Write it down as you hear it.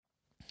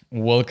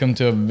Welcome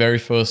to a very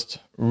first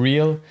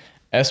real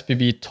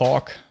SPB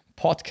Talk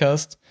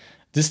podcast,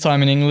 this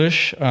time in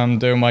English,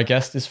 though my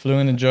guest is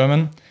fluent in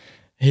German.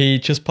 He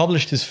just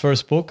published his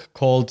first book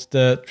called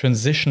The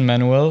Transition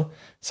Manual,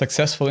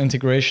 Successful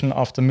Integration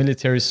After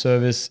Military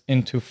Service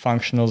into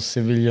Functional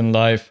Civilian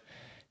Life.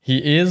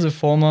 He is a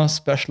former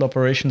Special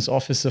Operations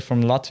Officer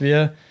from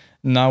Latvia,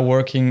 now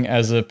working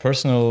as a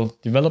personal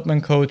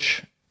development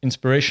coach,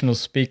 inspirational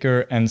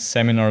speaker, and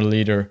seminar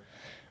leader.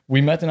 We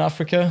met in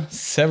Africa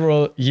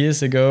several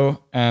years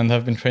ago and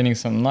have been training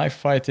some knife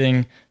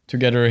fighting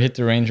together, hit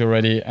the range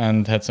already,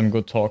 and had some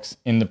good talks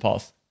in the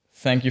past.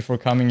 Thank you for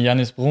coming,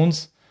 Janis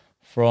Bruns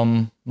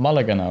from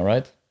Malaga now,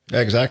 right?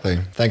 Yeah, exactly.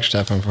 Thanks,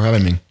 Stefan, for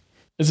having me.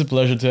 It's a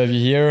pleasure to have you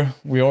here.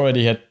 We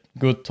already had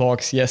good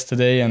talks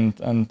yesterday and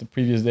the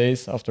previous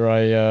days after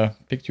I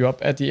picked you up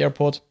at the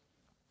airport.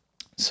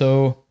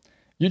 So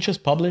you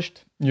just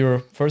published your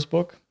first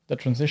book, The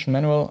Transition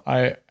Manual.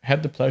 I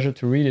had the pleasure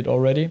to read it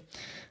already.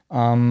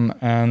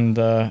 And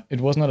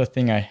it was not a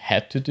thing I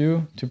had to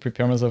do to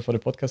prepare myself for the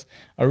podcast.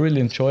 I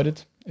really enjoyed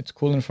it. It's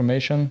cool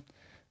information,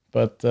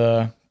 but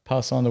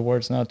pass on the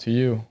words now to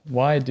you.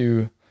 Why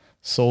do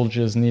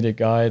soldiers need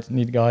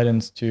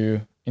guidance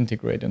to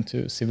integrate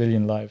into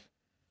civilian life?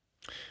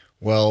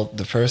 Well,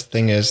 the first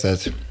thing is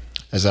that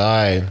as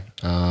I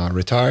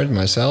retired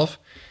myself,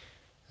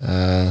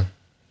 that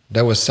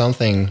was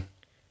something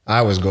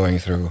I was going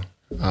through.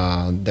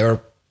 There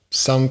were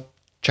some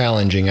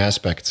challenging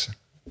aspects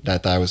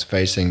that I was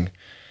facing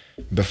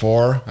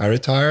before I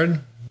retired,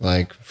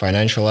 like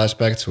financial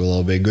aspects. Will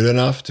I be good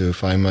enough to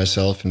find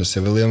myself in the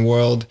civilian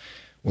world?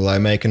 Will I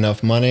make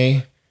enough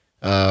money?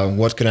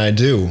 What can I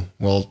do?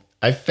 Well,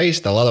 I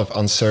faced a lot of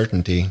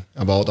uncertainty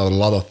about a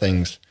lot of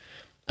things.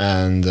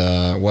 And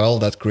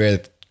that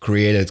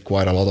created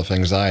quite a lot of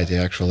anxiety,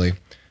 actually.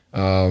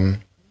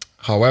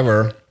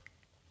 However,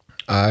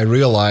 I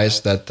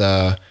realized that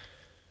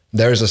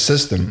there's a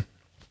system.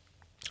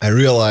 I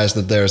realized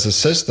that there's a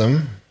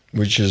system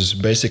which is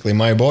basically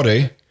my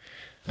body,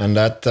 and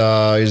that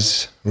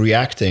is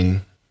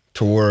reacting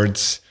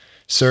towards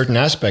certain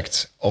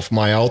aspects of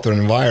my outer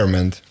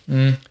environment.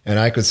 And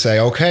I could say,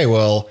 okay,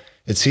 well,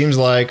 it seems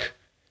like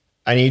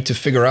I need to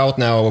figure out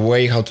now a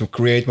way how to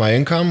create my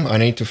income. I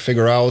need to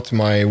figure out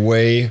my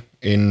way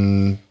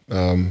in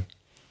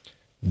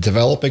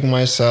developing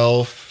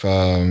myself,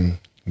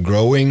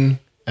 growing,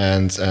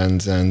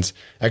 and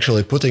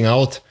actually putting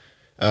out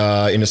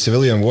in the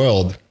civilian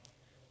world.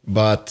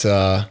 But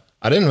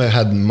I didn't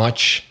have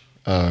much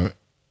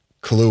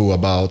clue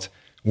about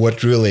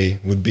what really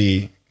would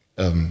be,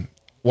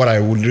 what I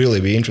would really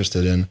be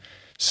interested in.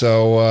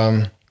 So,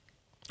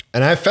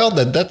 and I felt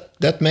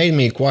that made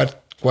me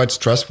quite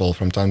stressful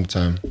from time to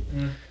time.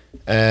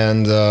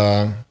 And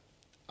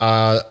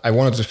I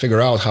wanted to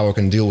figure out how I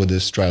can deal with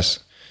this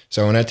stress.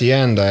 So, and at the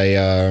end,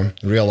 I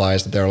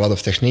realized that there are a lot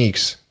of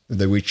techniques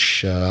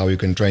how you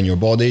can train your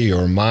body,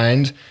 your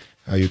mind,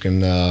 how you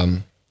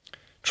can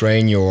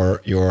train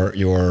your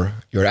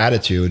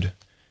attitude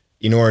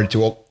in order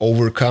to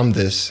overcome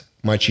this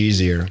much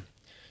easier.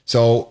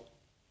 So,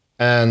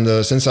 and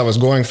since I was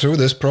going through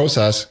this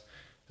process,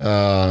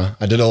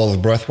 I did a lot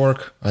of breath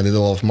work, I did a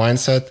lot of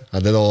mindset, I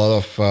did a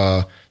lot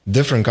of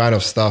different kind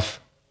of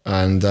stuff,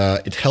 and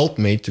it helped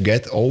me to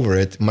get over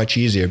it much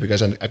easier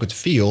because I could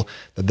feel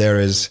that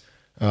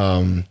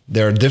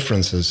there are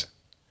differences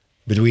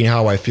between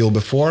how I feel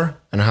before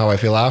and how I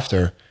feel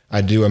after I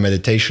do a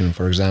meditation,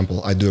 for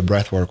example, I do a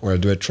breath work, or I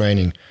do a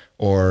training,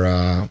 or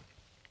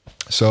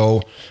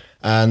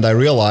and I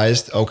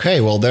realized,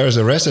 okay, well, there's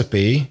a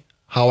recipe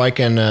how I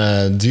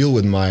can deal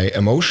with my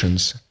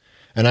emotions.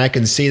 And I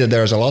can see that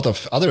there's a lot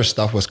of other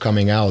stuff was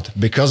coming out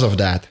because of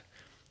that,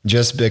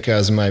 just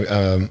because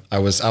I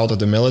was out of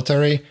the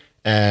military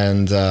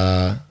and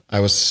I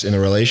was in a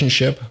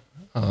relationship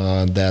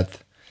that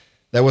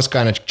was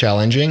kind of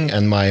challenging,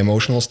 and my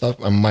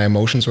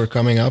emotions were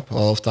coming up a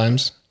lot of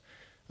times.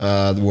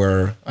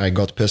 Where I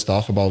got pissed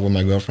off about what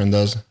my girlfriend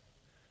does,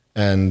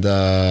 and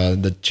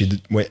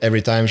that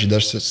every time she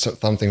does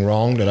something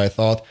wrong, that I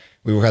thought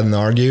we had an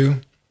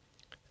argue,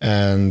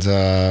 and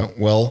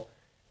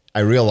I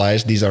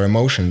realized these are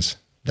emotions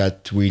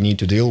that we need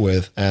to deal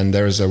with, and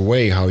there's a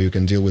way how you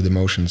can deal with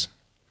emotions.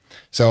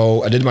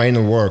 So I did my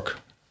inner work,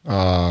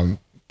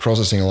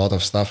 processing a lot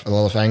of stuff, a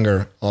lot of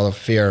anger, a lot of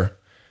fear,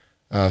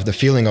 the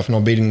feeling of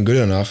not being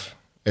good enough.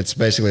 It's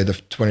basically the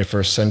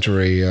 21st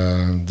century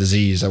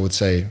disease, I would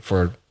say,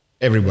 for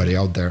everybody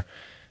out there.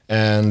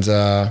 And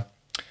at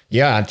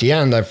the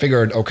end, I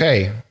figured,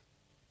 okay,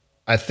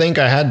 I think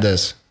I had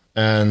this.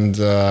 And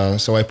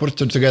so I put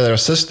together a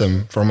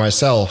system for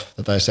myself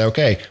that I say,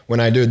 okay, when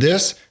I do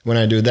this, when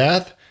I do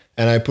that,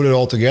 and I put it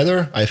all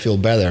together, I feel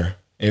better.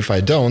 If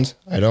I don't,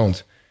 I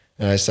don't.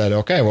 And I said,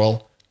 okay,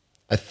 well,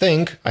 I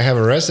think I have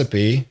a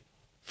recipe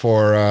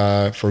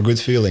for good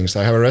feelings.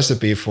 I have a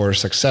recipe for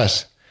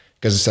success.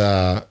 Because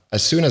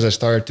as soon as I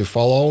started to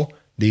follow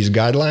these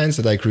guidelines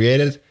that I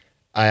created,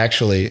 I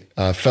actually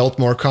felt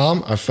more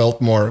calm, I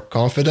felt more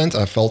confident,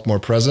 I felt more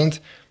present.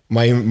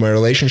 My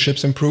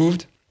relationships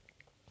improved,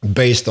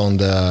 based on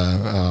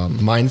the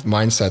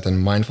mindset and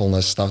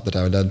mindfulness stuff that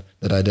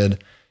I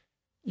did.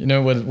 You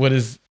know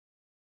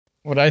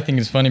what I think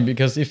is funny,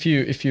 because if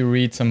you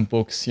read some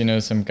books, you know,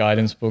 some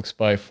guidance books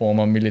by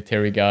former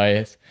military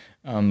guys,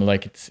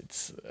 like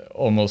it's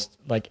almost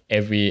like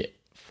every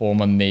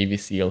former Navy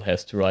SEAL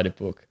has to write a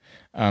book.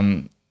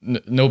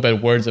 No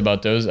bad words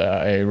about those.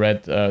 I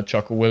read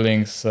Jocko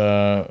Willink's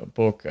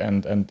book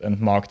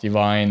and Mark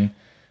Divine,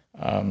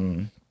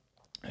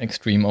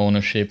 Extreme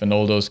Ownership, and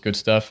all those good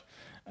stuff.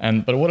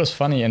 But what was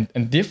funny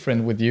and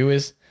different with you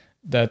is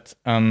that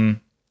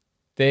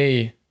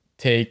they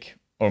take,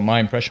 or my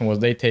impression was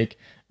they take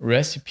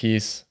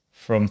recipes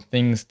from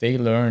things they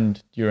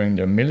learned during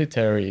their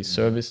military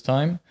service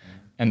time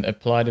and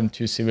apply them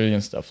to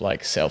civilian stuff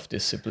like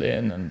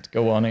self-discipline and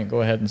go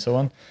ahead and so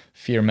on,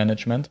 fear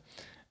management.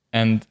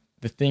 And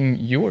the thing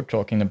you were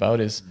talking about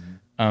is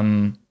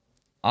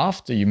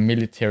after your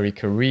military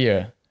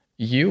career,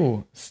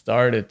 you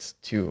started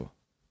to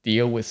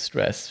deal with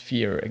stress,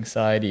 fear,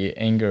 anxiety,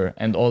 anger,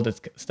 and all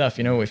that stuff.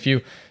 You know, if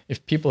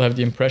people have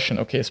the impression,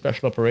 okay,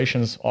 special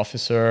operations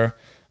officer,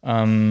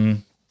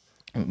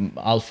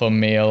 alpha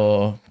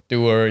male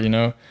doer, you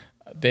know,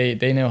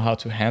 they know how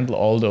to handle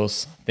all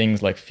those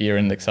things like fear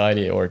and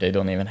anxiety, or they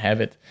don't even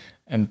have it.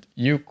 And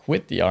you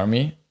quit the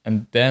army,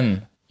 and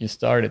then you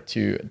started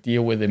to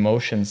deal with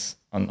emotions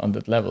on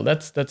that level.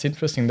 That's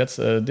interesting. That's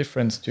a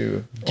difference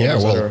to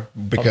other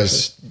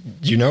because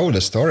officers. You know the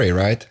story,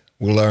 right?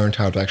 We learned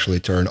how to actually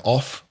turn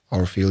off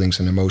our feelings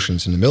and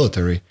emotions in the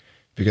military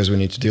because we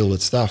need to deal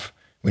with stuff.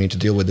 We need to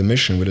deal with the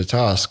mission, with the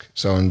task.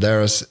 So, and there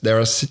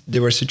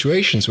were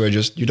situations where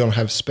just you don't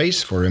have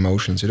space for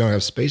emotions, you don't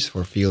have space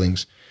for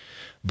feelings.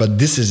 But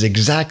this is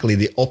exactly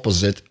the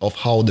opposite of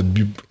how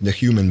the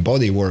human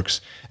body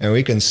works. And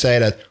we can say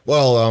that,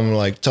 well, I'm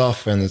like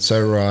tough and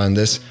etc. And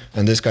this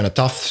kind of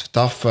tough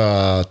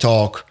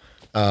talk.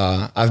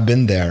 I've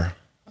been there.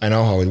 I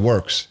know how it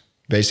works.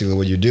 Basically,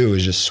 what you do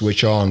is just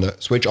switch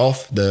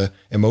off the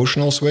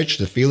emotional switch,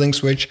 the feeling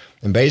switch,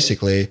 and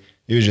basically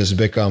you just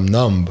become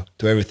numb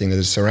to everything that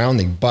is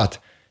surrounding. But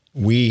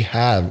we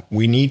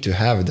need to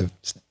have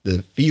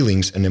the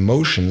feelings and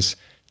emotions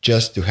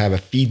just to have a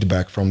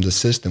feedback from the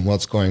system,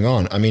 what's going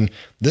on. I mean,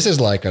 this is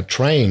like a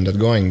train that's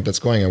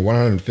going at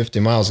 150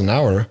 miles an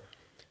hour.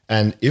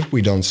 And if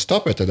we don't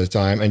stop it at a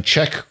time and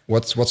check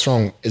what's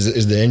wrong,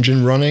 is the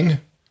engine running?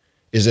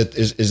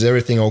 Is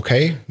everything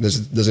okay?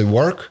 Does it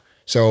work?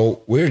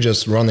 So we're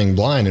just running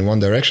blind in one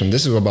direction.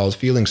 This is about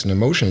feelings and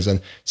emotions.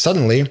 And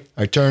suddenly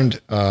I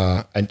tuned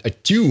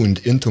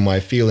into my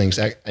feelings,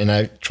 and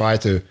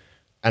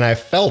I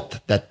felt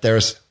that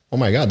there's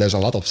a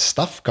lot of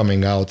stuff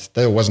coming out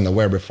that I wasn't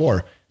aware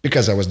before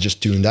because I was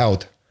just tuned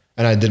out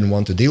and I didn't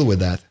want to deal with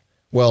that.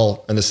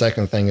 Well, and the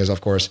second thing is,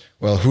 of course,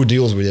 well, who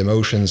deals with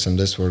emotions? And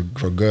this for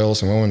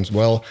girls and women as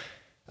well.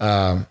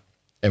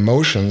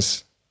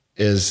 Emotions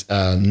is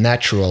a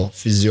natural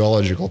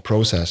physiological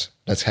process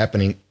that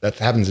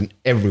happens in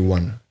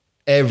everyone,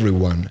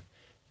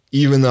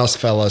 even us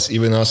fellas,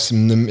 even us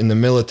in the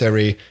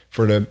military,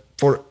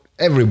 for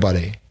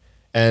everybody.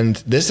 And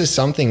this is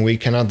something we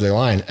cannot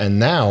deny. And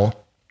now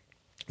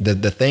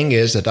the thing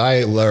is that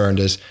I learned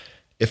is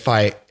if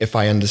I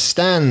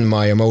understand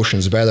my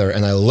emotions better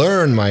and I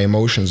learn my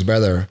emotions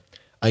better,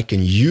 I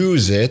can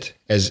use it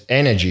as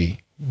energy.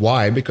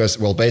 Why? Because,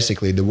 well,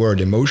 basically the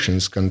word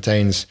emotions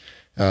consists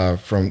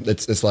from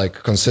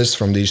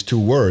these two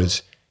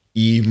words.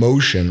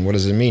 Emotion, what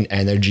does it mean?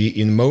 Energy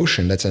in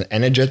motion. That's an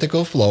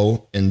energetical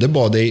flow in the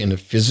body, in the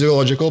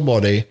physiological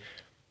body,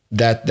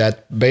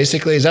 that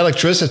basically is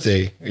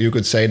electricity. You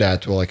could say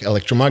that, well, like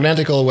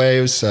electromagnetic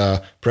waves,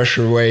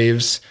 pressure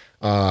waves,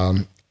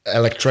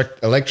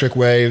 electric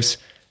waves.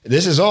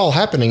 This is all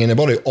happening in the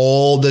body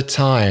all the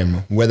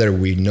time, whether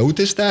we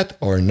notice that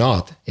or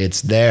not.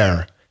 It's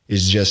there.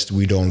 It's just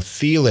we don't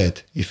feel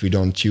it if we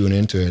don't tune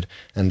into it.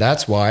 And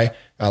that's why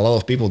a lot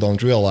of people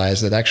don't realize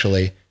that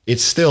actually it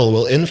still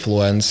will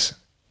influence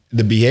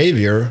the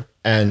behavior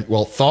and,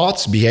 well,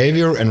 thoughts,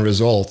 behavior, and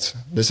results.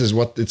 This is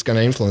what it's going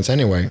to influence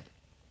anyway.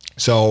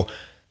 So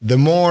the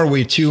more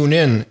we tune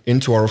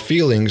into our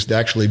feelings, the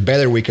actually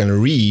better we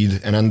can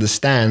read and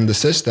understand the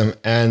system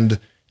and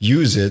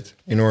use it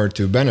in order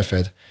to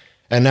benefit.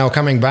 And now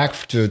coming back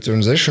to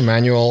transition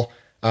manual,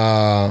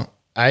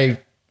 I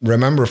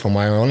remember from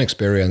my own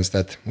experience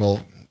that,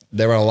 well,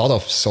 there were a lot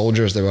of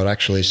soldiers that were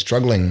actually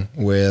struggling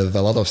with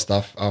a lot of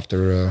stuff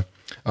after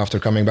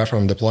coming back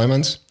from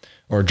deployments,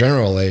 or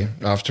generally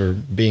after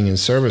being in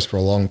service for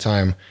a long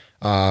time.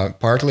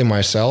 Partly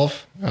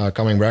myself,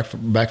 coming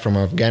back from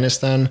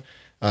Afghanistan,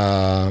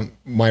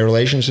 my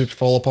relationships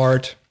fall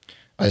apart.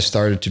 I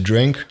started to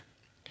drink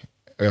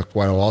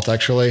quite a lot,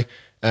 actually.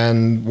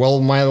 And,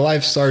 well, my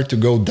life started to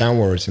go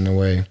downwards in a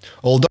way.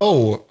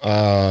 Although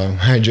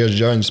I just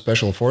joined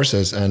Special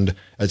Forces and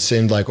it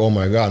seemed like, oh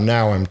my God,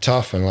 now I'm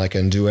tough and I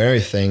can do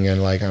everything,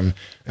 and like I'm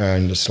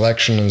in the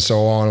selection and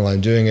so on,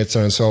 like doing it.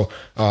 And so,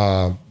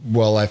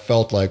 well, I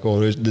felt like,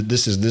 oh,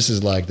 this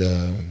is like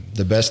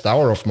the best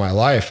hour of my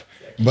life.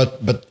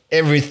 But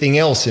everything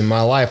else in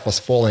my life was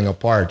falling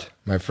apart.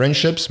 my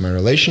friendships, my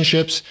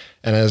relationships.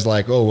 And I was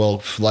like, oh,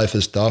 well, life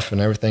is tough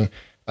and everything.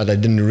 But I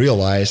didn't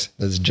realize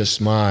that's just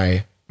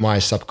my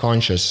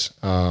subconscious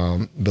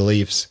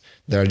beliefs.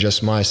 They're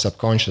just my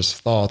subconscious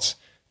thoughts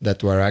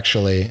that were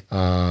actually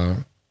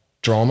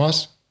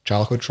traumas,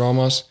 childhood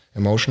traumas,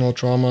 emotional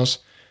traumas,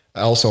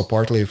 also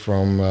partly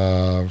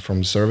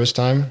from service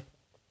time.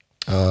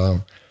 They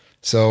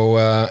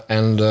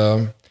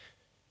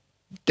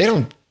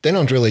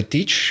don't really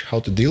teach how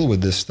to deal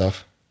with this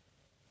stuff,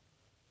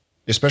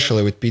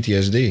 especially with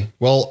PTSD.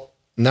 Well,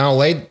 now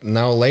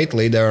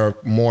lately there are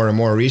more and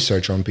more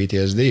research on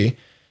PTSD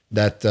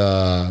that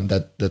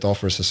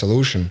offers a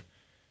solution,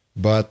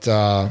 but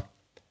there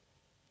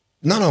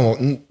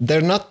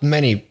are not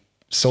many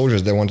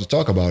soldiers that want to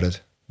talk about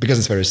it because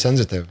it's very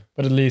sensitive.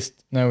 But at least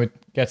now it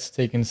gets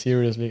taken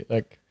seriously.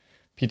 Like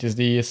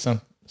PTSD is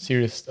some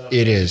serious stuff.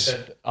 It is.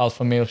 That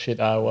alpha male shit.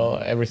 Well,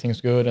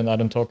 everything's good, and I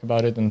don't talk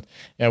about it, and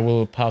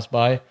we'll pass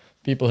by.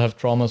 People have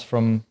traumas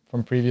from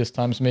previous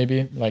times,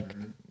 maybe like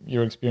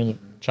your experience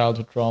of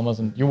childhood traumas,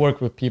 and you work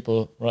with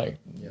people, right?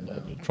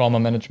 Trauma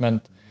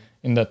management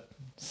in that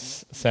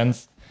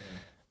sense.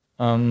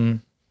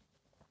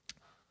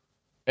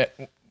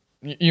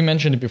 You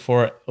mentioned it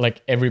before,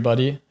 like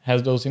everybody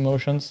has those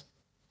emotions.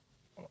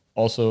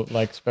 Also,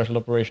 like special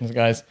operations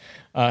guys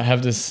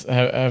have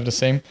the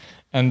same.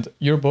 And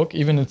your book,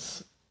 even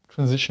its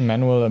transition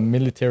manual, a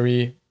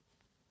military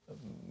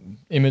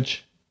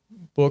image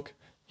book,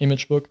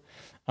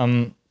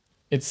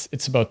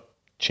 it's about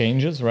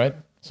changes, right?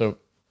 So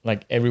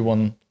like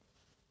everyone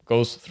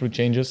goes through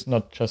changes,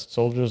 not just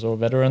soldiers or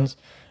veterans,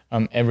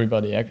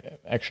 everybody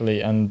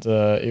actually. And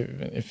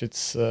if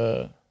it's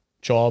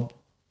job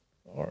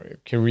or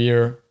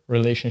career,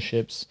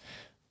 relationships,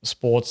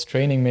 sports,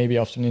 training, maybe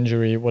after an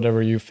injury,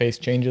 whatever, you face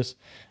changes.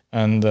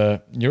 And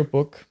your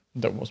book,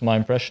 that was my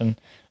impression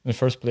in the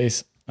first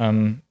place,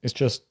 is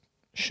just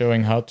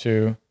showing how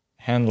to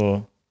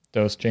handle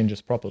those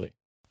changes properly.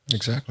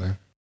 Exactly.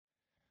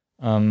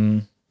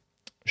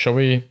 Shall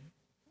we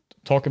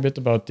talk a bit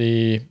about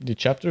the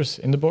chapters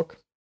in the book?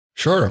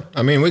 Sure.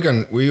 I mean,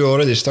 we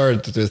already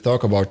started to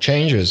talk about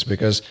changes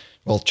because,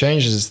 well,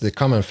 change is the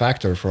common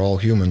factor for all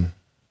human,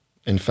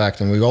 in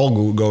fact, and we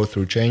all go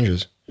through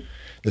changes.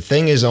 The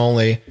thing is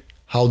only,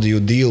 how do you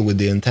deal with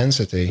the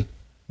intensity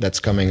that's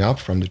coming up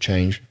from the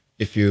change?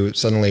 If you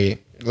suddenly,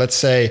 let's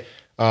say,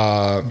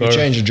 you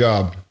change a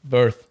job.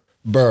 Birth.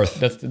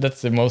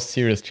 That's the most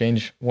serious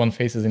change one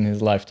faces in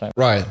his lifetime.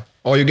 Right.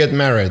 Or you get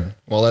married.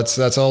 Well,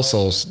 that's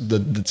also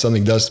that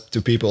something does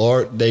to people.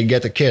 Or they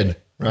get a kid,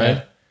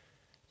 right?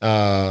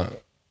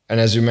 And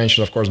as you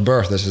mentioned, of course,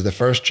 birth. This is the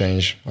first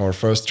change or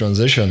first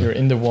transition. You're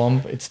in the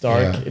womb. It's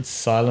dark. It's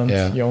silent.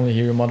 You only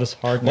hear your mother's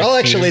heart. Well,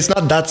 actually, it's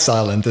not that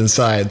silent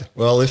inside.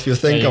 Well, if you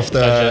think of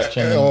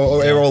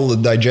all the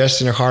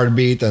digestion,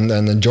 heartbeat, and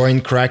the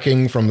joint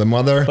cracking from the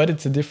mother. But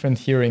it's a different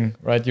hearing,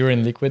 right? You're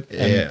in liquid,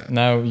 and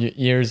now your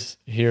ears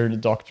hear the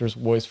doctor's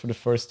voice for the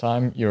first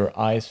time. Your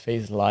eyes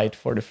face light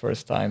for the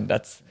first time.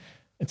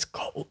 It's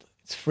cold.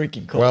 It's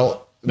freaking cold.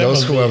 Well,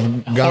 those who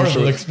have gone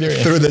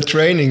through the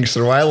training,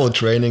 survival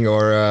training,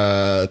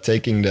 or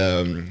taking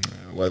the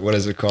what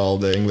is it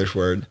called, the English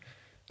word,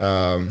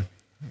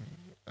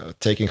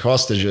 taking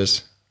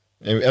hostages.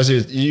 As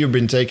you've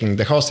been taking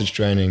the hostage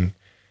training,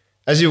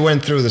 as you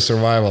went through the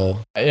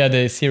survival.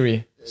 The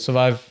Siri,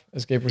 survive,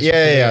 escape.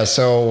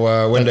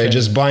 So when they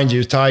just bind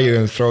you, tie you,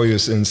 and throw you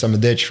in some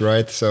ditch,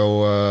 right?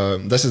 So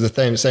this is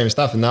the same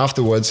stuff, and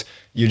afterwards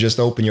you just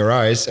open your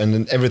eyes, and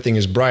then everything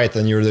is bright,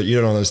 and you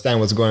don't understand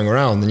what's going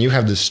around, and you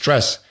have this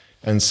stress.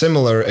 And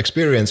similar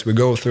experience we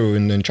go through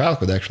in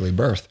childhood, actually,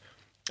 birth.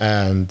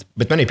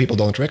 But many people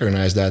don't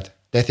recognize that.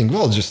 They think,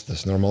 well, just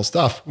this normal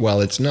stuff.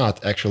 Well, it's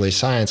not. Actually,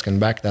 science can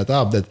back that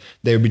up. That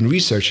they've been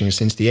researching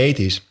since the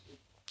 80s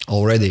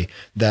already,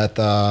 that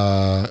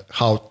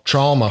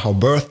how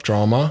birth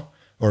trauma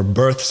or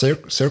birth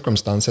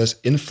circumstances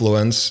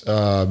influence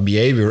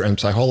behavior and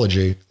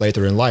psychology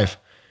later in life.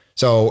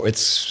 So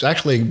it's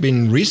actually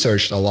been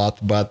researched a lot,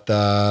 but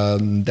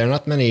there are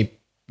not many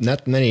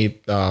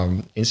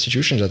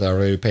institutions that are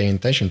really paying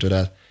attention to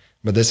that.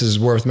 But this is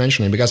worth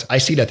mentioning because I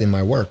see that in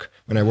my work.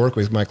 When I work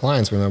with my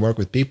clients, when I work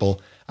with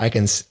people, I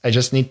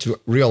just need to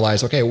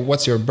realize, okay,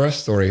 what's your birth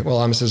story? Well,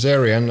 I'm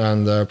cesarean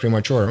and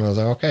premature. And I was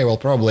like, okay, well,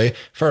 probably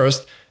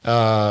first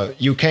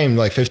you came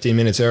like 15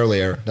 minutes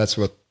earlier. That's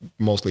what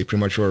mostly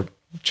premature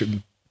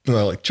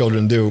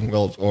children do.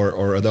 Well,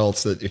 or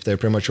adults, that if they're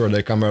premature,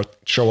 they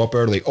show up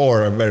early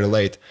or are very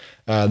late.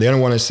 The other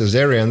one is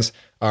cesareans.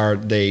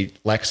 They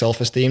lack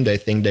self-esteem. They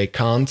think they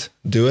can't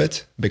do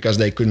it because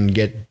they couldn't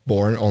get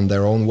born on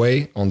their own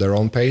way, on their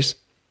own pace.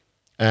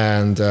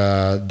 And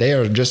they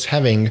are just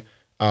having,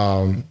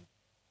 I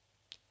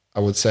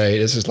would say,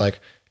 this is like,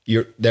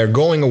 they're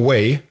going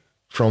away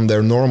from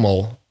their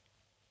normal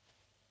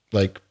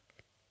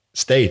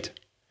state,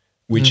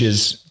 which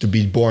is to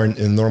be born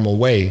in a normal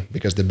way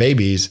because the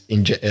baby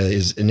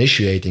is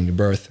initiating the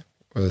birth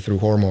through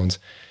hormones.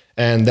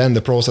 And then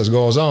the process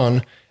goes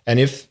on. And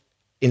if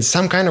in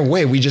some kind of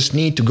way, we just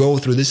need to go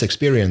through this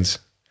experience.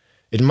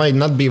 It might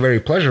not be very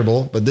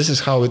pleasurable, but this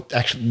is how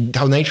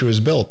nature is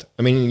built.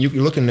 I mean, you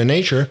look into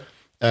nature.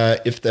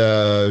 If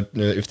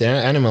the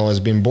animal has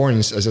been born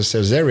as a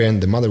cesarean,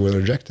 the mother will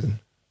reject it.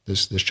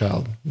 This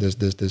child,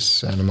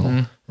 this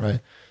animal, right?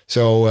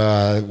 So,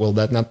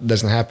 that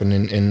doesn't happen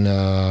in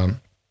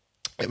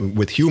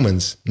with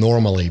humans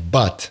normally,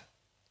 but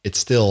it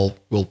still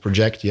will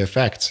project the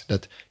effects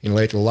that in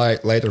later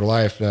life,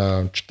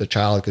 the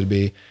child could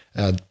be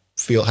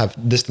have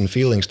distant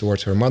feelings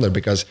towards her mother,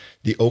 because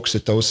the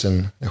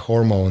oxytocin, the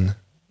hormone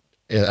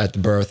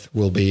at birth,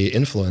 will be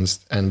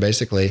influenced, and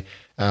basically,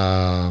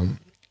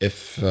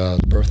 if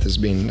birth has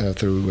been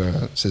through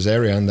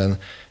cesarean, then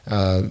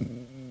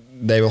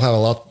they will have a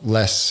lot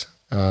less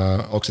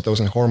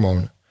oxytocin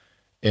hormone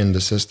in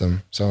the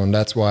system. So, and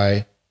that's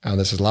why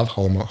this is love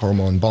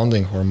hormone,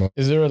 bonding hormone.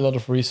 Is there a lot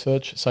of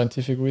research,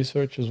 scientific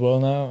research as well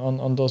now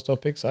on those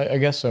topics? I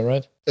guess so,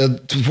 right?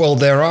 Well,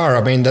 there are.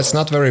 I mean, that's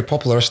not very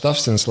popular stuff,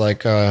 since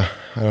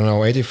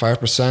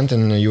 85%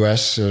 in the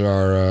US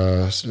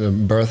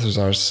births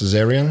are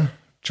cesarean.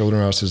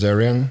 Children are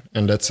cesarean,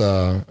 and it's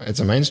a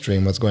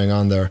mainstream what's going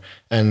on there.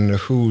 And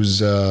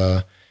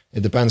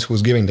it depends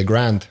who's giving the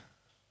grant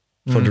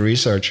for the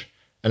research,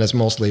 and it's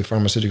mostly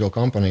pharmaceutical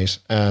companies.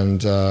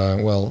 And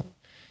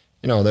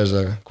there's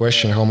a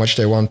question how much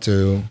they want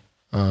to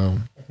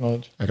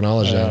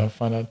acknowledge that.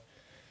 Find out.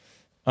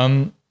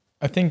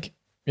 I think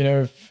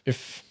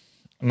if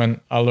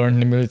I learned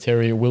in the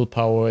military,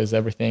 willpower is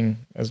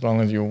everything. As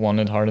long as you want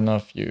it hard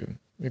enough, you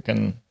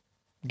can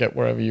get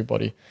wherever your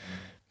body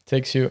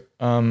takes you.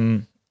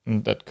 And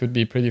that could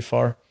be pretty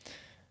far.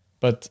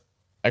 But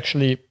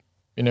actually,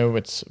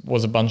 it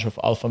was a bunch of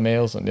alpha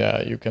males, and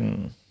you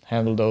can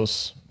handle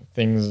those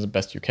things the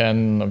best you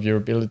can of your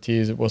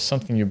abilities. It was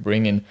something you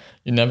bring in.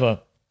 You never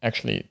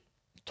actually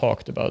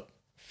talked about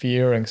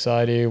fear,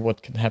 anxiety,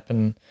 what can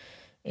happen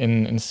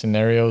in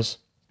scenarios.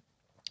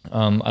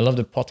 I love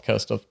the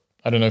podcast of,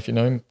 I don't know if you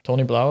know him,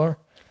 Tony Blauer.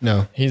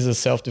 No. He's a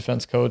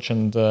self-defense coach,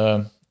 and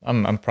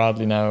I'm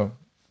proudly now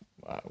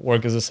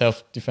work as a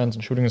self-defense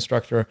and shooting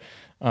instructor,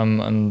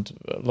 and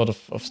a lot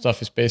of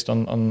stuff is based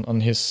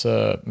on his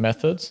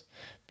methods,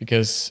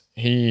 because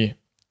he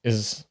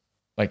is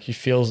he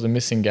fills the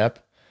missing gap.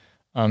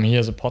 He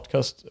has a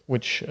podcast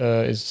which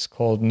is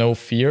called No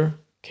Fear,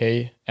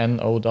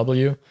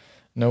 KNOW,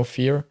 No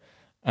Fear,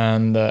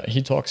 and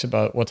he talks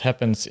about what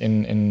happens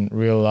in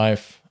real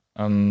life,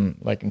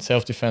 like in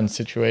self-defense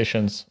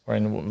situations or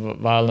in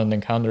violent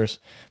encounters,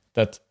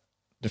 that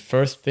the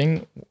first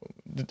thing,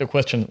 the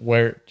question,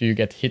 where do you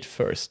get hit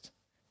first?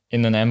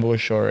 In an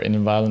ambush or in a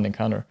violent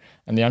encounter?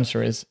 And the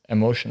answer is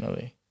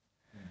emotionally.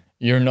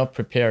 You're not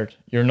prepared.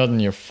 You're not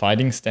in your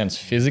fighting stance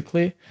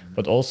physically,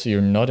 but also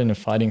you're not in a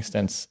fighting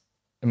stance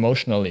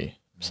emotionally,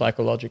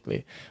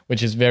 psychologically,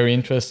 which is very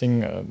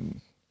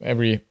interesting.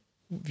 Every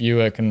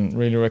view I can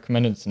really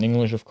recommend it. It's in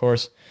English, of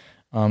course,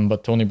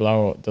 but Tony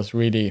Blauer does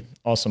really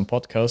awesome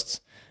podcasts,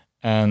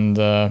 and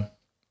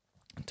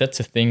that's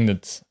a thing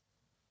that,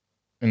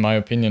 in my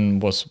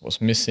opinion,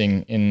 was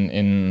missing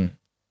in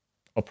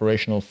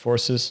operational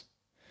forces.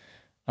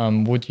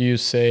 Would you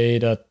say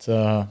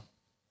that?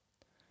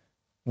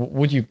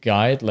 Would you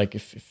guide,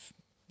 if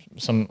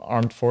some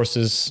armed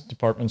forces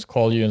departments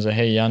call you and say,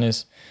 "Hey,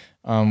 Janis,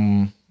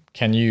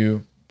 can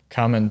you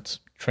come and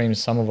train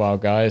some of our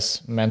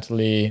guys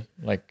mentally,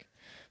 like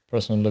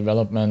personal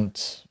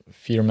development,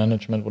 fear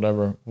management,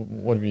 whatever"?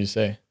 What would you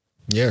say?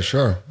 Yeah,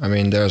 sure. I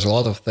mean, there's a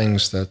lot of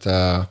things that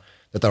are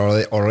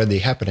already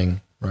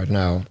happening right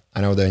now. I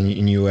know that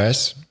in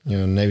US,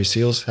 Navy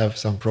SEALs have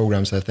some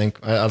programs, I think,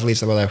 at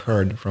least what I've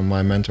heard from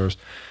my mentors.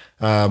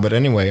 But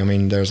anyway, I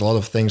mean, there's a lot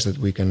of things that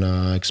we can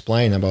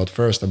explain about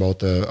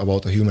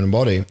the human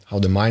body, how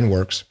the mind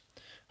works,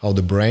 how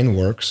the brain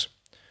works,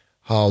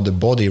 how the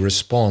body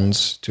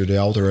responds to the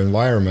outer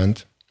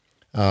environment.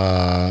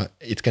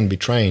 It can be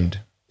trained.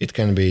 It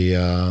can be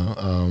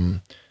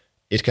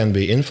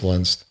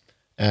influenced.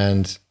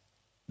 And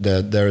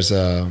there's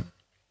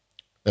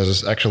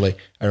actually,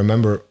 I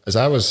remember as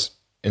I was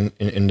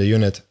in the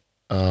unit,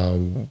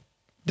 the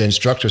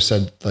instructor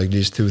said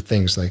these two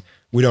things,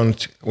 we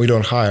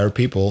don't hire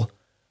people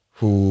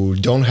who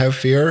don't have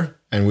fear,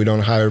 and we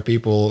don't hire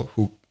people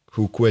who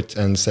quit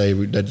and say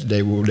that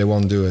they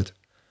won't do it.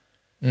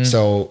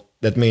 So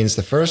that means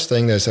the first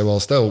thing they say, well,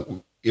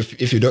 still,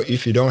 if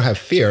you don't have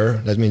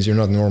fear, that means you're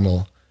not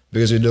normal,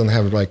 because you don't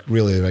have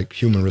really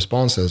human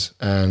responses,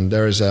 and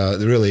there is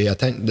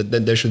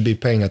they should be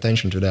paying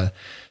attention to that.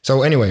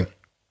 So anyway,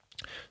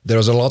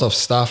 there's a lot of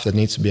stuff that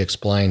needs to be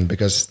explained,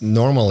 because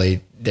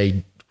normally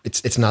they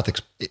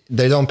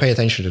don't pay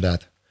attention to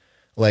that.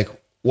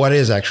 What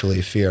is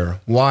actually fear?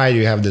 Why do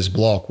you have this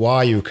block?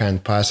 Why you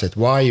can't pass it?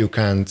 Why you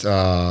can't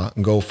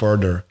go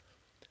further?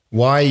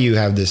 Why you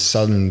have this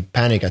sudden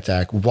panic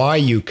attack? Why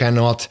you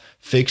cannot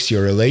fix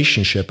your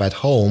relationship at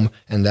home,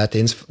 and that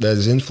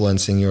is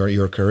influencing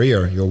your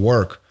career, your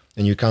work,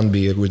 and you can't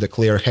be with a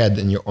clear head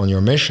on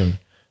your mission,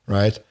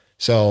 right?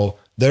 So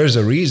there's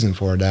a reason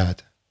for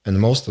that,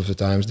 and most of the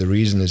times the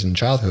reason is in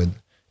childhood,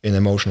 in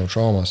emotional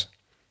traumas.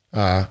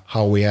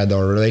 How we had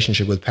our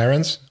relationship with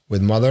parents,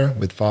 with mother,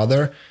 with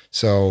father.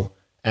 So,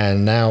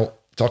 and now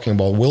talking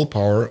about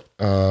willpower,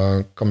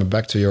 coming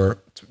back to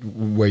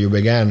where you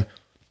began,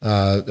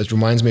 that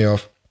reminds me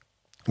of,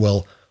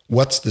 well,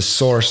 what's the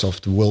source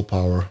of the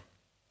willpower?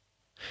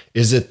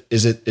 Is it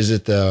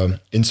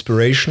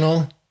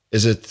inspirational?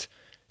 Is it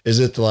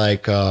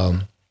like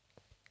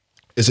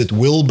is it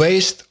will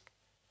based,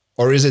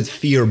 or is it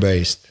fear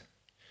based?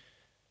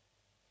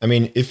 I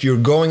mean, if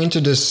you're going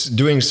into this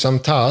doing some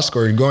task,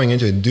 or you're going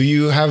into it, do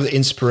you have the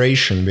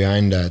inspiration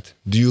behind that?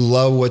 Do you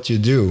love what you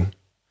do?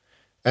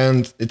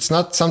 And it's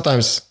not,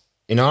 sometimes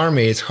in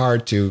army it's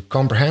hard to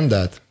comprehend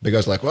that,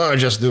 because like, well, I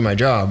just do my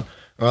job.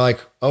 Or like,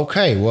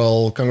 okay,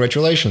 well,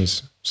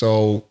 congratulations.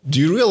 So do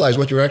you realize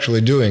what you're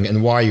actually doing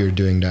and why you're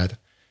doing that?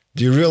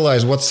 Do you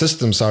realize what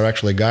systems are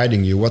actually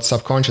guiding you? What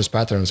subconscious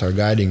patterns are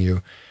guiding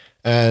you?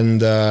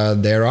 And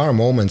there are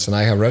moments, and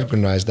I have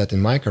recognized that in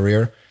my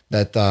career,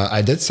 that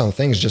I did some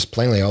things just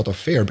plainly out of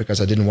fear, because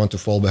I didn't want to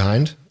fall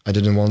behind. I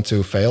didn't want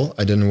to fail.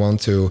 I didn't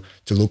want to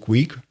look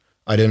weak.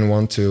 I didn't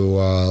want to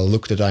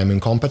look that I'm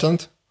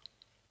incompetent,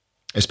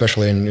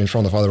 especially in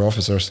front of other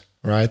officers,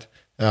 right?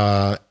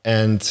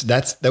 And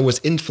that was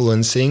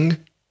influencing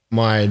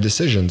my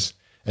decisions.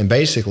 And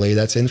basically,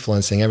 that's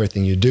influencing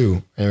everything you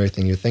do,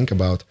 everything you think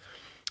about.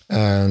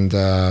 And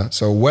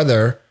so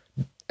whether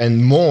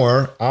and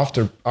more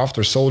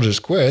after soldiers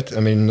quit,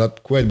 I mean,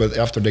 not quit, but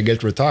after they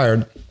get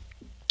retired,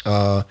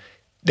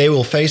 they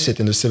will face it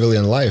in the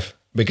civilian life,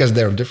 because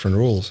there are different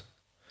rules.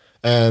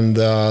 And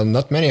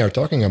not many are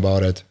talking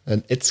about it.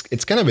 And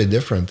it's going to be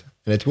different,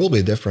 and it will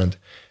be different.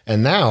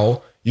 And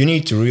now you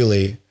need to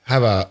really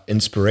have an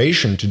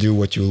inspiration to do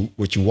what you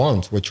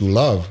want, what you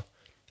love,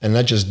 and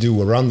not just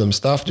do random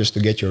stuff just to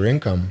get your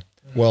income.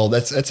 Well,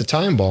 that's a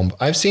time bomb.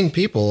 I've seen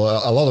people,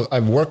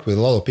 I've worked with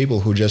a lot of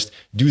people who just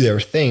do their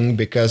thing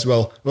because,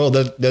 well,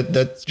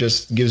 that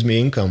just gives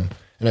me income.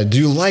 And I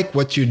do like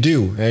what you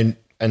do.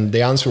 And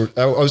the answer,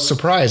 I was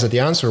surprised that the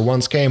answer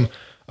once came,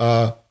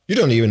 you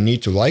don't even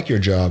need to like your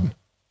job.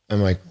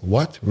 I'm like,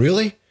 what?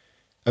 Really?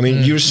 I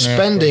mean, you're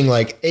spending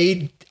like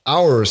 8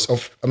 hours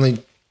of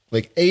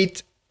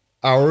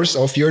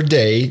your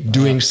day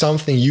doing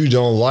something you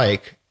don't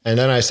like. And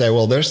then I say,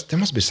 well, there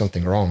must be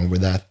something wrong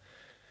with that.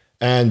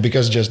 And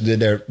because just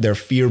they're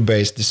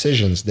fear-based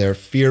decisions, they're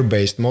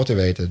fear-based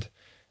motivated.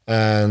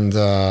 And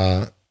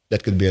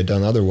that could be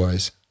done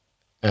otherwise.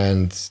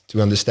 And to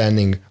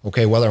understanding,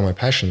 okay, what are my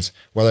passions?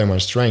 What are my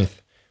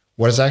strengths?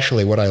 What is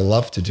actually what I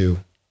love to do?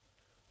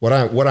 What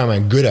am I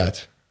good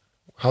at?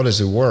 How does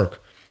it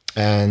work?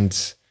 And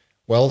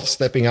well,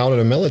 stepping out of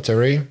the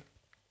military,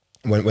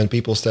 when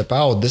people step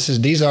out,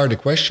 these are the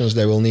questions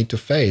they will need to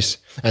face.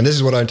 And this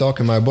is what I talk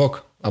in my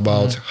book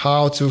about,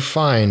 how to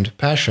find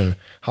passion,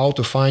 how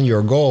to find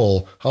your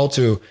goal, how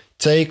to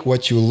take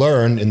what you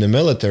learned in the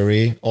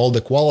military, all the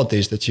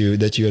qualities that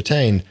you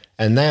attained,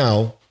 and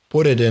now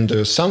put it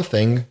into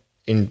something.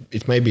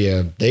 It may be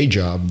a day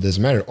job,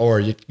 doesn't matter,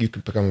 or you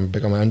could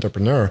become an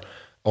entrepreneur,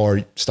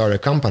 or start a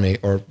company,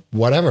 or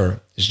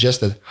whatever. It's just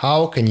that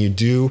how can you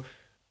do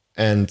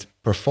and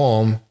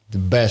perform the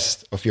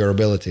best of your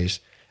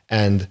abilities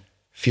and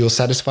feel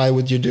satisfied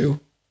with what you do,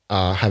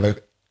 have a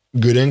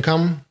good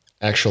income,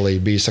 actually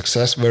be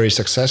very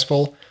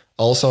successful,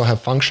 also have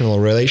functional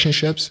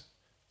relationships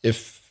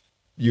if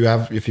you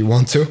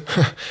want to,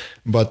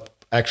 but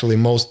actually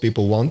most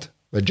people won't,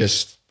 but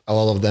just a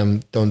lot of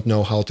them don't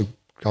know how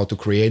to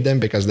create them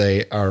because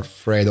they are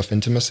afraid of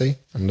intimacy.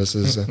 And this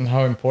is and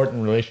how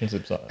important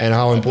relationships are. And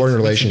how important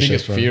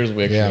relationships are. The biggest fears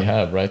we actually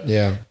have, right?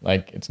 Yeah.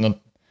 Like it's not,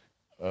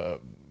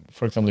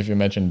 for example, if you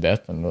imagine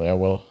death and I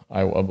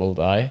will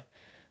die.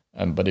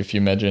 But if you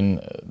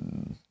imagine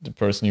the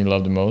person you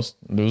love the most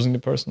losing the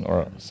person,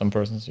 or some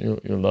persons you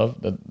love,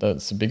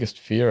 that's the biggest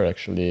fear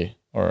actually.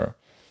 Or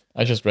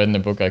I just read in a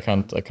book, I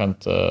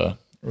can't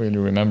really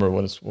remember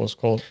what it was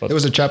called. But there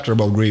was a chapter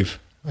about grief,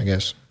 I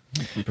guess.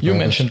 You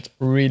mentioned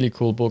really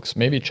cool books.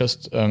 Maybe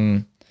just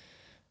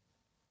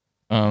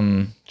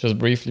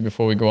briefly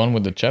before we go on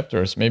with the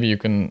chapters, maybe you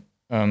can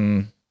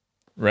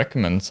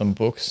recommend some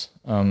books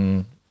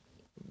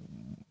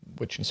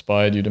which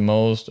inspired you the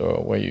most,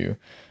 or where you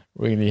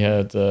really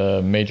had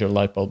major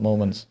light bulb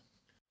moments.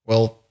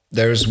 Well,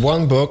 there's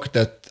one book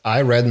that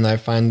I read and I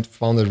found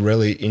it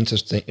really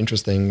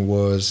interesting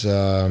was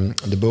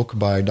the book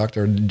by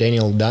Dr.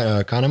 Daniel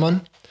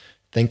Kahneman,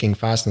 Thinking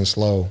Fast and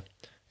Slow.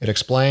 It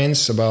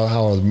explains about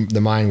how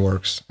the mind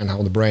works and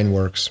how the brain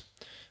works.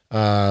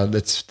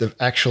 That's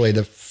actually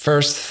the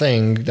first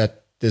thing that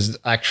is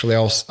actually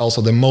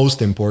also the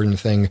most important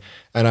thing.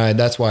 And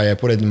that's why I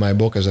put it in my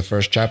book as a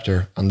first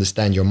chapter,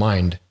 understand your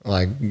mind.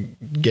 Like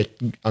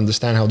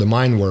understand how the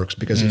mind works.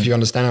 Because if you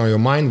understand how your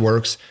mind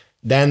works,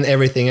 then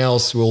everything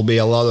else will be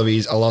a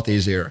lot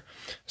easier.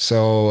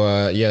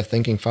 So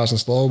Thinking Fast and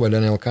Slow by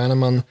Daniel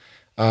Kahneman.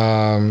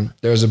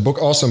 There's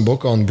awesome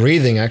book on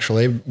breathing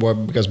actually,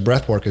 because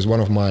breath work is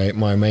one of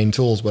my main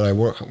tools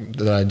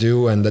that I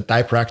do and that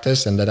I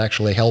practice, and that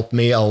actually helped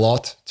me a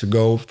lot to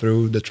go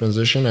through the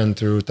transition and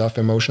through tough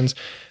emotions.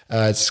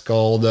 It's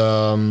called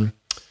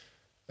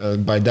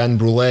by Dan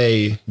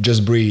Brule,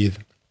 Just Breathe.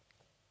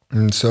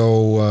 And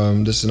so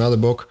this is another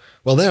book.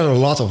 Well, there are a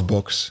lot of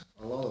books.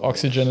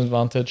 Oxygen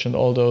Advantage and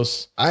all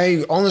those.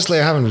 I honestly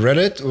haven't read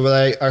it,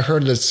 but I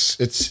heard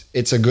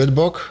it's a good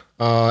book.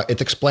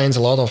 It explains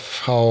a lot of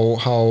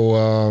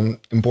how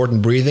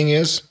important breathing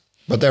is.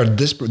 But there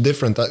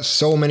are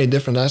so many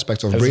different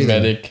aspects of breathing. As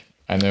a medic,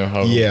 I know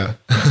how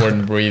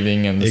important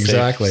breathing and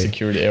exactly. safe,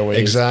 secured airways.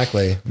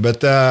 Exactly.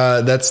 But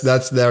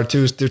there are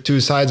two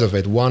sides of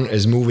it. One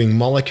is moving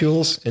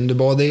molecules in the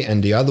body,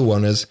 and the other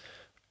one is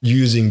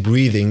using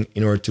breathing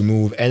in order to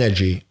move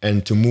energy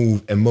and to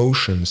move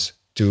emotions,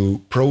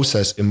 to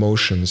process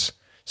emotions.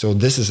 So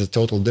this is a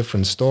total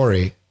different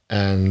story,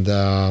 and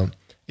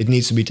it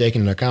needs to be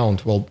taken into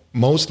account. Well,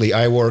 mostly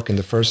I work in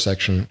the first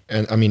section,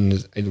 and I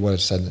mean what I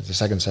said, the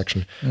second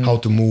section, how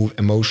to move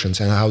emotions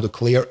and how to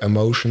clear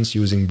emotions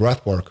using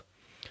breath work.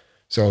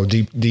 So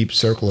deep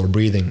circular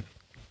breathing.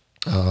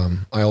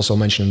 I also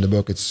mentioned in the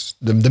book, it's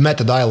the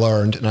method I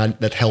learned and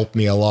that helped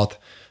me a lot.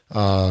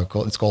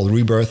 It's called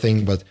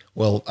rebirthing, but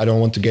well, I don't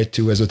want to get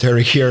too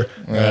esoteric here.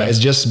 It's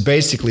just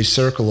basically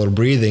circular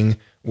breathing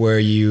where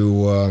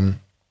you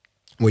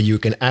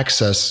can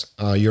access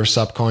your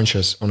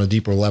subconscious on a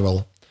deeper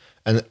level,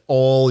 and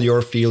all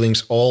your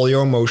feelings, all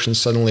your emotions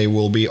suddenly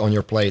will be on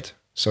your plate.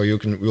 So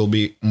you'll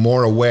be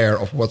more aware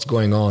of what's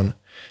going on.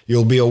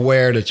 You'll be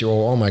aware that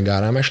oh my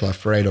God, I'm actually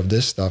afraid of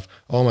this stuff.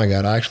 Oh my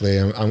God, actually,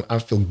 I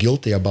feel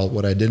guilty about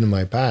what I did in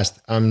my past.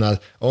 I'm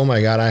not, oh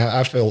my God,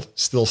 I feel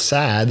still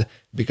sad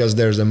because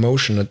there's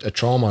emotion, a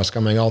trauma is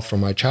coming out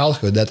from my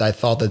childhood that I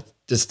thought that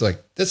this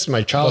is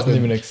my childhood.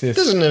 Doesn't even exist.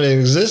 Doesn't even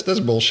exist. That's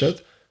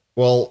bullshit.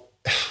 Well,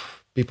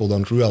 people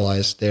don't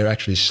realize they're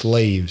actually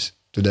slaves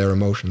to their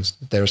emotions.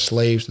 They're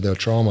slaves to their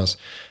traumas.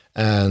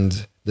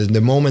 And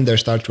the moment they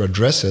start to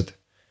address it,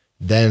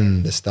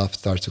 then the stuff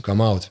starts to come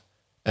out.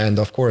 And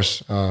of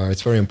course,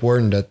 it's very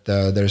important that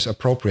there's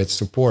appropriate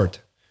support,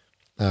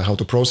 how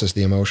to process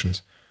the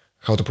emotions,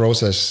 how to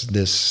process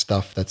this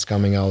stuff that's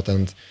coming out.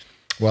 And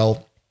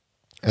well,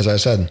 as I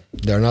said,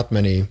 there are not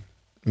many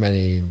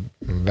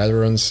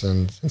veterans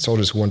and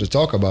soldiers who want to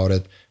talk about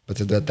it, but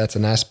that's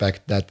an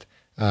aspect that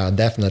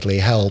definitely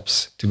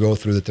helps to go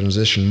through the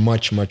transition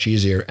much, much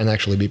easier and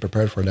actually be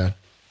prepared for that.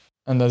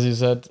 And as you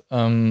said,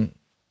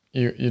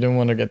 you don't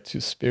want to get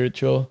too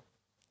spiritual.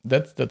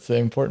 That's an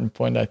important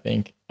point, I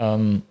think.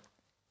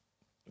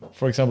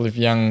 For example, if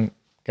young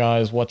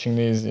guys watching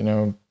these,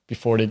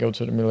 before they go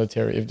to the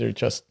military, if they're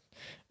just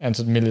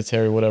entered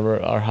military, whatever,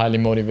 are highly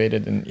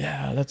motivated and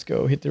let's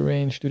go hit the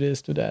range, do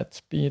this, do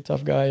that, be a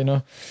tough guy,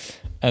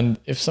 And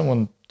if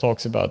someone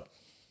talks about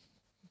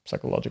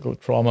psychological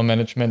trauma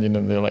management,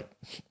 they're like,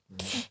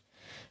 pfft.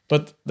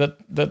 But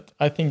that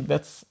I think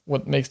that's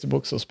what makes the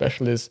book so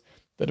special, is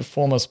that a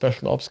former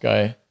special ops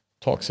guy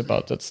talks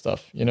about that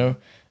stuff,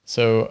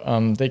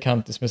 So they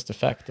can't dismiss the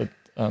fact that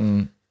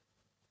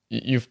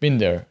you've been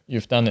there,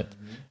 you've done it,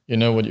 you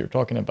know what you're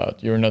talking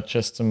about. You're not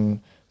just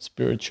some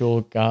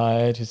spiritual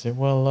guide who say,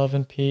 well, love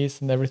and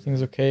peace and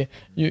everything's okay.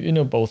 You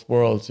know both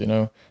worlds,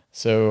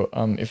 So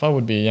if I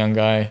would be a young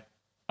guy,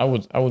 I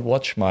would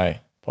watch my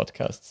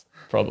podcasts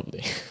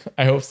probably.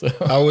 I hope so.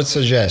 I would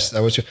suggest.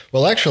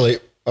 Well, actually,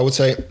 I would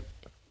say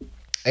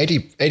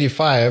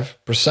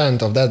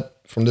 85% of that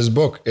from this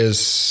book is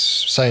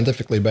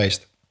scientifically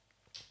based.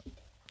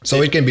 So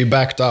it can be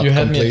backed up completely.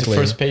 You had me at the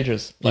first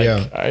pages.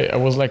 I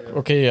was like,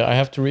 okay, I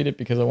have to read it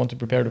because I want to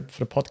prepare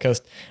for the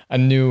podcast. I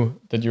knew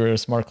that you're a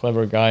smart,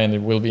 clever guy, and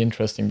it will be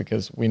interesting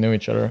because we know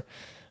each other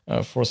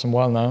for some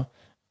while now.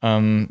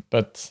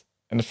 But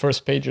in the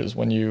first pages,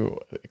 when you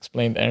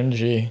explained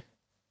energy,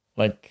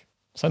 like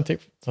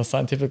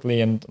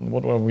scientifically, and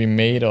what are we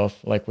made of,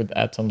 like with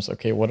atoms?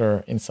 Okay, what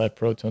are inside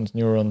protons,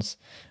 neurons,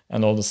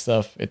 and all the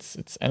stuff?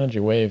 It's energy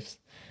waves,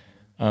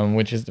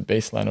 which is the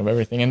baseline of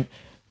everything. And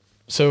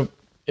so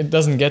it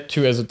doesn't get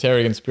too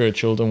esoteric and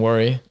spiritual, don't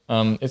worry.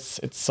 It's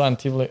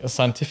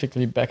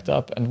scientifically backed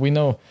up, and we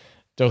know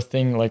those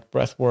things like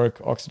breath work,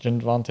 Oxygen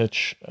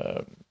Advantage,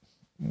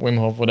 Wim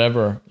Hof,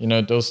 whatever,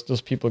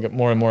 those people get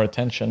more and more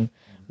attention.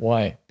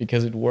 Why?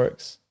 Because it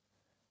works,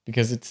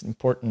 because it's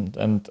important.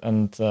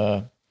 And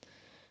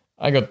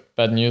I got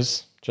bad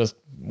news just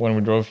when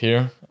we drove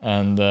here,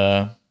 and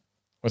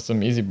with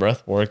some easy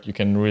breath work, you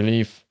can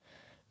relieve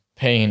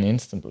pain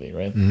instantly,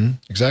 right? Mm-hmm.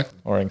 Exactly.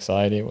 Or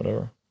anxiety,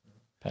 whatever,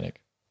 panic.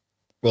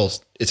 Well,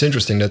 it's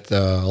interesting that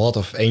a lot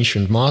of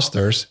ancient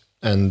masters,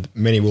 and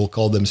many will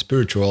call them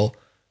spiritual,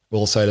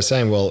 will say the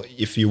same. Well,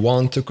 if you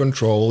want to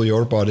control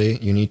your body,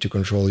 you need to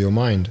control your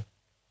mind.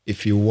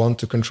 If you want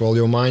to control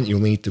your mind, you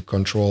need to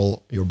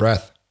control your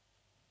breath.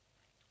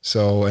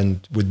 So,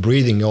 and with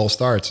breathing, it all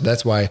starts.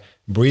 That's why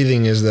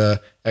breathing is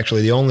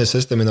actually the only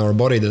system in our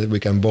body that we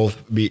can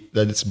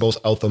that it's both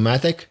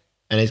automatic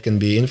and it can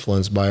be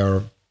influenced by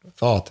our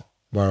thought,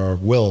 by our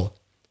will.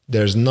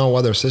 There's no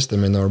other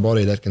system in our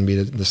body that can be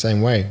the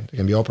same way. It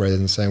can be operated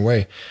in the same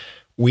way.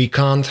 We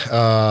can't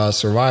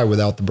survive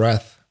without the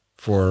breath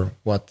for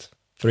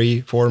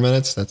 3-4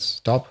 minutes. That's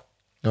top,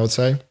 I would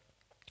say,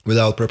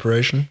 without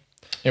preparation.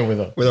 Yeah,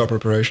 without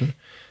preparation.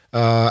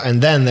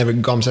 And then there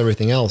comes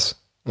everything else.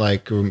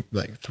 like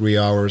 3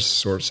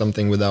 hours or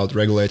something without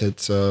regulated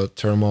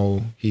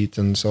thermal heat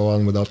and so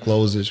on, without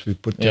clothes. If we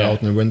put you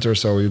out in the winter,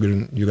 so you're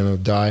gonna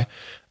die.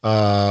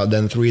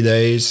 Then 3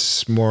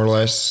 days more or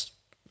less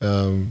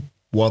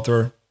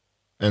water,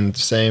 and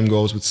same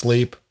goes with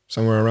sleep,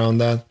 somewhere around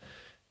that.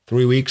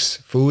 3 weeks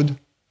food.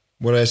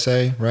 What I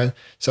say, right?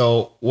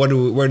 So where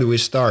do we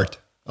start?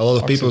 A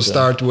lot of people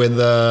start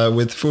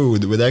with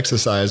food, with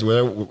exercise,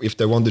 if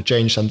they want to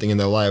change something in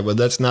their life, but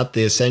that's not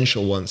the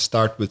essential one.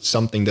 Start with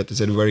something that is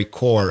at the very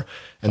core,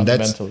 and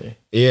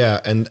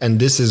and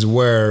this is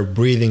where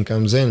breathing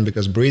comes in,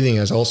 because breathing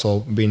has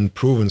also been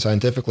proven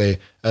scientifically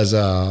as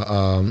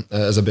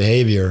a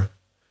behavior,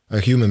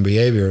 a human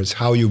behavior. It's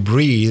how you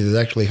breathe is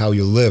actually how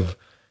you live.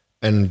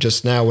 And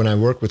just now, when I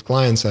work with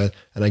clients, I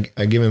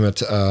give them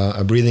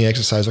a breathing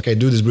exercise. Okay,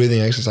 do this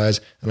breathing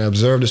exercise, and I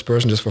observe this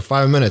person just for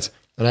 5 minutes,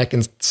 and I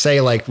can say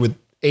like with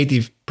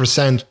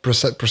 80%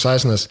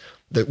 preciseness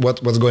that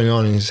what's going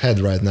on in his head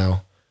right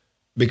now,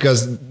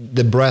 because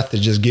the breath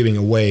is just giving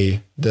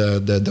away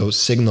those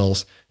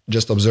signals.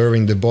 Just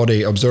observing the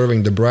body,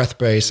 observing the breath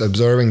pace,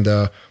 observing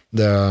the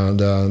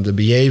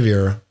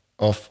behavior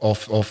of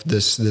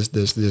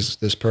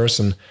this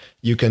person,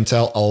 you can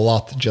tell a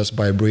lot just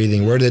by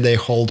breathing. Where did they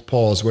hold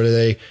pause?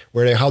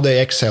 How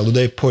they exhale? Do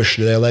they push?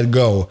 Do they let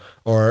go?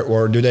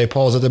 Or do they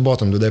pause at the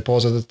bottom? Do they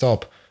pause at the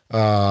top?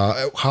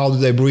 How do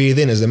they breathe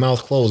in? Is the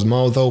mouth closed,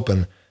 mouth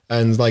open?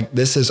 And like,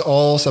 this is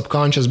all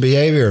subconscious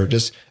behavior.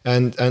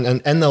 And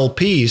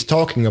NLP is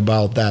talking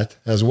about that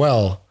as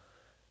well.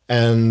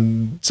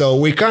 And so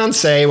we can't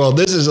say, well,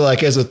 this is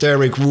like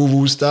esoteric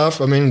woo-woo stuff.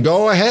 I mean,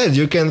 go ahead,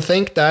 you can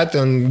think that,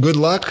 and good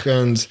luck.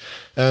 And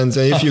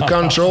if you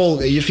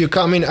if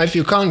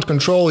you can't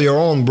control your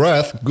own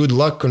breath, good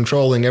luck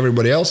controlling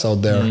everybody else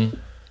out there. Mm-hmm.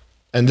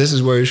 And this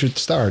is where you should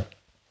start.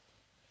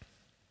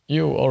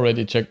 You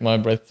already checked my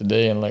breath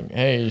today, and like,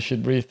 hey, you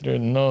should breathe through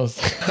the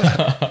nose.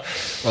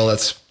 Well,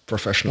 that's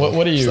professional.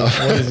 What is your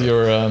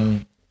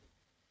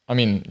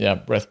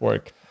breath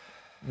work?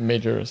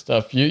 Major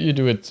stuff. You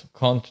do it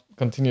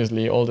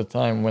continuously all the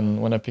time.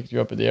 When I picked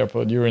you up at the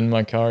airport, you're in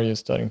my car, you're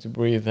starting to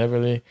breathe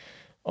heavily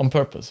on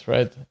purpose,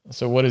 right?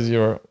 So what are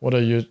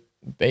your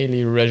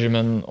daily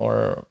regimen,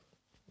 or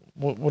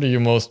what are your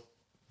most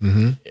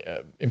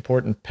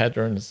important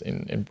patterns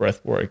in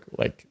breath work?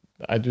 Like,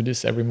 I do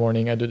this every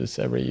morning, I do this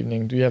every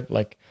evening. Do you have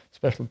like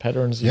special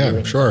patterns?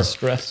 Sure.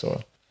 Stress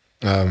or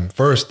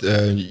first,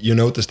 you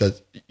notice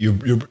that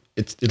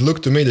it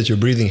looked to me that you're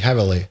breathing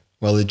heavily.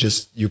 Well,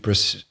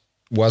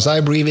 was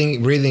I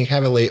breathing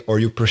heavily, or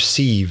you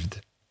perceived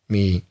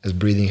me as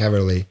breathing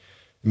heavily?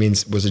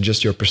 Was it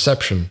just your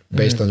perception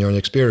based on your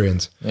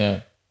experience? Yeah.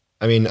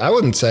 I mean, I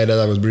wouldn't say that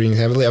I was breathing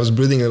heavily. I was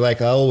breathing like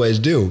I always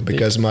do,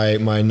 because my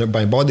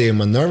body and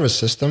my nervous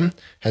system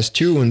has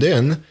tuned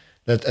in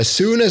that as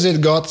soon as it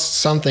got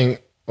something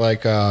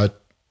like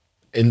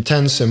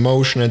intense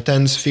emotion,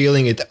 intense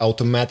feeling, it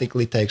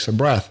automatically takes a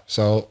breath.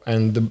 So,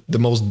 and the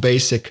most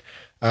basic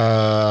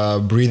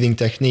breathing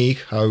technique,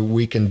 how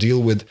we can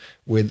deal with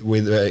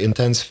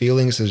intense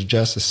feelings, is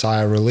just a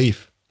sigh of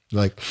relief,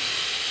 like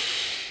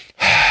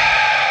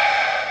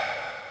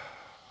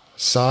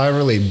sigh of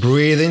relief.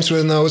 Breathe in through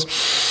the nose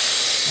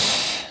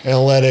and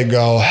let it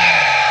go.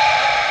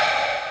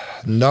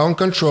 Don't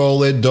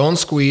control it, don't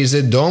squeeze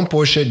it, don't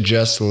push it,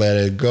 just let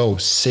it go,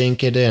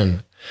 sink it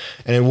in.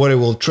 And what it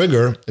will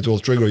trigger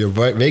your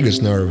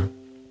vagus nerve.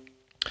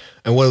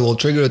 And what it will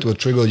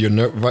trigger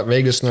your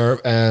vagus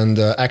nerve and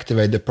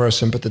activate the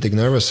parasympathetic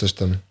nervous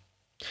system.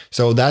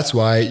 So that's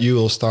why you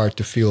will start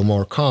to feel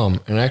more calm,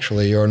 and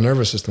actually your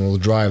nervous system will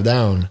drive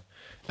down.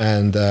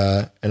 And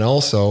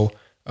also,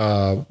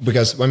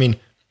 because, I mean,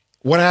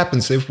 what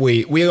happens if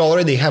we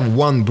already have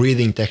one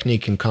breathing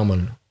technique in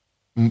common?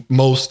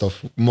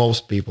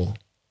 Most people.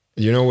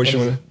 You know which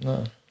one?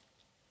 No.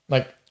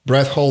 Like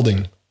breath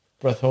holding.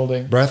 Breath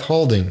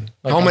holding.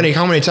 Like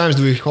how many times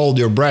do we hold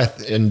your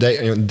breath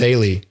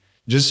daily?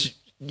 Just,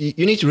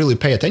 you need to really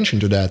pay attention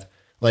to that.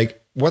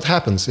 Like, what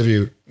happens if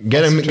you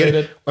get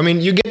it? I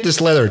mean, you get this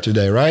letter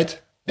today, right?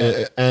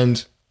 Yeah.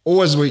 And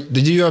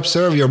did you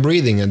observe your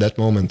breathing at that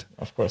moment?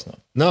 Of course not.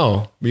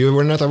 No, you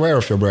were not aware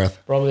of your breath.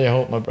 Probably I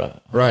hold my breath.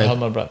 Right. I held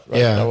my breath. Right?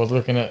 Yeah. I was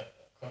looking at.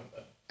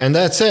 And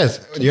that's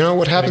it. You know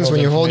what happens when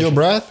you hold your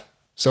breath?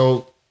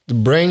 So the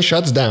brain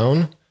shuts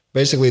down.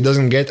 Basically, it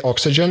doesn't get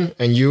oxygen,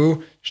 and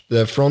the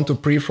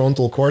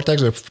prefrontal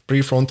cortex, the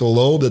prefrontal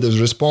lobe that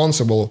is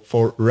responsible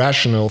for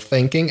rational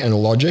thinking and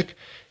logic,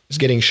 is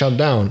getting shut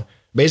down.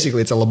 Basically,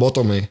 it's a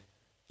lobotomy.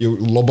 You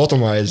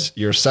lobotomize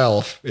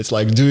yourself. It's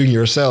like doing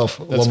yourself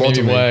That's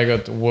lobotomy. Maybe why I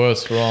got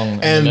words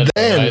wrong.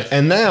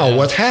 And now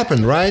what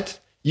happened, right?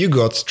 You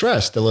got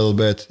stressed a little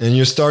bit, and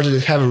you started to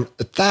have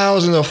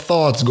 1,000 of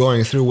thoughts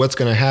going through what's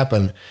going to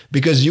happen,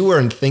 because you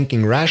weren't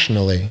thinking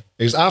rationally.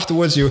 Because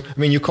afterwards, you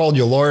called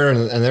your lawyer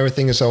and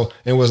everything, so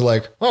it was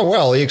like, oh,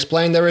 well, he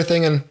explained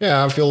everything, and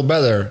yeah, I feel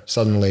better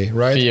suddenly,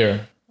 right?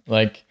 Fear.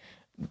 Like,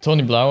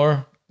 Tony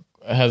Blauer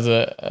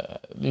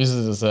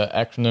uses as an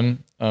acronym,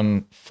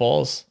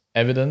 false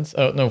evidence.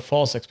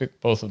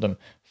 Both of them.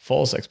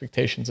 False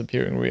expectations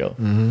appearing real.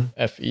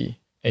 FE.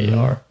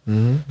 AR.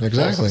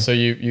 Exactly. So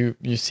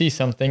you see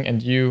something,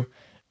 and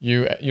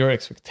your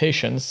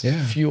expectations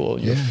fuel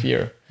your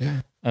fear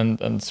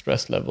and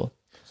stress level.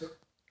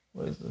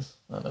 What is this?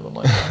 Oh, never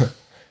mind.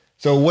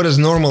 So what does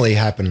normally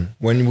happen?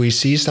 When we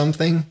see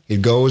something,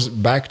 it goes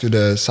back to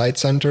the sight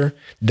center,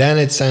 then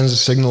it sends a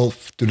signal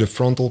to the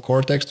frontal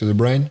cortex, to the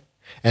brain,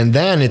 and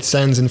then it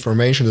sends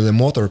information to the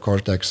motor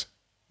cortex,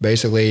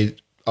 basically,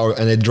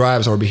 and it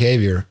drives our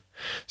behavior.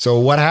 So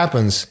what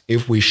happens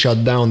if we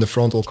shut down the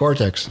frontal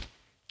cortex,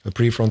 the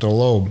prefrontal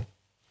lobe?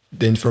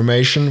 The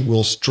information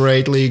will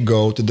straightly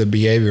go to the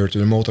behavior, to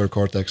the motor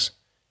cortex.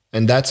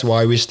 And that's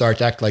why we start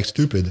to act like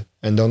stupid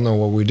and don't know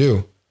what we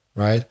do,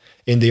 right?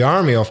 In the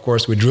army, of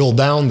course, we drill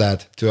down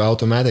that to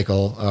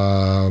automatical,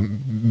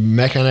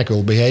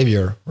 mechanical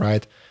behavior,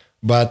 right?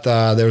 But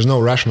there's no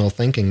rational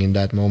thinking in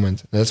that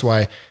moment. That's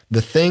why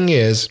the thing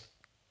is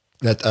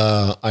that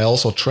I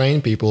also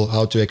train people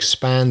how to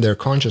expand their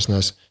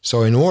consciousness.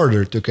 So in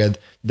order to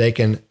they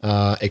can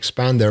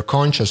expand their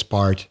conscious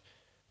part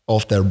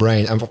of their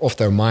brain, of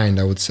their mind,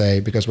 I would say,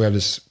 because we have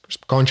this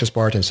conscious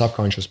part and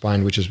subconscious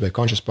mind, which is the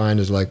conscious mind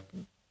is like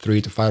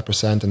 3 to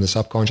 5%, and the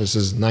subconscious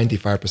is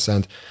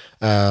 95%.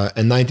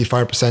 And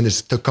 95%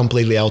 is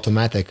completely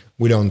automatic.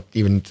 We don't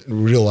even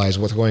realize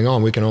what's going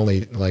on. We can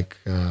only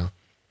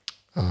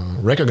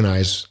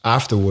recognize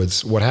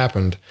afterwards what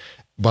happened.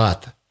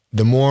 But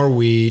the more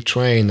we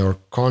train our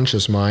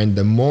conscious mind,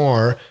 the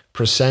more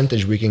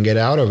percentage we can get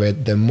out of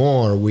it, the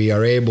more we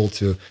are able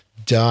to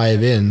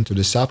dive into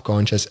the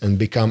subconscious and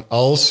become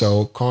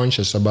also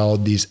conscious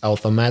about these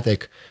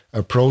automatic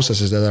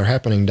processes that are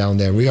happening down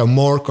there. We have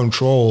more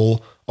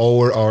control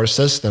over our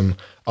system,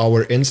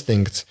 our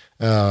instincts,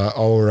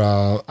 our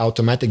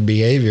automatic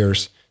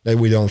behaviors, that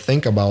we don't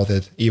think about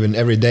it even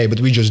every day, but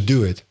we just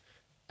do it.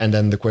 And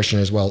then the question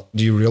is, well,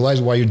 do you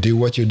realize why you do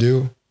what you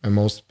do? And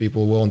most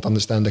people won't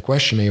understand the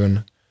question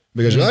even,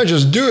 because I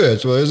just do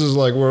it. Well, this is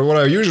like what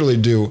I usually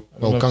do.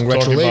 Well,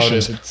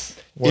 congratulations.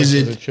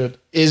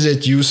 Is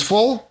it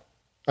useful?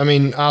 I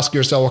mean, ask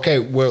yourself, okay,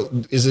 well,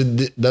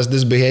 does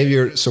this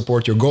behavior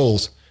support your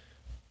goals?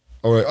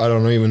 Or I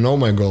don't even know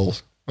my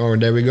goals. Or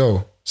there we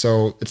go.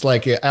 So it's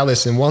like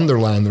Alice in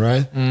Wonderland,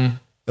 right?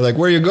 Like,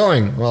 where are you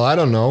going? Well, I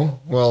don't know.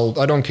 Well,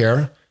 I don't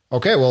care.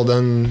 Okay, well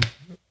then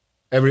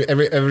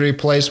every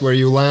place where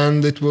you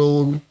land, it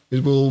will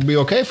be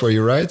okay for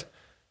you, right?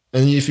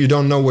 And if you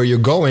don't know where you're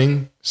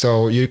going,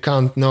 so you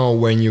can't know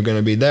when you're going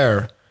to be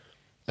there.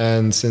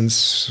 And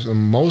since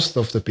most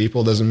of the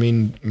people, doesn't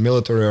mean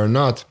military or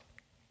not,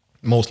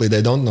 mostly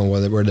they don't know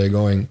where they're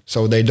going.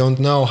 So they don't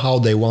know how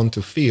they want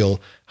to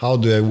feel, how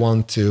do they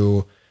want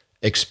to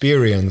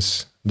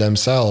experience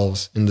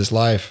themselves in this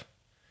life.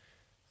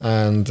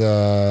 And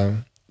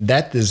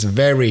that is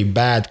very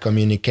bad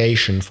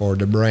communication for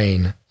the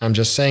brain. I'm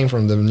just saying,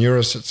 from the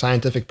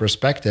neuroscientific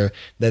perspective,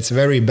 that's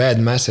very bad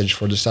message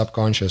for the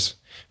subconscious,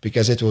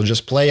 because it will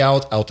just play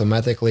out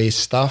automatically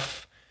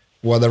stuff,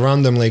 what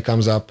randomly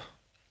comes up.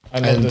 I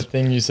know the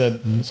thing you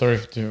said, sorry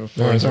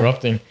for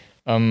interrupting,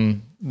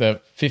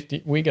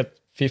 we get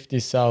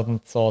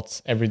 50,000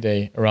 thoughts every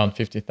day, around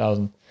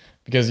 50,000.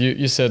 Because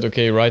you said,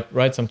 okay,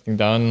 write something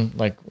down,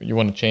 like you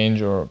want to change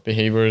your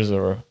behaviors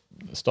or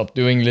stop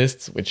doing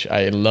lists, which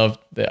I love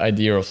the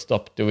idea of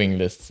stop doing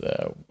lists.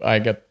 I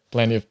got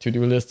plenty of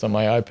to-do lists on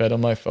my iPad,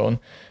 on my phone.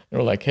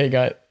 They're like, hey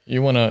guy,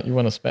 you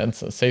wanna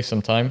save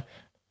some time,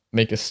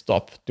 make a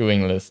stop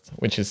doing list,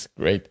 which is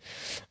great.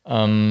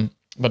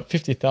 But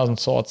 50,000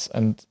 thoughts,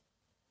 and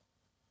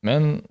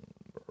man,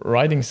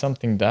 writing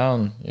something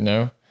down,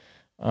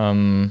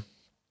 I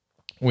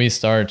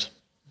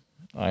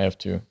have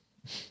to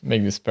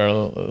make this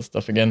parallel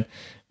stuff again.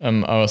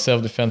 Our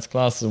self-defense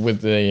classes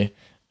with the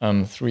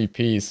 3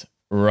 Ps.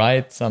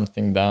 Write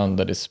something down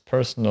that is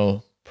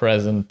personal,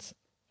 present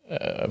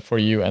for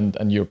you,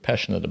 and you're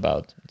passionate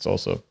about. It's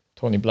also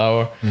Tony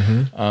Blauer.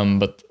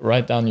 But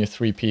write down your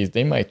 3 Ps.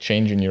 They might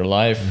change in your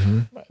life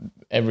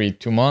every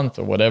 2 months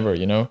or whatever,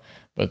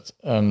 But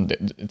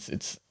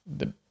it's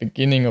the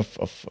beginning of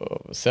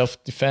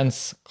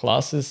self-defense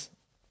classes.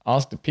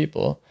 Ask the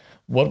people,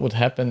 what would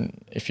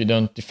happen if you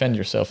don't defend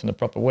yourself in the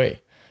proper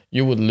way?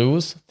 You would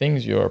lose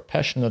things you're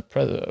passionate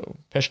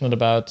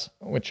about,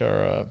 which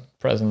are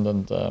present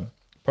and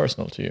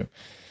personal to you.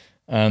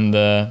 And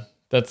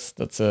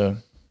that's a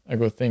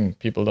good thing.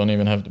 People don't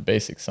even have the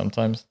basics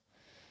sometimes,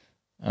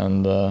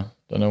 and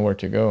don't know where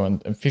to go.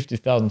 And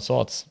 50,000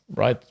 thoughts,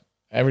 right?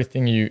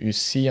 Everything you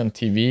see on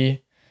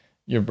TV,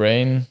 your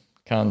brain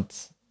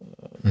can't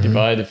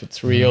divide if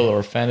it's real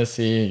or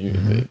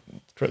fantasy.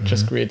 It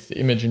just creates the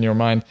image in your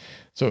mind.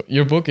 So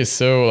your book is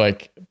so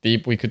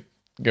deep. We could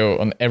go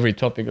on every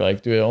topic,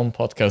 do our own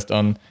podcast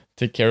on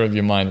take care of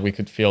your mind. We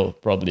could fill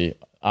probably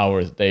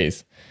hours,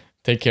 days.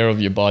 Take care of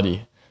your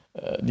body.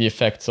 The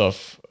effects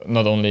of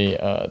not only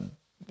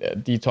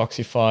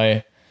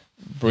detoxify,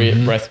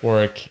 breath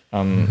work,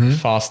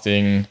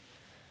 fasting,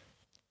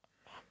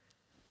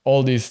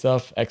 all these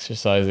stuff,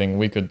 exercising.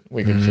 We could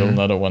fill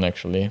another one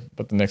actually,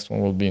 but the next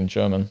one will be in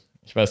German.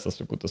 Ich weiß, dass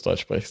du gutes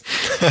Deutsch sprichst.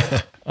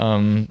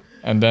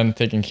 And then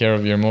taking care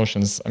of your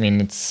emotions. I mean,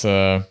 it's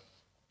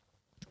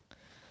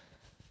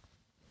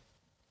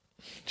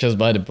Just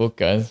buy the book,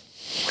 guys.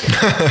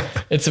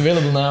 It's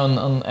available now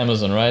on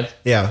Amazon, right?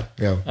 Yeah.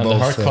 And both, the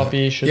hard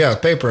copy should... Yeah,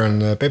 paper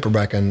and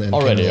paperback and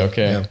already, Kindle.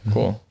 okay, yeah.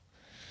 Cool.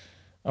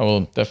 I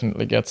will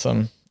definitely get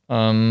some.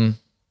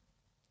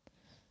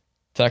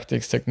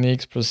 Tactics,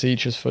 techniques,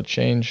 procedures for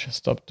change,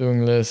 stop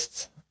doing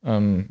lists,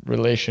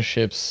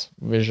 relationships,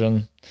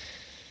 vision.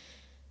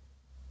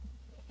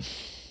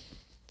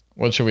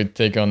 What should we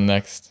take on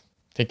next?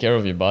 Take care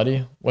of your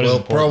body. What is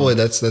important? Probably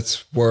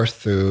that's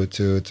worth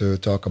to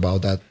talk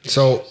about that.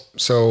 So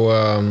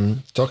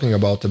talking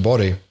about the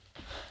body,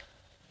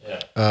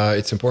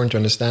 it's important to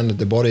understand that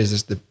the body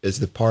is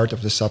the part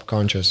of the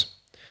subconscious,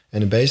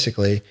 and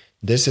basically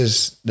it's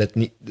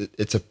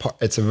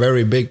a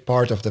very big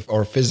part of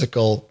our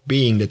physical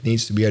being that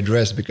needs to be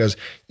addressed, because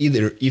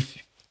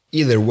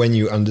either when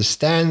you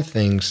understand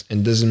things,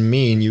 it doesn't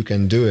mean you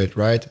can do it,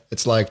 right?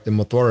 It's like the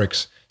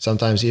motorics.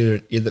 Sometimes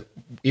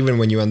even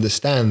when you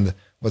understand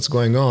what's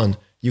going on,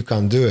 you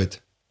can't do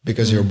it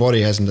because your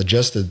body hasn't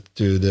adjusted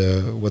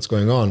to what's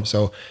going on.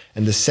 So,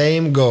 and the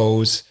same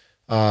goes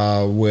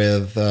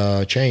with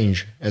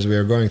change, as we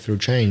are going through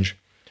change,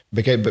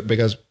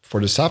 because for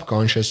the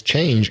subconscious,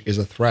 change is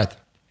a threat,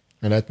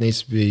 and that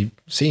needs to be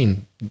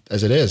seen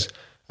as it is.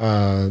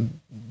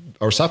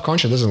 Our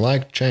subconscious doesn't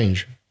like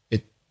change.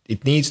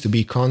 It needs to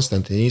be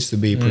constant. It needs to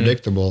be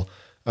predictable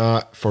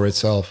for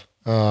itself.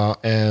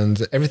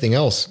 And everything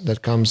else that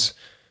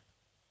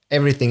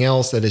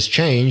is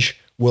change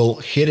will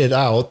hit it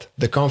out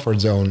the comfort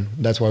zone.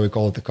 That's why we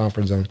call it the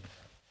comfort zone.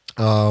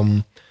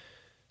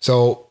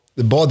 So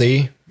the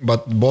body,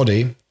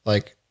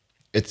 like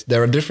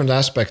there are different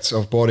aspects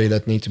of body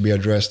that need to be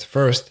addressed.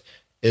 First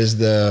is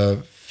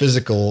the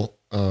physical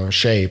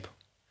shape.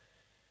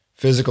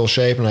 Physical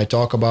shape, and I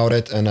talk about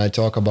it, and I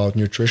talk about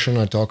nutrition,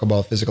 I talk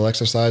about physical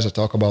exercise, I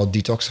talk about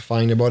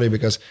detoxifying the body,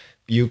 because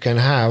you can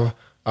have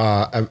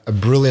a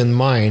brilliant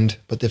mind,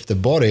 but if the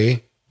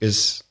body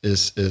is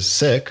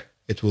sick,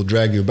 it will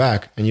drag you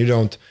back, and you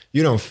don't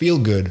feel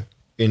good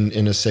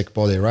in a sick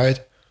body, right?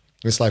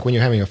 It's like when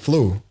you're having a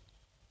flu.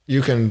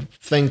 You can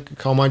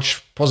think how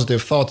much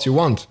positive thoughts you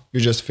want, you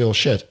just feel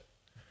shit.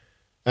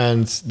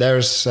 And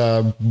there's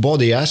a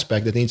body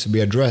aspect that needs to be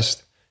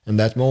addressed in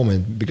that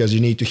moment, because you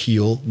need to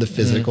heal the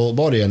physical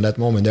body in that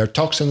moment. There are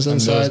toxins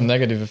inside. And those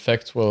negative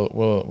effects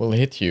will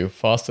hit you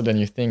faster than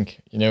you think.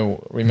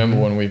 Remember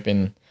when we've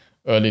been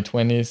early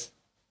 20s,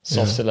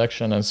 soft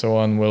selection and so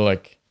on, we're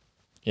like,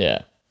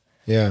 spare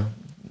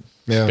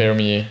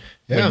me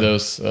with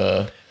those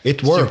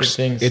it works.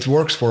 Things. It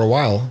works for a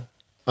while.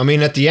 I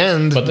mean, at the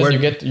end, but then you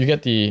get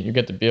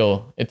the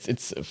bill.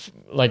 It's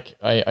like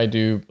I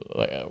do,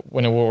 like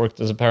when I worked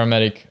as a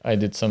paramedic, I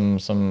did some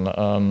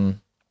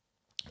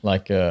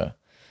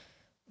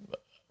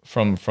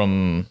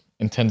from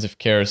intensive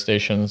care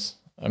stations,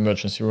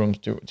 emergency rooms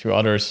to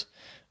others,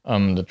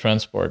 the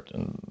transport,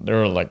 and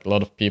there are like a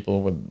lot of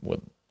people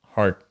with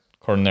heart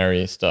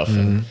coronary stuff,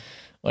 and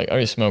like, are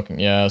you smoking?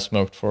 Yeah, I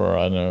smoked for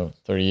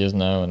 30 years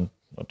now, and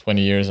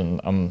 20 years,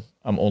 and I'm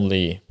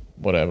only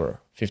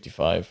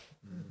 55.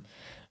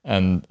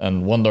 And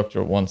one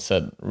doctor once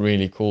said,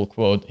 really cool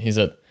quote. He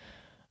said,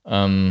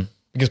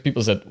 because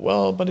people said,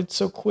 well, but it's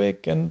so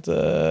quick, and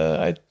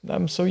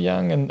I'm so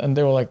young, and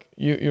they were like,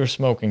 you're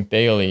smoking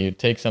daily. You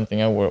take something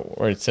out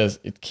where it says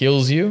it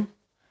kills you,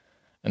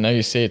 and now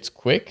you say it's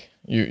quick.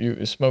 You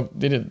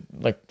did it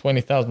like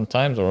 20,000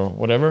 times or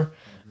whatever,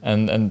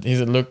 and he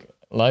said, look,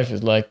 life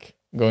is like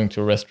going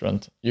to a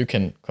restaurant. You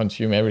can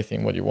consume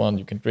everything what you want.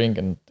 You can drink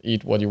and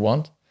eat what you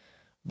want,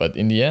 but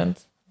in the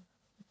end,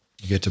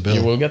 you get the bill.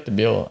 You will get the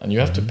bill, and you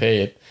have to pay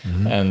it.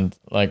 And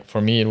like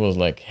for me, it was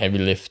like heavy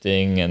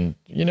lifting, and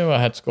I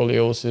had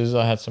scoliosis.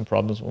 I had some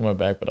problems with my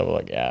back, but I was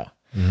like,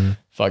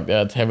 fuck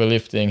that. Heavy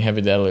lifting,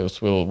 heavy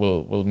deadlifts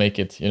will make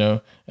it.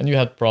 And you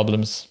had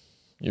problems.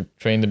 You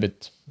trained a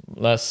bit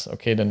less.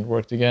 Okay, then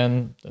worked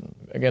again. Then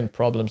again,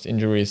 problems,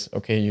 injuries.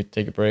 Okay, you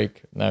take a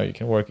break. Now you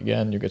can work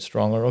again. You get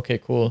stronger. Okay,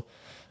 cool.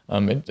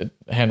 It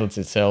handles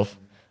itself,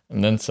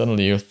 and then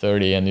suddenly you're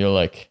 30, and you're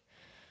like,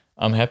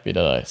 I'm happy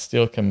that I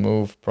still can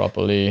move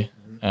properly,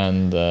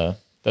 and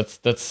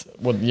that's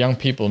what young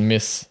people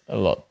miss a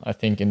lot, I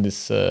think, in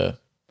this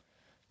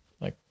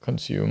like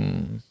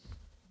consume,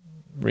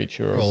 reach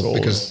your goals.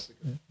 Because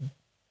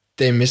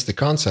they miss the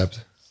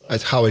concept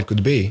at how it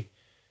could be,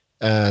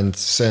 and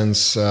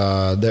since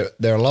there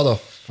are a lot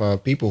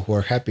of people who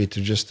are happy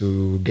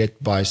to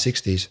get by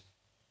 60s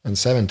and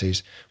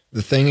 70s.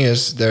 The thing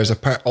is, there's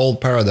a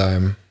old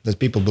paradigm that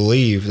people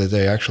believe that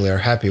they actually are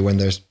happy when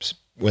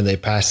they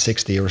pass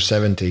 60 or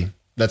 70.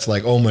 That's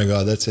like, oh my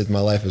God, that's it,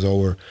 my life is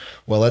over.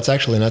 Well, that's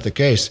actually not the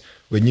case.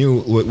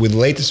 With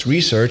latest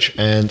research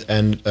and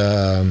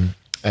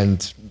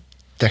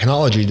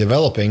technology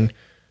developing,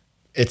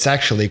 it's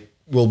actually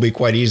will be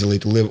quite easily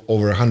to live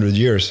over 100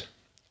 years.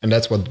 And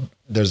that's what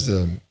there's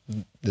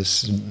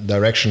this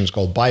direction is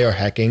called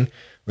biohacking.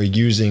 We're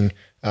using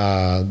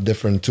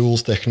different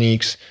tools,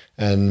 techniques,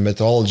 and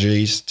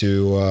methodologies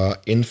to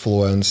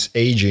influence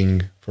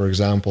aging, for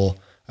example,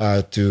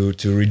 to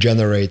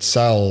regenerate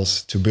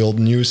cells, to build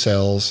new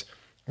cells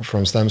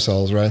from stem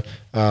cells, right?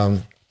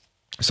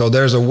 So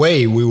there's a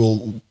way we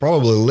will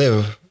probably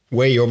live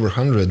way over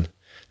 100.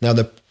 Now,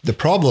 the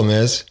problem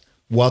is,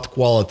 what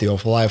quality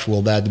of life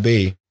will that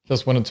be?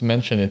 Just wanted to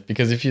mention it,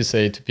 because if you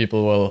say to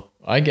people, well,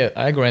 I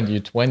grant you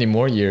 20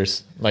 more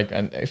years, like,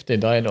 and if they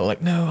die, they're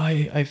like, no,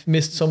 I've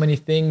missed so many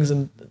things,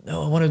 and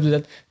no, I want to do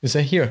that. You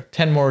say, here,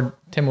 10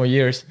 more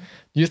years.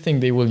 Do you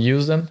think they will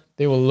use them?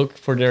 They will look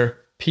for their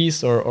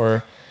peace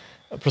or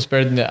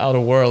prosperity in the outer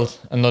world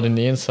and not in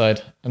the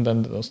inside, and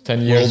then those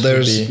 10 years. Well,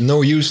 there's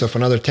no use of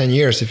another 10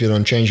 years if you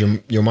don't change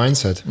your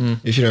mindset.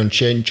 If you don't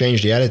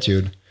change the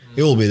attitude,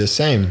 it will be the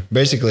same.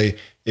 Basically,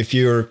 if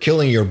you're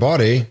killing your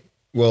body,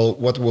 well,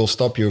 what will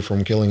stop you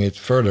from killing it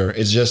further?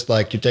 It's just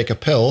like you take a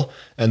pill,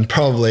 and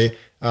probably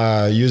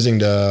using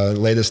the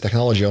latest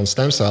technology on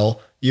stem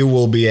cell, you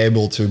will be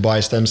able to buy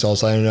stem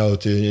cells, I don't know,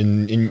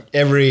 in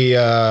every,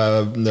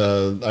 I don't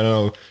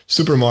know,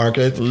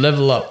 supermarket.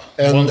 Level up.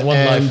 And, one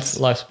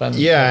lifespan.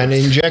 Yeah, and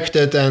inject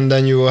it, and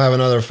then you will have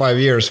another 5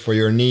 years for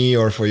your knee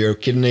or for your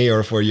kidney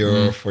or for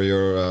your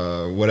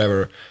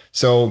whatever.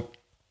 So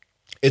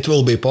it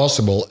will be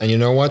possible. And you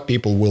know what?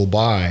 People will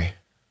buy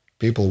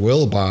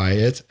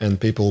it, and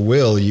people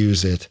will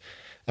use it.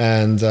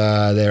 And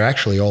there are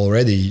actually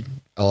already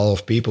a lot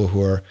of people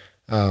who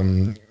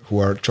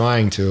are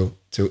trying to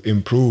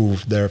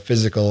improve their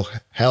physical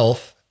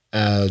health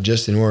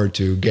just in order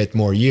to get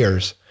more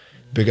years,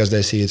 because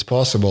they see it's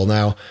possible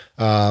now.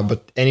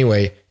 But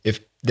anyway, if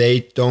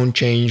they don't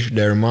change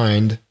their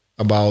mind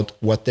about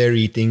what they're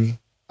eating,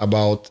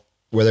 about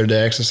whether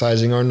they're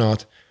exercising or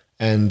not,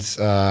 and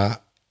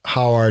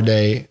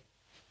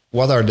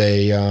what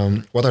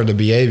are the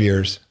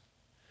behaviors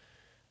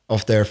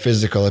of their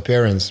physical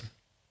appearance.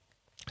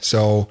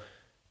 So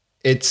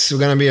it's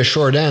going to be a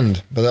short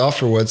end, but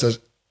afterwards,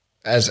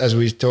 as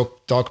we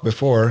talked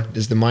before,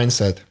 is the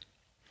mindset.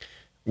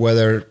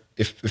 Whether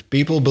if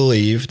people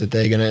believe that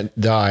they're going to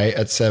die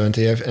at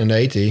 70 and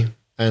 80,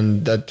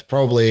 and that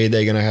probably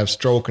they're going to have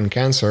stroke and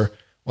cancer,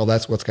 well,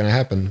 that's what's going to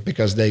happen,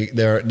 because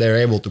they're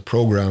able to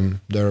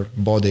program their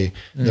body,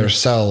 their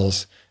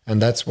cells,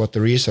 and that's what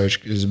the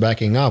research is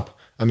backing up.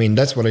 I mean,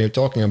 that's what you're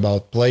talking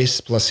about: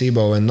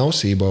 placebo and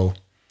nocebo.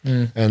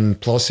 And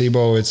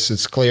placebo,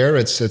 it's clear,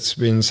 it's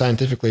been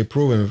scientifically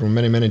proven for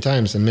many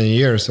times and many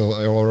years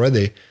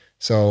already.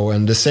 So,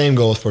 and the same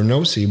goes for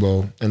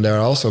nocebo. And there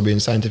are also been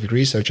scientific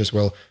research as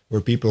well,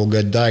 where people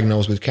get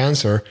diagnosed with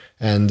cancer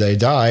and they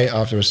die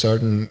after a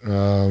certain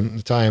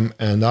time,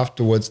 and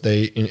afterwards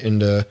they in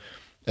the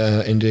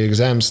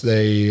exams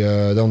they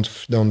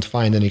don't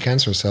find any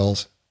cancer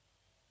cells.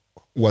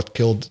 What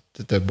killed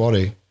the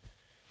body?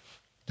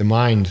 The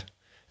mind.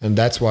 And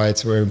that's why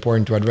it's very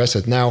important to address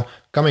it. Now,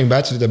 coming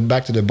back to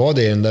the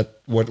body, and that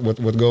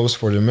what goes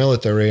for the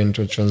military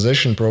into the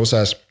transition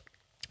process,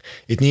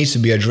 it needs to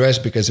be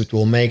addressed, because it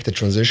will make the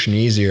transition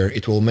easier.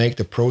 It will make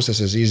the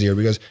processes easier.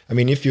 Because I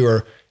mean, if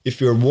you're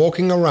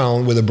walking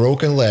around with a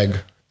broken leg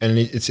and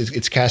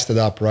it's casted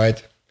up,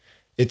 right?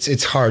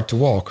 It's hard to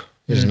walk,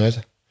 isn't it?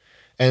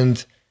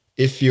 And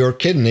if your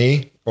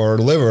kidney or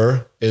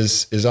liver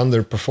is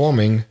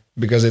underperforming,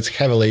 because it's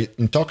heavily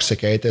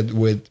intoxicated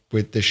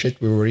with the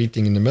shit we were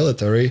eating in the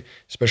military,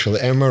 especially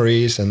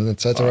MREs and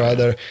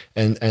etc.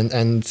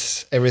 And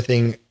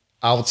everything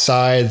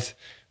outside,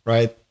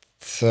 right?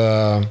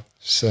 So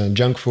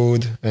junk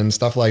food and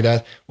stuff like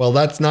that. Well,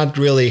 that's not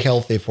really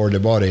healthy for the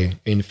body.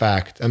 In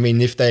fact, I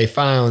mean, if they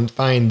find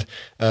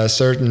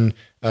certain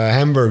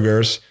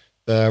hamburgers,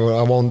 I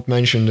won't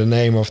mention the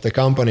name of the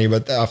company,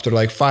 but after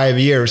like 5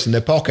 years in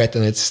the pocket,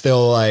 and it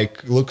still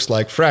like looks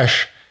like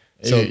fresh.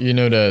 So you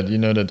know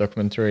the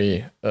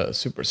documentary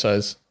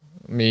Supersize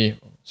Me,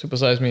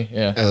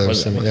 yeah,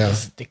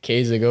 was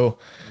decades ago,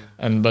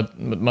 but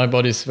my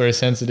body is very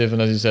sensitive,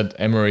 and as you said,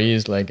 MRE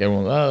is like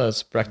everyone,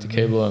 that's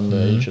practicable, and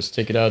you just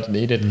take it out and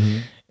eat it.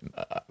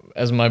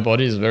 As my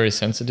body is very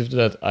sensitive to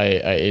that, I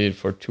ate it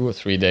for 2 or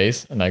 3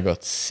 days, and I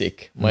got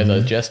sick. My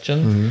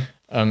digestion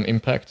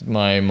impacted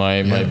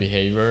my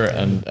behavior,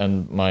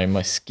 and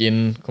my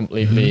skin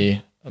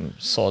completely.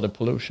 Saw the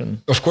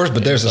pollution. Of course,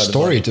 but there's a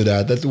story to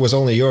that. That was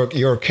only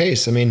your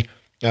case. I mean,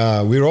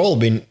 we're all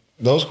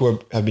those who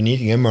have been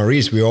eating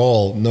MREs, we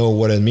all know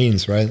what it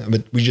means, right?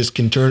 But we just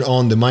can turn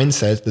on the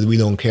mindset that we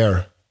don't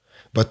care.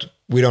 But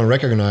we don't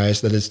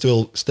recognize that it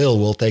still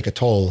will take a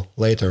toll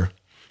later.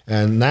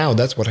 And now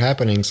that's what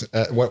happening.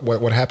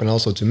 What happened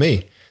also to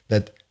me.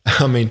 That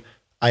I mean,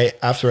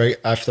 after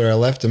I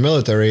left the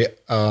military,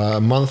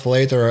 a month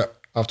later,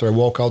 after I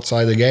walk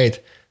outside the gate,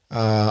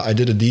 I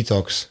did a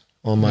detox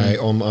on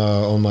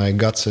my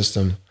gut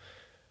system.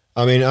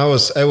 I mean,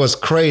 it was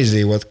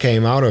crazy what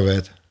came out of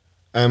it.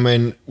 I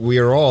mean, we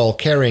are all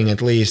carrying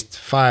at least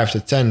 5 to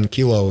 10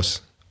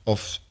 kilos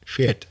of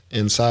shit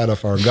inside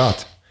of our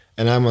gut.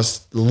 And I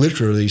must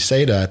literally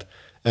say that.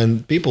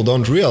 And people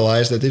don't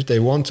realize that if they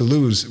want to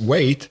lose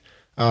weight,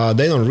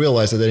 they don't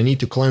realize that they need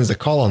to cleanse the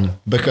colon,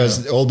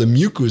 because all the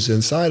mucus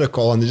inside the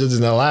colon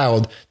isn't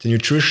allowed the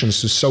nutrition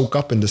to soak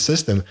up in the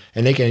system,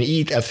 and they can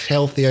eat as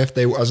healthy as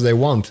they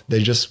want.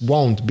 They just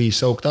won't be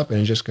soaked up, and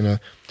it's just gonna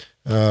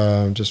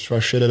just try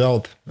shit it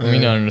out. I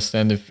mean, I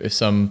understand if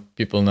some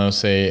people now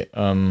say,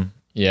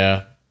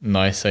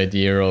 nice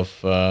idea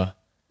of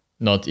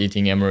not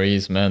eating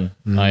MREs, man.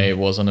 I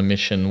was on a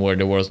mission where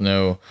there was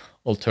no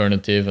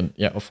alternative, and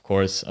yeah, of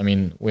course, I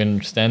mean, we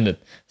understand it.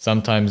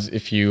 Sometimes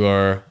if you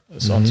are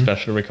on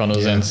special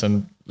reconnaissance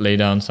and lay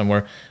down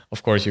somewhere,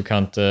 of course you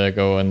can't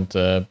go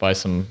and buy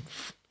some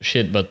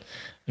shit, but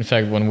in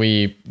fact, when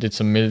we did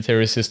some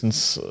military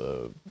assistance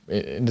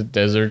in the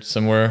desert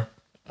somewhere,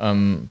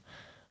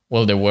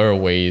 well, there were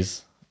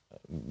ways,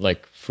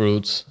 like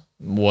fruits,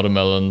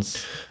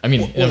 watermelons. I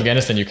mean, in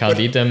Afghanistan you can't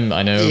eat them,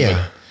 I know.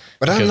 Yeah.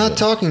 But I'm not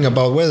talking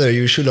about whether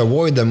you should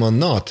avoid them or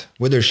not,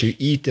 whether you should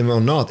eat them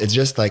or not. It's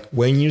just like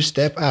when you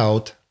step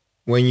out,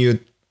 where you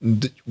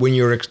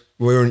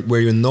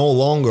no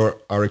longer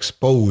are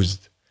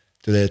exposed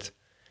to that,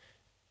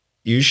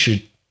 you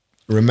should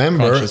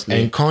remember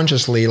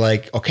consciously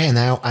like, okay,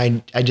 now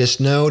I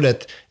just know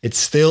that it's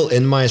still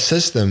in my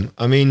system.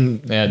 I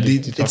mean,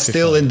 it's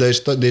still in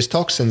these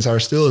toxins are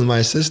still in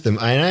my system,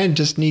 and I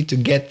just need to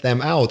get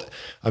them out.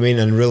 I mean,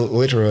 and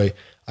literally,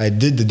 I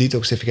did the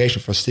detoxification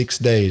for 6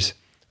 days,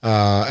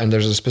 and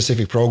there's a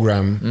specific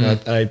program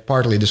that I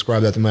partly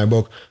describe that in my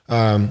book,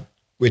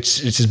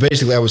 which is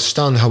basically, I was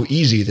stunned how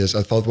easy it is.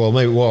 I thought, well,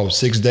 maybe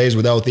 6 days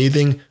without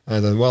eating.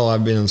 I thought, well,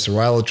 I've been in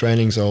survival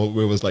training, so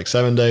it was like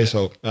 7 days,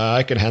 so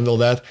I could handle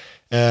that.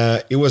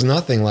 It was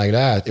nothing like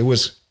that. It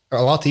was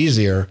a lot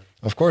easier.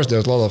 Of course,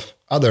 there's a lot of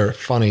other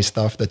funny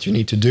stuff that you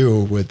need to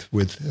do with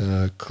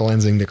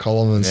cleansing the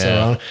colon and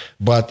so on.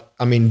 But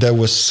I mean, that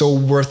was so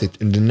worth it.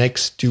 In the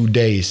next 2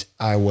 days,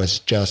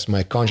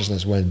 my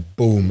consciousness went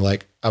boom.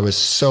 Like I was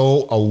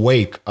so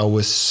awake. I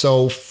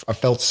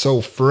felt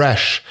so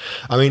fresh.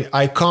 I mean,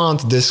 I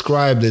can't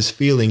describe this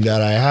feeling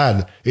that I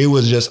had. It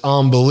was just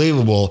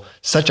unbelievable.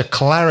 Such a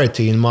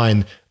clarity in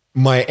mind.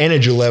 My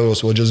energy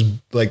levels were just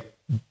like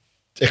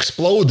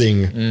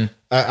exploding.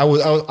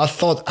 I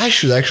thought I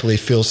should actually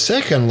feel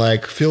sick and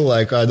like feel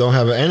like I don't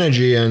have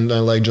energy and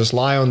like just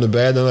lie on the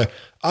bed, and like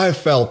I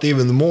felt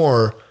even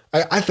more.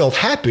 I felt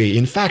happy.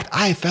 In fact,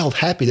 I felt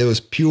happy. There was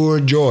pure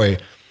joy.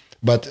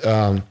 But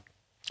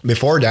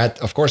before that,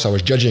 of course, I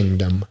was judging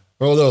them.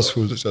 Well, those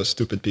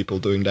stupid people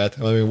doing that.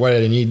 I mean, why do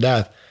they need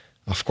that?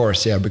 Of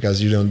course, yeah, because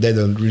they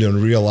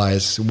don't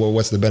realize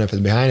what's the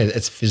benefit behind it.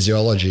 It's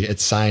physiology,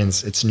 it's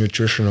science, it's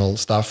nutritional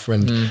stuff,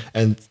 and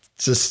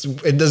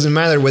it doesn't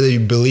matter whether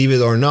you believe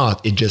it or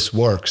not, it just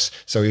works.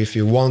 So if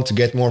you want to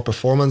get more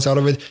performance out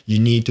of it, you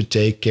need to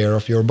take care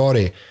of your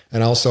body.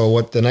 And also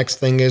what the next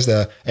thing is,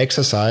 the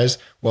exercise.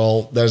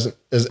 Well,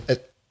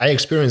 I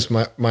experienced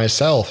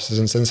myself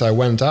since I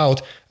went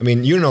out. I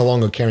mean, you're no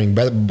longer carrying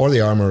body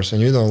armors,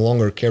 and you're no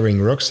longer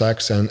carrying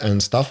rucksacks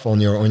and stuff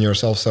on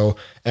yourself. So,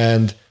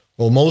 and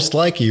well, most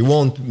likely you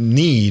won't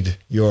need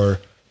your,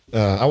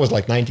 I was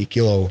like 90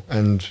 kilo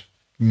and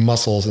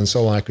muscles and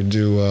so on. I could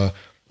do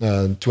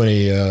 20, what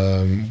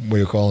do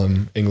you call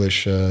them?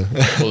 English?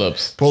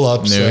 Pull-ups.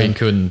 Pull-ups. No, he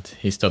couldn't.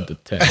 He stopped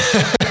at 10.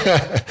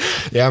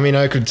 Yeah, I mean,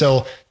 I could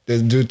do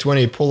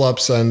 20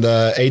 pull-ups and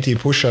 80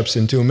 push-ups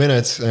in 2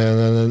 minutes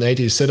and then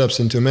 80 sit-ups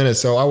in 2 minutes.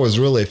 So I was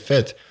really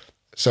fit.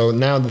 So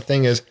now the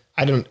thing is,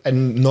 I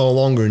no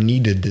longer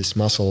needed this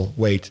muscle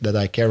weight that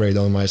I carried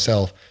on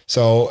myself.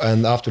 So,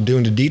 and after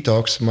doing the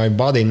detox, my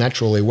body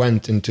naturally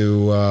went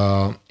into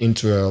a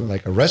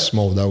rest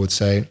mode, I would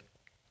say.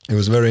 It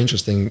was very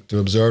interesting to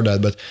observe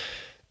that, but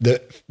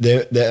the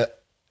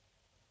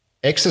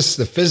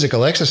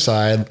physical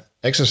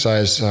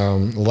exercise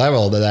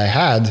level that I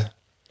had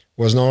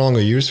was no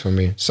longer used for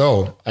me.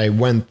 So I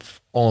went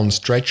on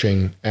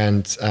stretching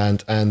and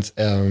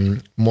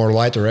more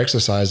lighter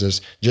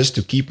exercises just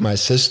to keep my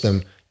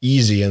system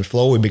easy and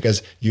flowy,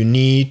 because you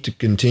need to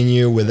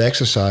continue with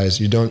exercise.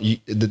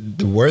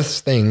 The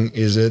worst thing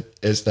is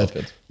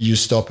that you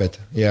stop it.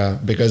 Yeah,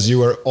 because you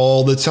were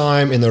all the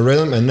time in a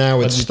rhythm, and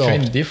now it's stopped. But you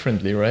train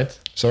differently, right?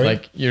 Sorry?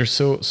 Like you're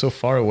so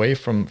far away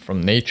from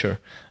nature.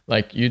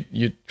 Like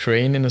you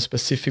train in a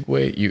specific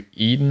way, you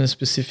eat in a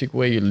specific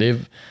way, you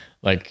live,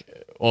 like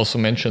also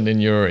mentioned in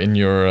your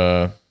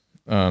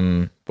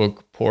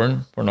book,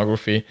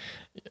 pornography,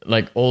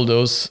 like all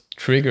those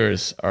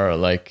triggers are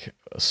like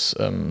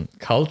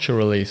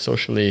culturally,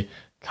 socially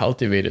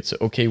cultivated. So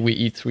okay, we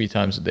eat 3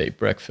 times a day: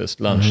 breakfast,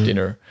 lunch,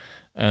 dinner,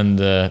 and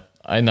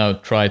I now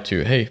try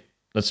to,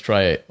 let's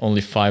try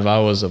only 5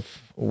 hours of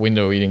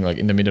window eating, like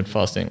intermittent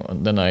fasting,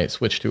 and then I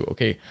switch to,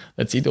 okay,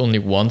 let's eat only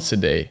once a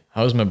day.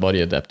 How's my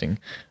body adapting?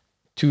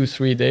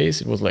 2-3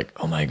 days, it was like,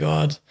 oh my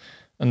god,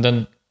 and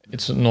then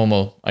it's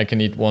normal. I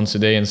can eat once a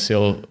day and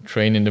still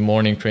train in the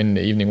morning, train in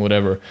the evening,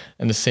 whatever.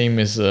 And the same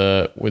is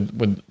with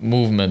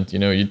movement. You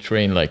know, you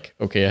train like,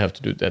 okay, I have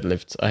to do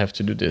deadlifts, I have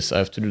to do this, I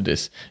have to do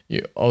this.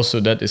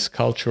 That is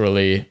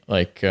culturally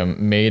like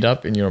made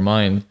up in your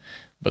mind,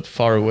 but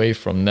far away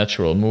from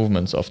natural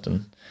movements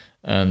often.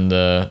 And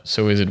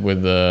so is it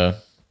with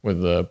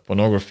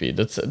pornography.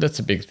 That's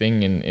a big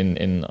thing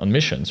on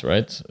missions,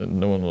 right?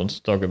 No one wants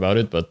to talk about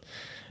it, but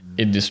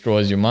it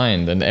destroys your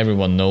mind, and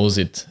everyone knows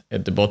it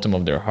at the bottom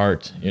of their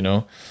heart, you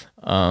know.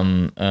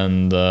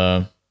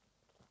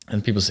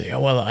 And people say, oh,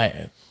 well,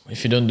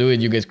 if you don't do it,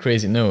 you get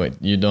crazy. No,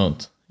 you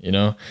don't.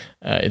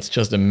 It's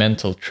just a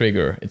mental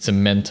trigger. It's a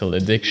mental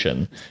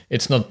addiction.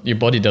 It's not, your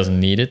body doesn't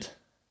need it.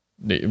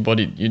 The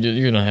body,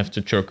 you don't have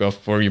to jerk off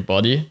for your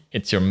body.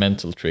 It's your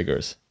mental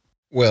triggers.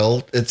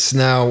 Well,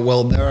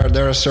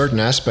 there are certain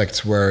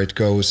aspects where it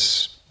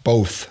goes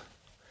both,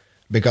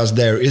 because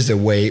there is a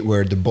way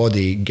where the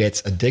body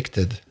gets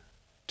addicted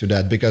to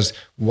that. Because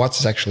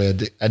what's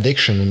actually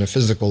addiction on a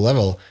physical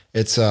level?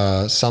 It's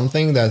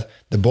something that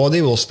the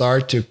body will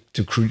start to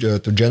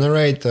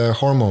generate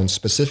hormones,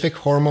 specific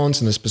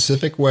hormones in a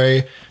specific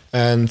way,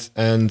 and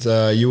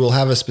you will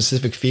have a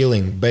specific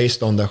feeling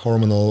based on the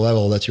hormonal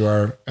level that you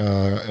are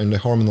in the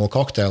hormonal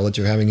cocktail that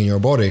you're having in your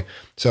body.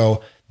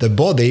 So the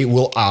body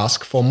will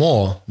ask for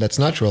more. That's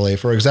naturally.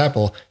 For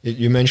example,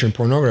 you mentioned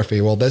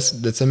pornography. Well,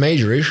 that's a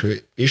major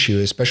issue,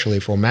 especially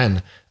for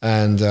men.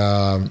 And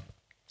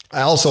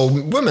also,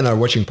 women are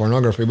watching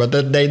pornography, but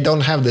they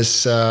don't have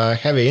this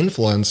heavy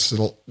influence.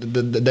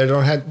 They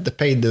don't have to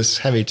pay this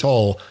heavy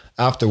toll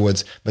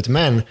afterwards. But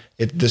men,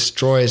 it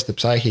destroys the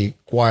psyche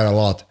quite a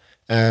lot.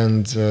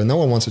 And no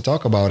one wants to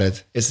talk about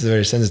it. It's a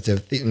very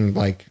sensitive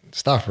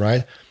stuff,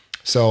 right?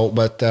 So,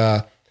 but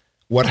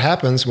what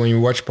happens when you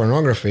watch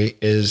pornography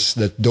is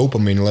that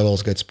dopamine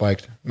levels get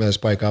spike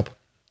up,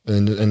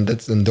 and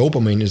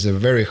dopamine is a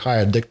very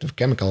high addictive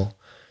chemical.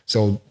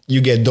 So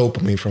you get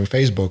dopamine from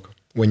Facebook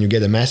when you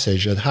get a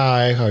message that,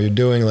 hi, how you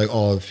doing? Like,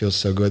 oh, it feels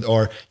so good.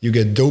 Or you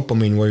get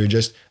dopamine where you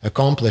just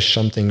accomplish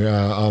something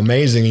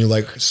amazing and you're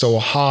like so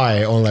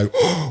high on like,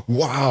 oh,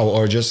 wow,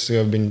 or just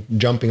been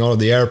jumping out of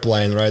the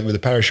airplane, right, with a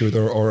parachute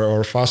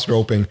or fast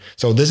roping.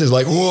 So this is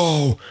like,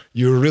 whoa,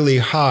 you're really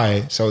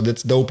high. So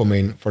that's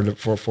dopamine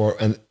for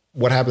and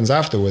what happens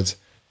afterwards?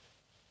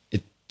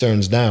 It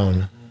turns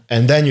down.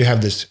 And then you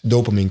have this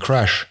dopamine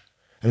crash.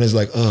 And it's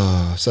like,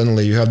 oh,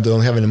 suddenly you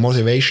don't have any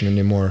motivation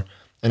anymore.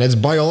 And it's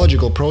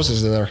biological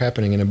processes that are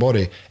happening in the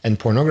body. And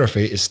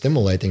pornography is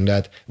stimulating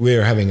that.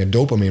 We're having a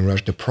dopamine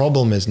rush. The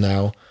problem is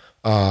now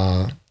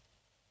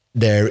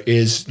there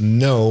is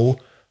no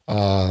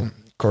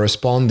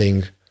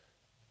corresponding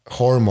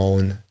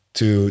hormone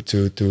to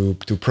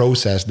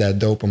process that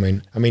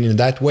dopamine. I mean, in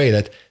that way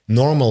that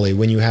normally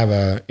when you have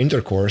a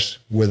intercourse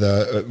with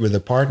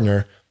a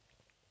partner,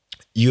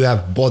 you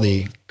have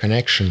body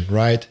connection,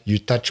 right? You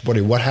touch body.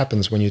 What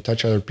happens when you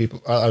touch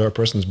other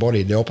person's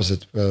body, the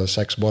opposite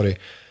sex body?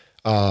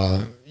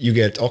 You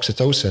get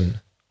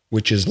oxytocin,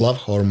 which is love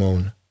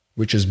hormone,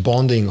 which is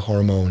bonding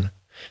hormone.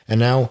 And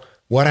now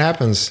what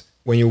happens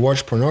when you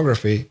watch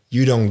pornography?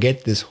 You don't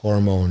get this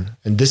hormone.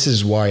 And this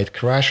is why it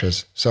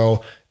crashes.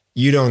 So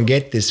you don't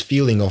get this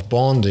feeling of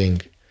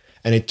bonding.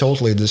 And it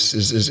totally this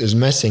is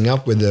messing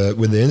up with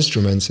the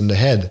instruments in the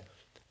head,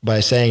 by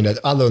saying that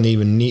I don't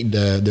even need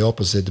the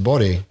opposite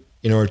body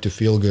in order to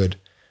feel good.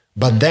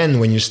 But then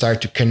when you start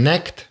to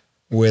connect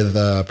with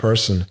a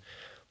person,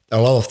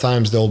 a lot of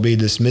times there'll be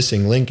this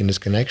missing link in this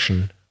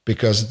connection,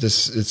 because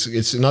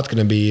it's going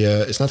to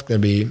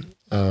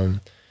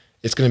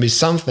be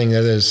something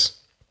that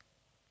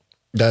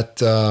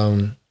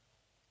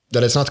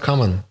is not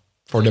common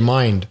for the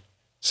mind,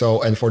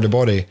 so, and for the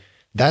body.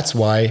 That's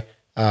why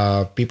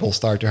people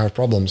start to have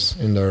problems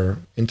in their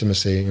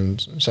intimacy and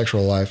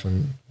sexual life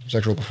and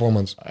sexual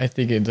performance. I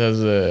think it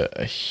has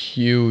a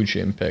huge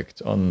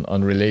impact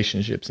on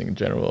relationships in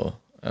general,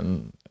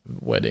 and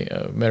wedding,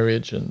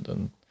 marriage,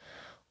 and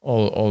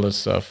all this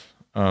stuff.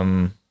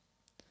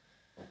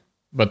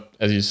 But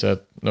as you said,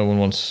 no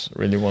one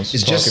really wants to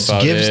talk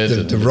about it. It just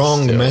gives the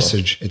wrong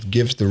message. It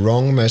gives the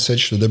wrong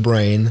message to the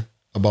brain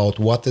about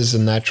what is a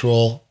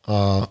natural,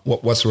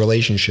 what's a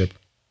relationship,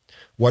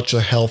 what's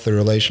a healthy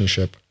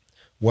relationship,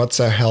 what's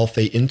a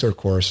healthy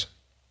intercourse.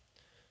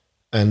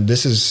 And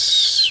this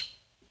is,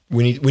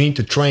 we need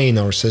to train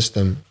our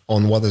system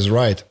on what is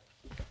right.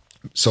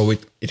 So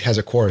it has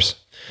a course.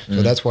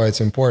 So that's why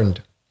it's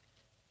important.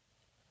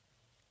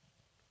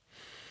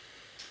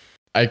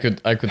 I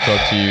could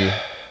talk to you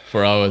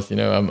for hours.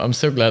 I'm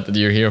so glad that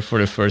you're here for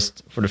the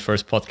first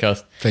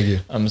podcast. Thank you.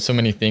 So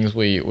many things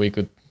we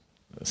could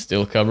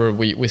still cover.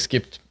 We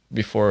skipped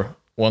before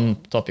one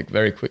topic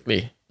very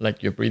quickly,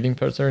 like your breathing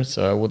patterns.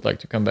 So I would like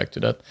to come back to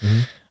that.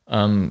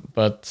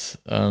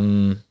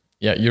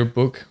 Yeah, your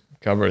book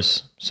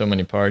covers so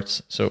many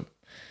parts. So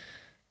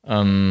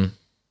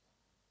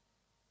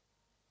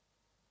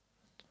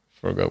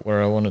forgot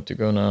where I wanted to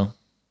go now.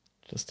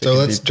 So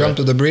let's jump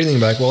to the breathing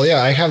back. Well,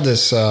 yeah, I have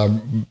this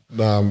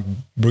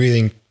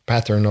breathing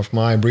pattern of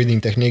my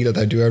breathing technique that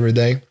I do every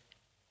day.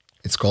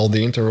 It's called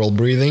the interval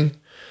breathing,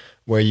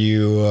 where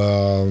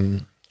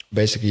you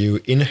basically you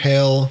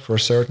inhale for a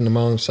certain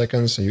amount of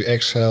seconds, and you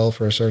exhale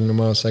for a certain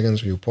amount of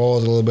seconds, you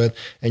pause a little bit,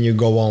 and you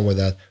go on with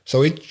that.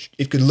 So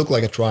it could look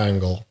like a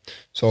triangle.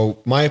 So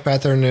my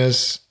pattern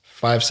is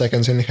 5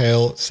 seconds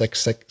inhale,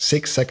 6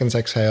 seconds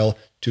exhale,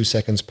 2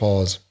 seconds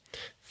pause.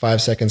 5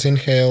 seconds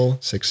inhale,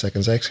 6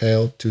 seconds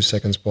exhale, 2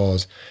 seconds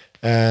pause.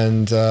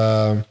 And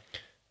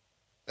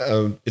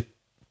it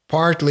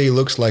partly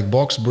looks like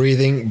box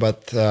breathing,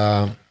 but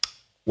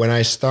when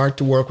I start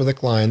to work with a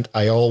client,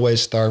 I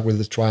always start with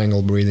the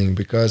triangle breathing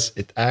because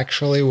it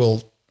actually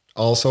will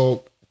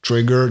also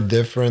trigger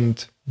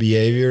different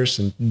behaviors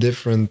and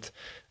different.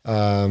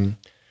 Let's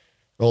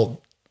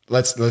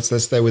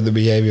stay with the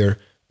behavior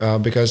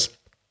because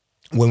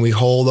when we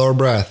hold our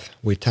breath,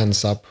 we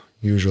tense up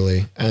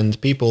usually, and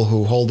people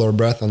who hold our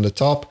breath on the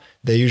top,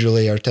 they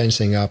usually are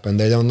tensing up and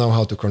they don't know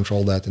how to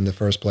control that in the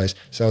first place.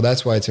 So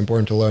that's why it's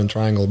important to learn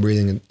triangle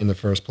breathing in the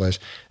first place.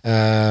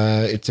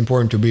 It's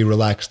important to be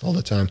relaxed all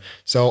the time.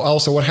 So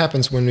also what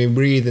happens when we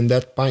breathe in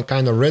that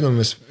kind of rhythm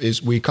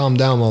is we calm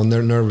down our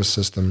nervous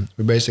system.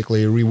 We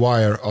basically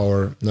rewire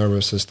our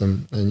nervous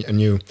system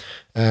anew.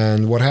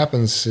 And what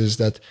happens is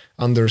that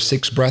under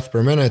 6 breaths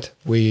per minute,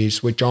 we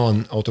switch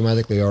on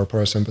automatically our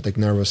parasympathetic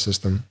nervous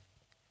system.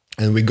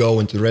 And we go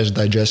into rest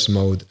digest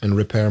mode and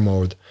repair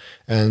mode.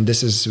 And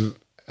this is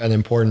an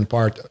important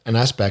part, an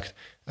aspect,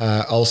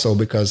 also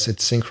because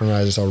it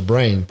synchronizes our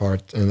brain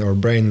part and our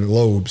brain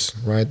lobes,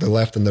 right? The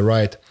left and the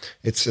right.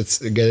 It's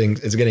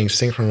getting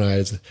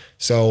synchronized,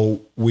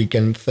 so we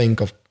can think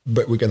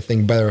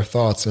better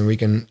thoughts and we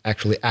can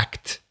actually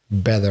act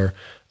better.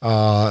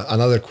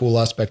 Another cool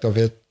aspect of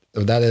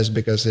that is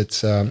because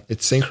it's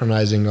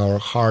synchronizing our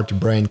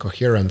heart-brain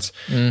coherence.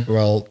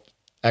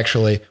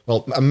 Actually,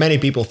 many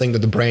people think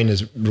that the brain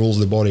rules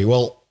the body.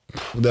 Well,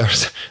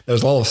 there's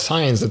a lot of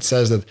science that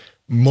says that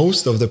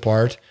most of the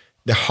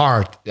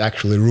heart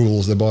actually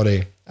rules the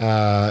body.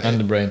 And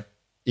the brain.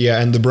 Yeah,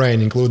 and the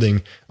brain,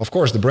 including, of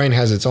course, the brain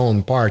has its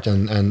own part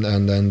and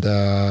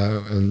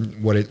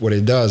what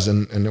it does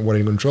and what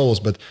it controls.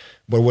 But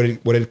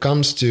when it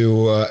comes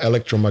to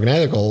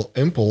electromagnetic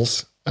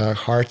impulse,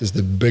 heart is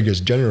the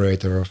biggest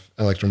generator of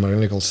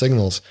electromagnetic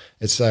signals.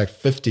 It's like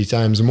 50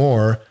 times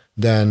more.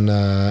 Then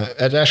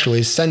it actually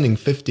is sending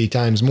 50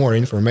 times more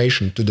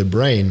information to the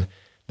brain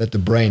that the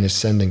brain is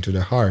sending to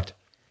the heart.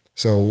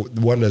 So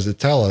what does it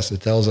tell us?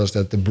 It tells us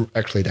that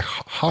the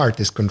heart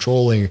is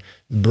controlling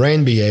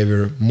brain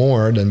behavior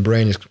more than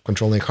brain is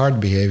controlling heart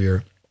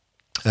behavior.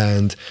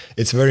 And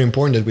it's very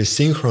important that we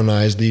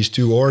synchronize these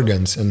two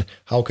organs. And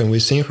how can we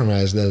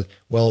synchronize that?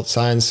 Well,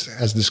 science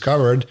has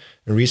discovered,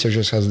 and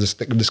researchers have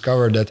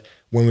discovered that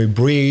when we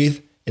breathe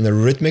in a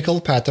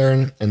rhythmical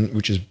pattern, and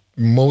which is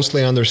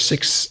mostly under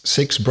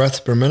six breaths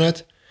per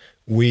minute,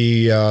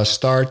 we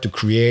start to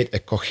create a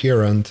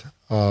coherent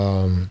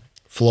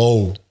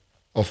flow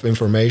of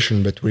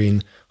information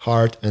between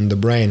heart and the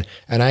brain.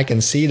 And I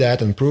can see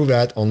that and prove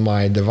that on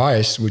my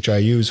device, which I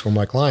use for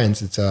my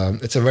clients. It's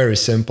a very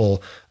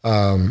simple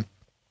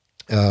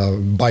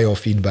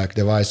biofeedback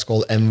device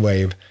called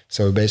M-Wave.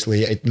 So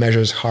basically it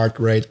measures heart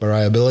rate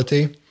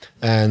variability.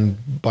 And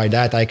by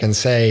that I can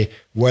say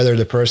whether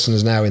the person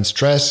is now in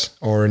stress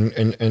or in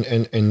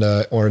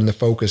the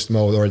focused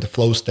mode or the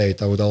flow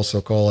state, I would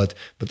also call it.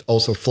 But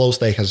also flow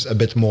state has a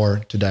bit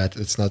more to that.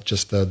 It's not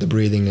just the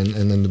breathing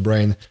and then the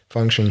brain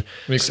function.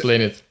 Explain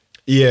it.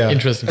 Yeah.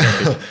 Interesting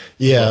topic.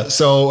 Yeah.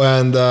 So,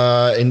 and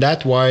in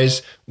that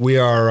wise, we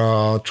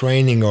are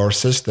training our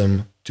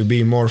system to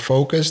be more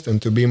focused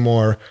and to be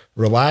more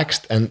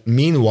relaxed and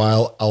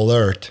meanwhile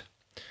alert.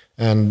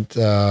 And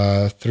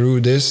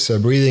through this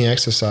breathing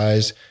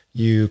exercise,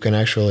 you can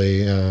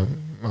actually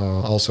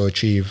also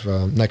achieve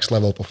next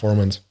level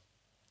performance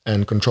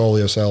and control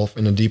yourself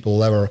in a deeper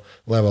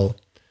level.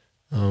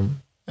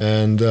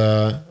 And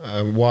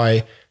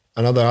why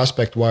another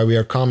aspect why we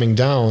are calming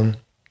down,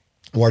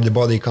 where the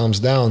body calms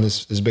down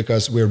is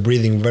because we're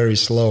breathing very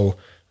slow,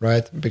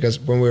 right? Because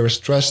when we're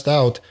stressed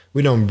out,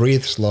 we don't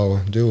breathe slow,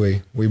 do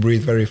we? We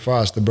breathe very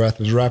fast. The breath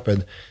is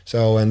rapid.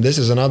 So, and this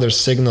is another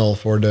signal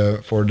for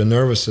the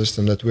nervous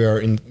system that we are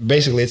in.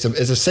 Basically, it's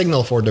a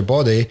signal for the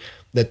body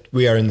that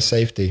we are in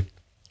safety,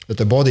 that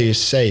the body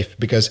is safe,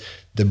 because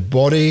the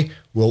body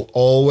will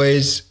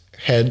always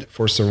head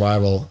for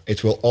survival.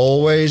 It will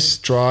always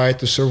try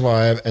to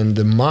survive, and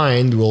the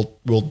mind will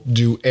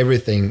do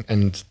everything.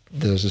 And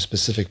there's a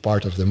specific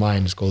part of the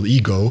mind, it's called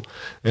ego,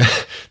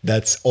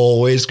 that's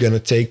always going to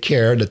take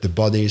care that the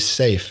body is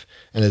safe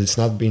and that it's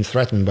not being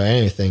threatened by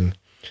anything.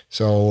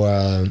 So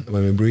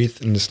when we breathe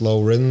in the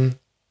slow rhythm,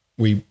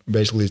 we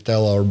basically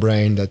tell our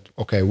brain that,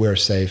 okay, we're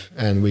safe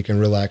and we can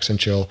relax and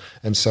chill.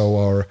 And so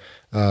our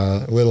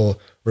little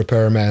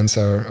repairmans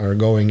are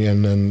going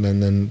in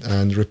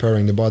and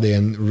repairing the body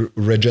and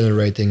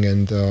regenerating.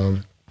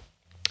 And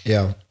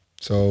yeah.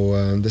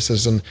 So this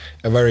is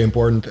a very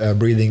important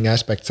breathing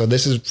aspect. So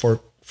this is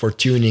for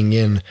tuning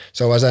in.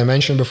 So as I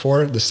mentioned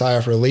before, the sigh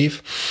of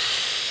relief.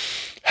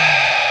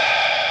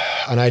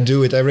 And I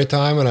do it every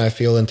time when I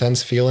feel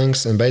intense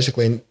feelings, and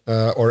basically,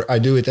 or I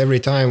do it every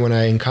time when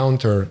I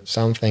encounter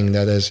something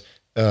that is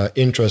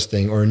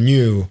interesting or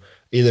new.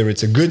 Either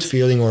it's a good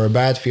feeling or a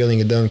bad feeling,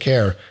 I don't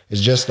care.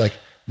 It's just like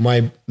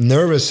my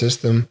nervous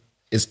system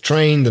is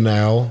trained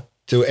now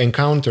to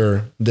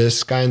encounter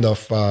this kind of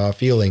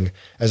feeling.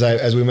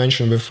 As we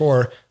mentioned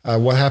before,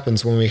 what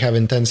happens when we have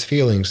intense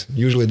feelings?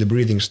 Usually the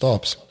breathing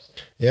stops.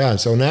 Yeah,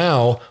 so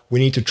now we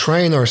need to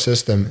train our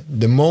system.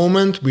 The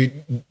moment we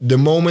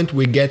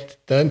get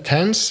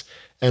tense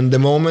and the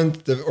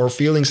moment our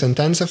feelings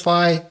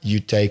intensify, you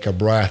take a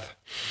breath.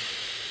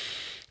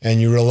 and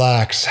you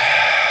relax.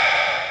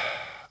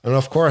 And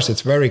of course,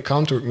 it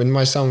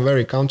might sound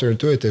very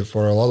counterintuitive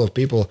for a lot of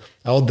people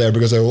out there,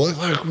 because they're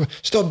like,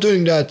 stop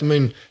doing that. I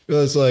mean,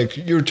 it's like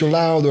you're too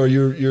loud, or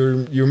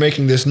you're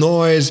making this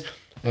noise.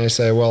 And I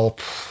say, well,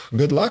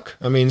 good luck.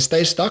 I mean,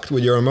 stay stuck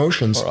with your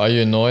emotions. Or are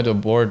you annoyed or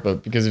bored?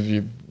 But because if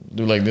you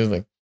do like this,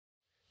 like,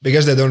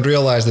 because they don't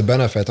realize the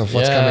benefit of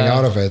what's coming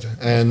out of it,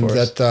 and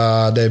that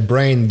their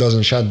brain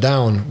doesn't shut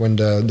down when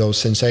those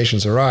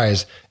sensations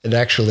arise. It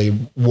actually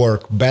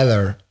work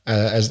better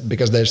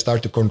because they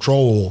start to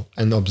control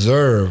and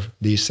observe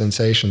these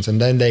sensations, and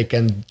then they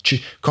can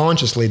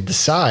consciously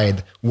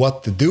decide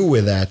what to do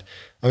with that.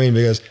 I mean,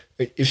 because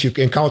if you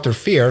encounter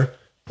fear,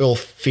 well,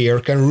 fear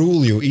can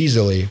rule you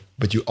easily,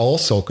 but you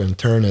also can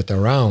turn it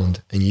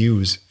around and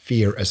use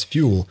fear as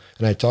fuel.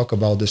 And I talk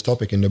about this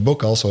topic in the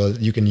book also,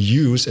 that you can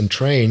use and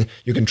train.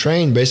 You can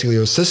train basically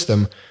your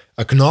system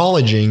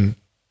acknowledging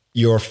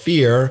your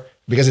fear,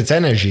 because it's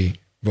energy.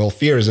 Well,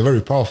 fear is a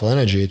very powerful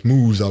energy. It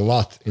moves a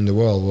lot in the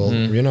world. Well,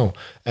 you know,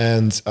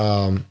 and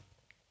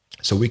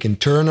so we can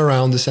turn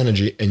around this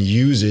energy and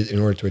use it in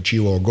order to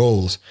achieve our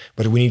goals.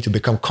 But we need to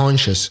become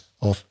conscious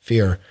of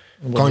fear,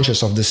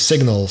 conscious of the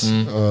signals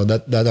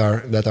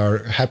that are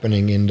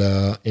happening in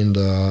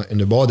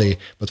the body.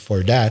 But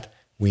for that,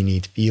 we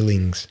need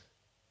feelings.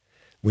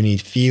 We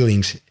need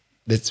feelings.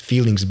 That's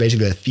feelings,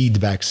 basically a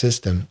feedback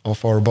system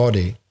of our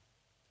body,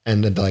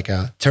 and like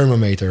a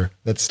thermometer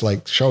that's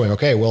like showing,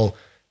 okay, well,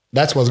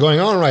 that's what's going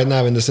on right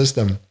now in the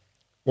system.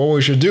 What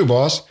we should do,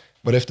 boss?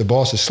 But if the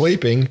boss is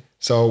sleeping,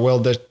 so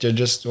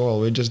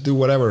we just do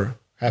whatever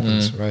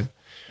happens, right?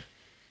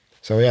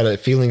 So yeah, the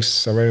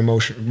feelings are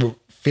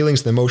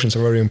feelings and emotions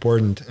are very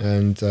important,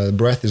 and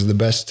breath is the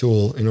best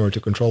tool in order to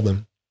control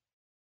them.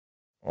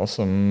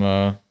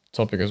 Awesome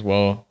topic as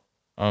well.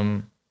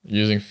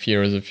 Using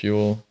fear as a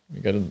fuel. You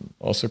got it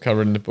also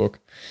covered in the book.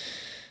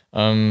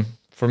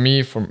 For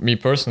me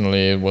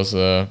personally, it was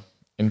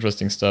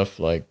interesting stuff,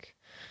 like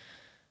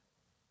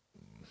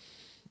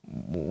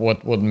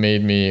what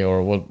made me,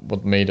 or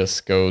what made us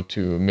go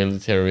to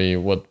military,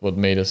 what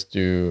made us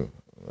do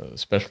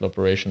special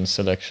operations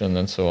selection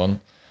and so on.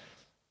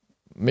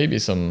 Maybe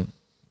some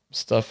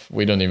stuff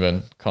we don't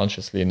even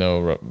consciously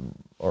know,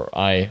 or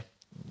I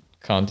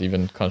can't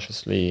even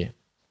consciously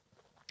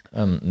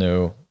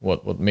know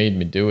what made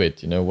me do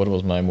it. You know, what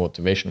was my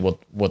motivation?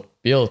 What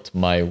built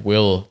my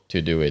will to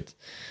do it?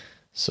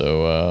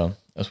 So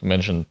as we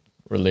mentioned,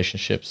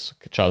 relationships,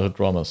 childhood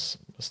traumas,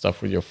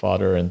 stuff with your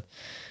father,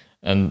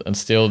 and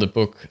still the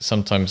book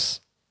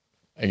sometimes,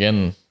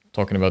 again,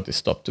 talking about the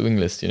stop doing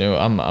list. You know,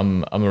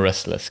 I'm a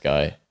restless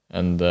guy,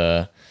 and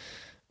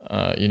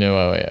you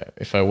know,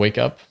 if I wake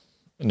up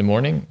in the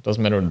morning,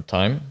 doesn't matter the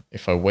time.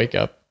 If I wake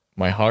up,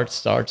 my heart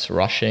starts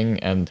rushing,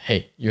 and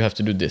hey, you have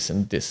to do this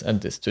and this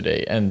and this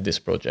today, and this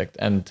project,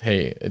 and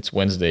hey, it's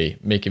Wednesday,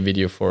 make a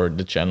video for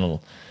the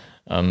channel.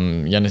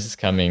 Janis is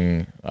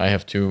coming. I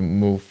have to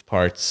move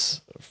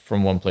parts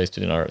from one place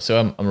to another.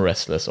 So I'm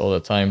restless all the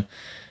time,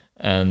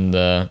 and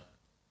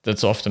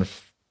that's often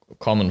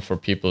common for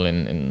people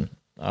in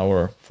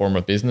our former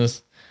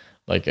business.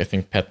 Like I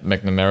think Pat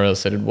McNamara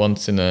said it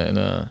once in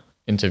a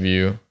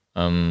interview.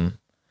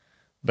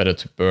 Better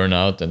to burn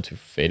out than to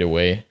fade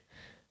away.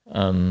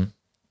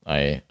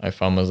 I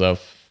found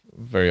myself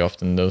very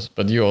often those,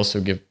 but you also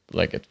give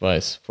like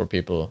advice for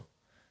people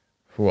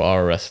who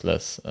are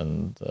restless,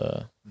 and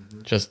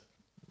just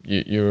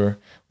you're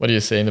what do you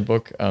say in the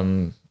book?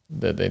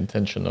 The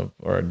intention of,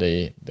 or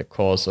the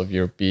cause of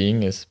your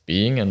being is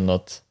being and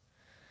not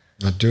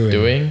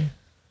doing.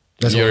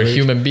 You're a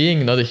human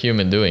being, not a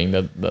human doing.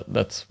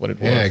 That's what it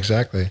was. Yeah,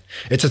 exactly.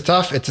 It's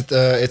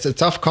a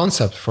tough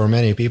concept for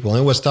many people.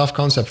 And it was a tough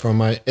concept for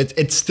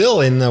it still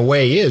in a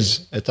way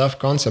is a tough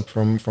concept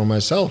for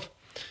myself,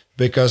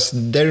 because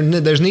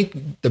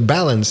the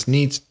balance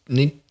needs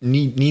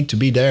to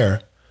be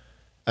there.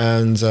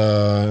 And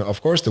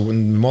of course, the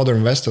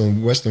modern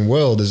Western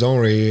world is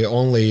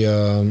only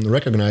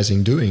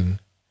recognizing doing,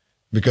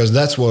 because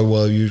that's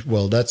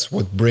that's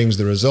what brings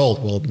the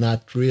result. Well,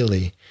 not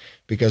really,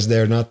 because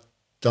they're not.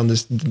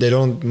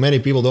 Many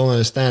people don't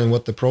understand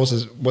what the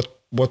process,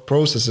 what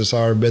processes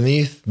are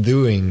beneath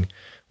doing.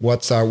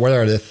 What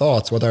are the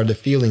thoughts? What are the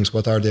feelings?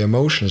 What are the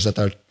emotions?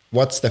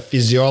 What's the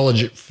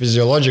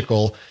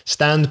physiological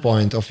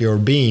standpoint of your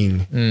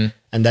being?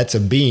 And that's a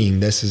being.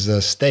 This is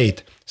a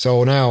state.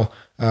 So now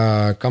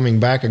coming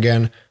back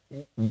again,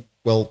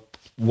 well,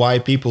 why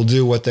people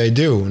do what they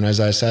do? And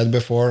as I said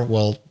before,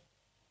 well,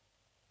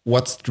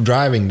 what's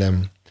driving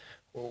them?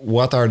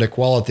 What are the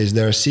qualities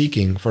they're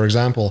seeking? For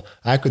example,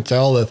 I could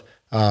tell that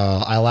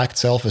I lacked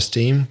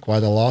self-esteem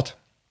quite a lot,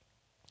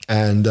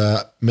 and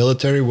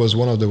military was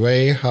one of the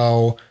way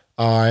how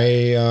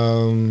I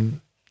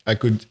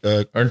could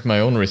earned my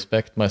own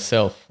respect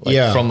myself,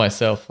 from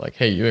myself. Like,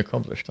 hey, you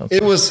accomplished something.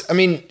 It was, I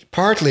mean,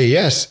 partly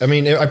yes. I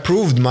mean, I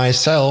proved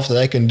myself that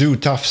I can do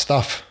tough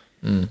stuff.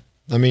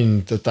 I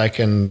mean, that I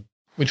can,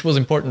 which was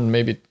important,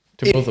 maybe.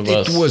 Both of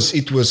us.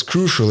 It was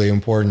crucially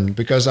important,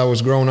 because I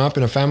was grown up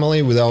in a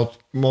family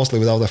mostly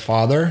without a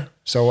father,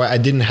 So I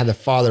didn't have a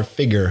father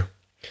figure.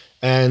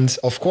 And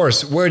of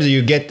course, where do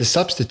you get the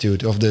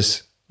substitute of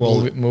this?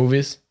 Well,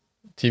 movies,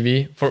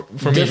 TV. For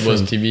me, it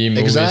was TV, movies.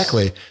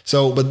 Exactly.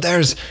 So, but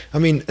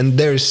and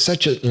there's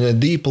such a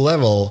deep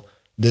level,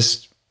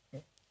 this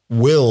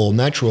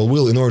natural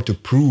will in order to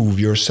prove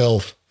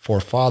yourself for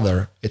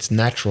father. It's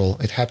natural.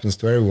 It happens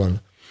to everyone.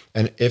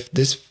 And if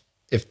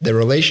the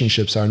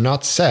relationships are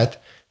not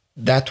set,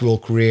 that will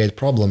create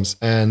problems.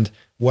 And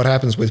what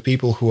happens with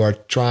people who are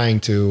trying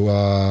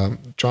to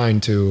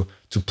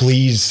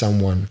please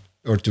someone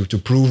or to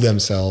prove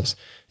themselves?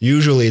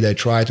 Usually they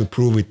try to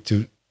prove it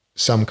to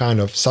some kind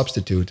of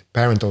substitute,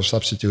 parental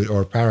substitute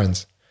or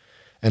parents.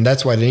 And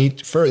that's why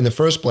in the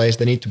first place,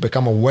 they need to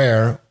become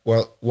aware,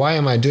 well, why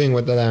am I doing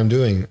what that I'm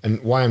doing?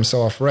 And why I'm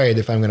so afraid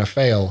if I'm going to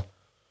fail?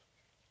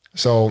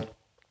 So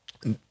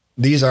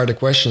these are the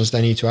questions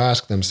they need to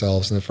ask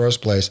themselves in the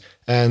first place.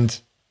 And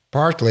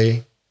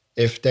partly,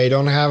 if they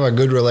don't have a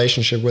good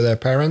relationship with their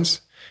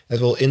parents,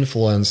 it will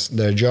influence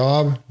their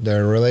job,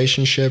 their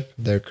relationship,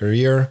 their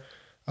career,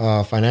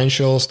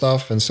 financial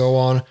stuff, and so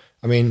on.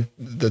 I mean,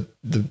 the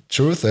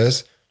truth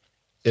is,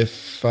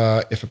 if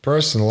a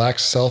person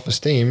lacks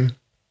self-esteem,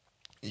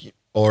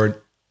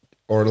 or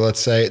let's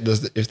say,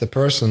 if the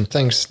person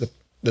thinks that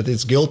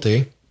it's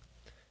guilty,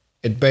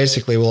 it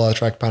basically will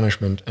attract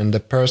punishment, and the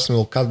person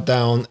will cut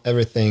down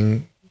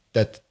everything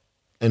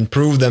and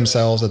prove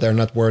themselves that they're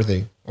not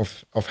worthy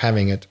of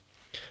having it.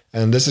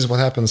 And this is what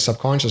happens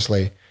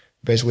subconsciously.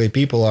 Basically,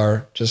 people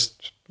are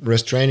just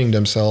restraining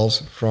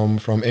themselves from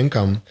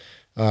income.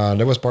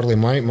 That was partly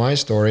my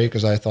story,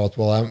 because I thought,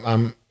 well,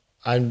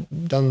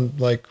 I've done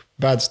like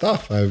bad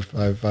stuff.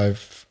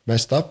 I've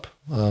messed up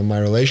my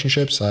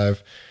relationships.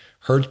 I've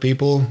hurt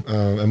people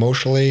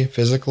emotionally,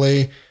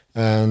 physically,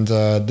 and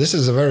this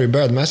is a very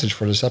bad message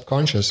for the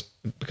subconscious,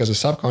 because the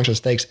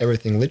subconscious takes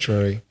everything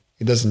literally.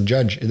 It doesn't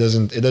judge. It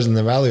doesn't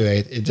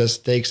evaluate. It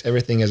just takes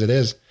everything as it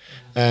is.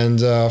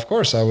 And of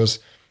course, I was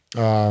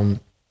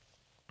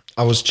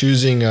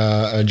choosing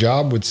a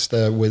job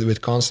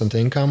with constant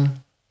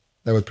income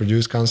that would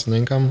produce constant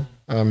income.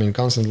 I mean,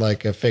 constant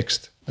like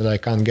fixed, that I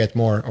can't get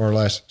more or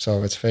less.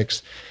 So it's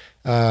fixed.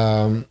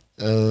 I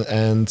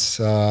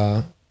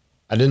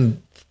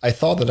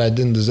thought that I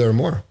didn't deserve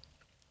more,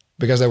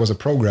 because there was a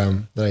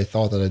program that I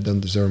thought that I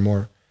didn't deserve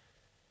more.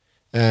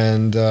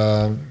 And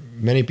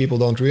many people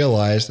don't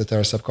realize that there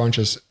are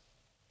subconscious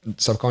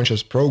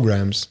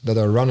programs that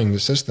are running the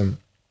system.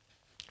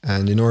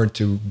 And in order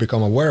to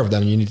become aware of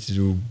them, you need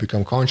to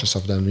become conscious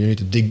of them. You need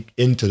to dig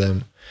into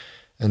them.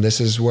 And this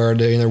is where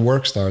the inner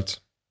work starts.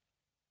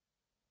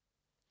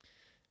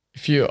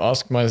 If you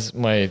ask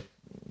my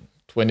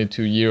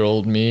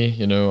 22-year-old me,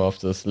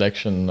 after the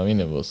selection, I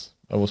mean, I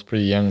was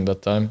pretty young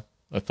that time.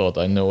 I thought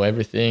I know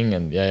everything,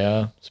 and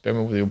spare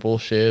me with your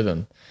bullshit,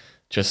 and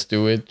just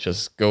do it,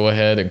 just go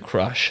ahead and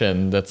crush,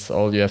 and that's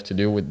all you have to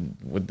do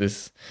with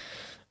this.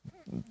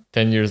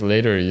 10 years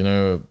later,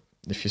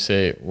 if you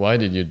say, why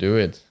did you do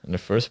it in the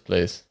first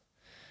place?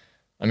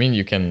 I mean,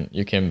 you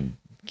can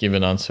give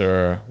an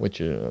answer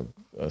which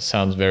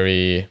sounds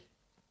very,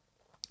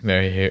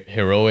 very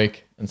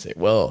heroic, and say,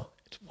 well,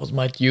 it was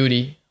my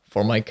duty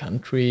for my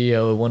country.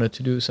 I wanted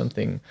to do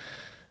something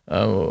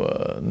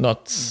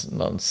not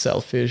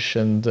selfish,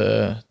 and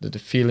the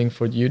feeling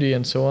for duty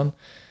and so on.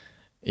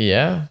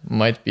 Yeah,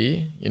 might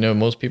be.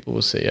 Most people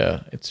will say,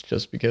 yeah, it's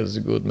just because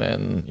a good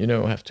man,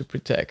 have to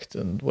protect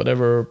and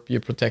whatever, be a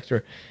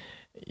protector.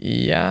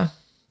 Yeah,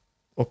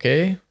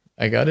 okay,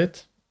 I got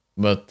it.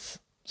 But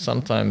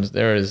sometimes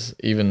there is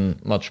even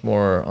much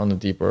more on a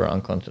deeper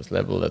unconscious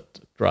level that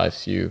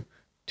drives you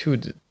to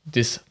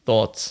these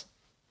thoughts.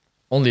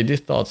 Only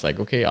these thoughts, like,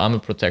 okay, I'm a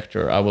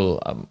protector. I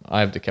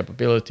have the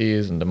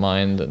capabilities and the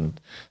mind and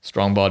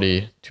strong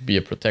body to be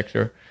a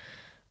protector.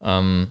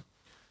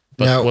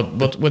 But now,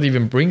 what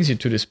even brings you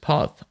to this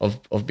path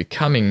of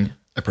becoming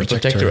a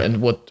protector,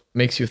 and what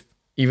makes you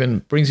even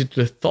brings you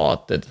to the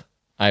thought that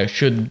I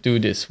should do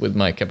this with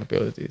my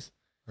capabilities?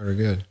 Very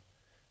good.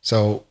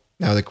 So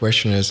now the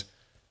question is,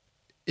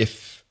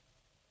 if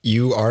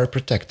you are a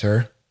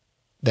protector,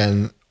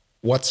 then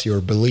what's your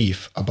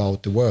belief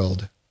about the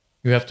world?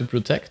 You have to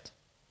protect.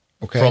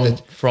 Okay,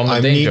 from I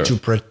danger. need to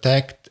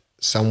protect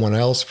someone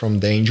else from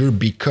danger,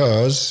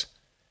 because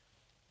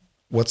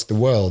what's the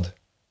world?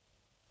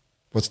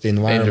 What's the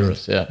environment?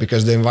 Dangerous, yeah.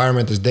 Because the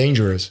environment is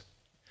dangerous.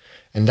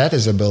 And that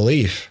is a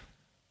belief.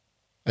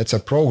 It's a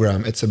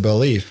program. It's a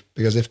belief.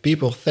 Because if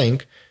people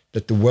think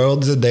that the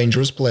world is a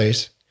dangerous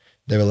place,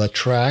 they will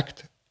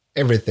attract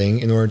everything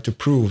in order to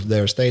prove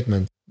their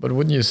statement. But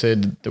wouldn't you say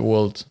that the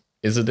world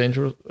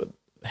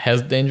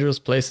has dangerous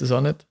places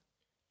on it?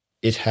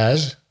 It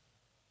has,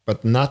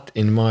 but not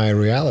in my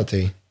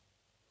reality.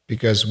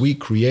 Because we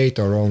create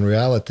our own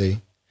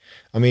reality.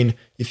 I mean,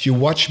 if you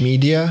watch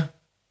media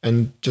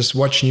and just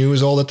watch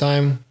news all the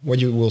time, what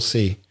you will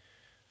see?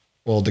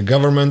 well, the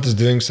government is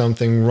doing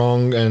something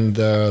wrong and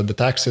the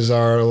taxes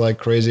are like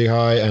crazy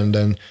high, and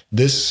then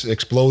this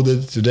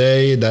exploded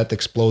today, that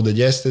exploded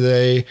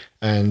yesterday,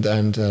 and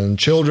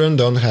children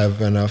don't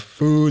have enough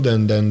food,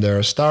 and then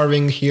they're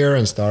starving here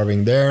and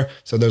starving there.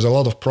 So there's a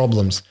lot of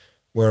problems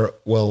where,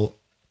 well,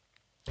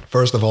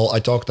 first of all, I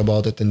talked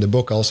about it in the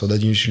book also,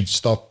 that you should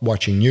stop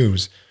watching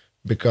news,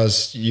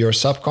 because your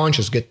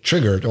subconscious get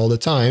triggered all the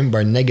time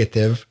by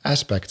negative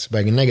aspects, by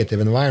a negative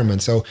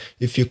environment. So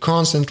if you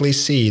constantly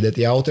see that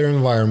the outer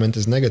environment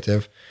is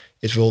negative,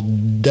 it will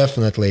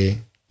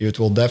definitely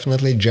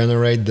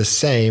generate the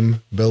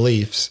same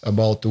beliefs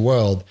about the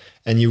world.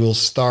 And you will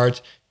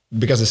start,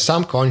 because the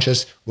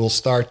subconscious will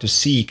start to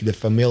seek the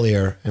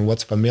familiar. And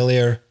what's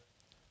familiar?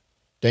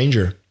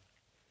 Danger.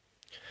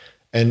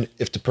 And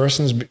if the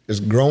person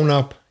is grown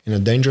up in a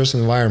dangerous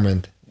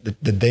environment,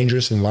 the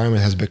dangerous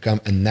environment has become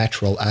a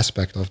natural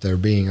aspect of their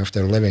being, of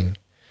their living.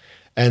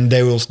 And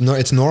they will know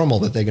it's normal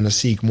that they're going to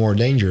seek more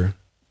danger,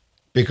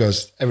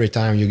 because every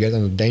time you get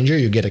into danger,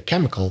 you get a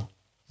chemical.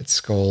 It's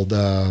called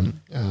from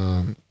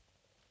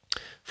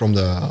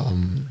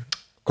the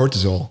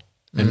cortisol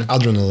and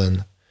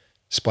adrenaline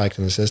spiked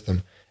in the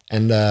system.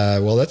 And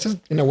well,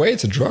 in a way,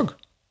 it's a drug.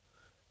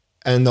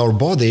 And our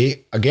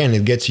body, again,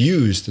 it gets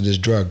used to this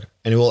drug,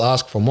 and it will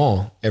ask for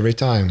more every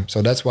time.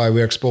 So that's why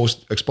we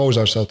expose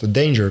ourselves to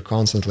danger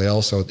constantly,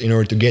 also in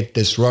order to get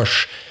this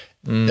rush.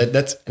 And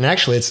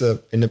actually, it's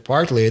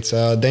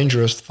a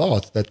dangerous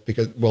thought, that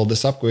because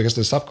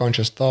the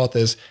subconscious thought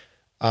is,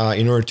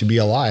 in order to be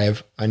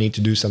alive, I need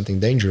to do something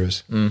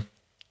dangerous.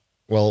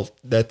 Well,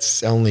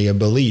 that's only a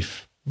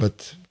belief,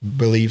 but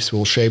beliefs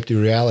will shape the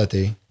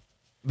reality.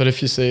 But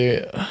if you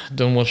say,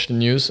 don't watch the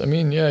news, I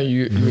mean, yeah,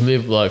 you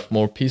live life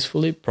more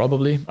peacefully,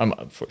 probably.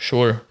 For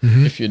sure.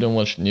 If you don't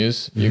watch the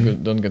news, you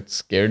don't get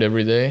scared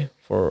every day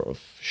of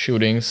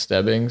shootings,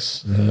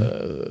 stabbings,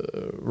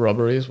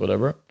 robberies,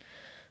 whatever.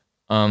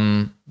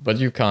 But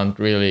you can't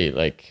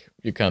really,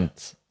 you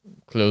can't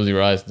close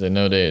your eyes and say,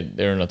 no,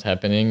 they're not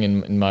happening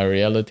in my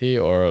reality.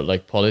 Or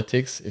like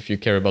politics, if you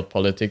care about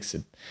politics,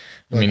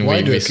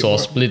 we saw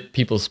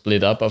people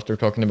split up after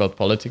talking about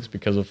politics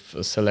because of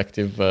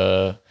selective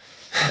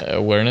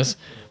awareness,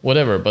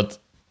 whatever. But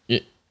you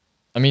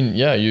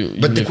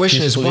But the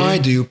question is, why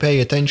do you pay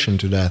attention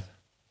to that?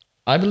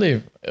 I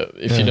believe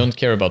if you don't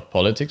care about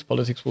politics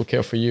will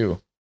care for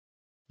you.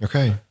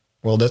 Okay,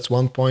 well, that's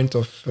one point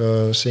of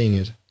seeing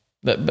it.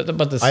 But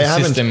the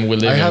system we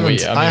live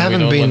in. I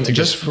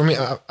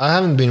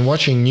haven't been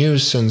watching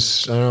news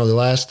since, I don't know, the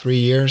last 3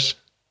 years,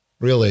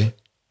 really.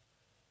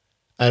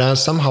 And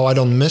somehow I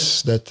don't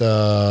miss that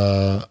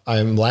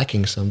I'm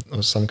lacking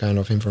some kind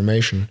of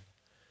information,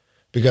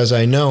 because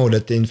I know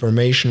that the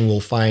information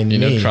will find me.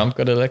 You know, Trump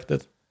got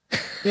elected.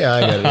 Yeah,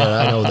 I get it. Yeah,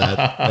 I know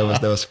that.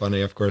 That was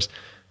funny, of course.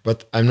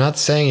 But I'm not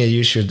saying that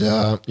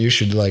you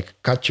should like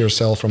cut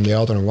yourself from the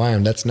outer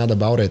environment. That's not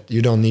about it.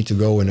 You don't need to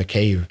go in a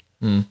cave.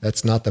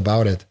 That's not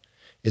about it.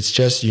 It's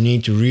just you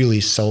need to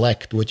really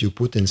select what you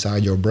put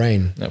inside your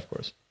brain. Of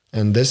course.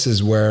 And this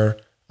is where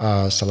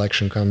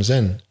selection comes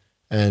in.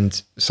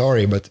 And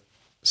sorry, but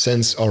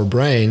since our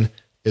brain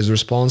is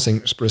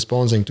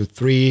responding to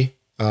three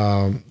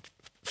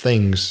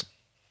things,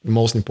 the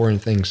most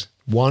important things.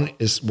 One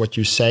is what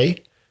you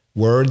say,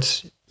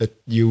 words that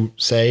you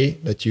say,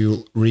 that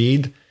you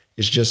read,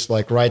 is just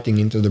like writing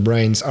into the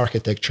brain's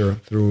architecture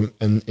through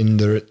and in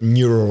the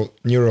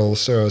neural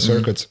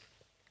circuits.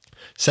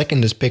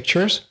 Second is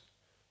pictures,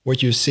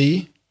 what you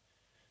see,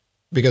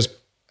 because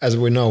as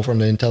we know from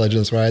the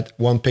intelligence, right,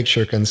 one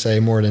picture can say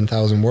more than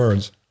 1,000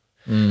 words.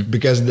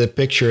 Because the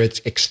picture,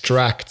 it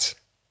extracts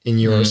in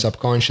your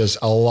subconscious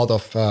a lot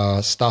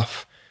of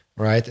stuff,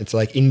 right? It's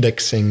like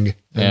indexing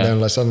and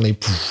then suddenly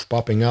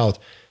popping out.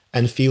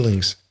 And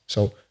feelings.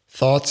 So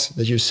thoughts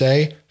that you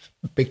say,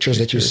 pictures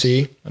that you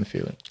see,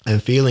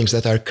 and feelings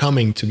that are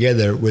coming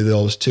together with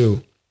those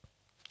two.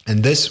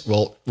 And this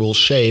will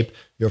shape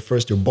your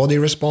body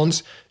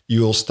response. It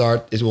will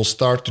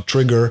start to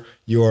trigger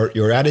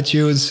your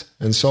attitudes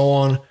and so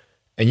on.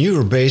 And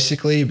you're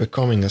basically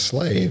becoming a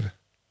slave.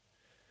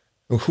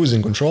 Who's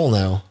in control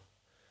now?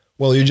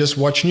 Well, you just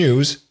watch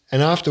news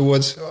and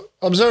afterwards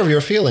observe your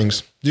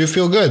feelings. Do you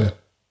feel good?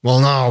 Well,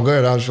 no,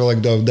 good. I feel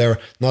like they're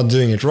not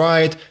doing it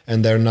right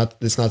and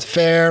it's not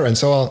fair and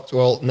so on.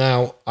 Well,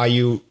 now, are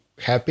you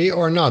happy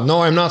or not?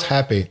 No, I'm not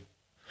happy.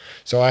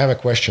 So I have a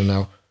question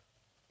now.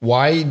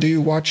 Why do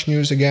you watch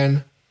news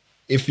again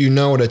if you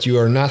know that you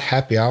are not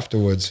happy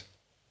afterwards?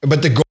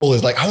 But the goal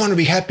is like, I want to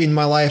be happy in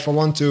my life. I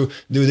want to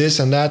do this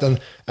and that and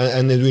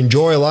to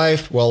enjoy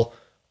life. Well,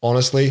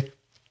 honestly,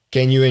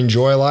 can you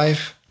enjoy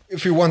life?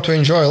 If you want to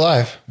enjoy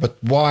life, but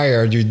why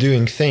are you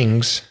doing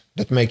things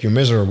that make you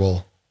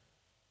miserable?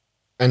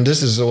 And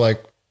this is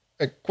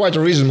quite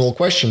a reasonable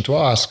question to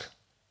ask.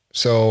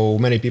 So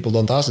many people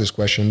don't ask this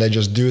question. They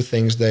just do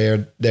things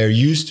they're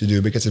used to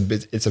do because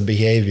it's a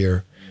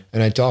behavior.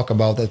 And I talk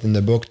about that in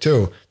the book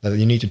too, that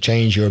you need to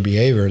change your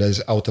behavior. That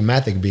is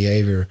automatic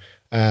behavior.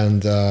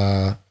 And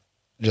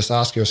just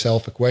ask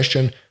yourself a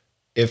question.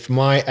 If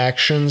my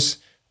actions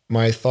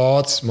my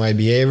thoughts, my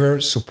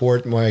behavior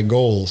support my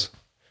goals.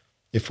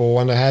 If I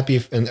want a happy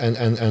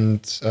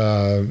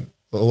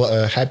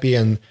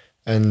happy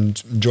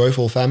and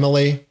joyful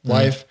family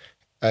life,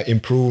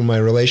 improve my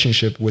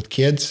relationship with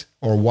kids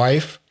or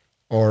wife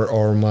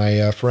or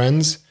my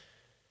friends,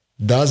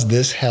 does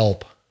this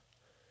help?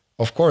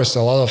 Of course,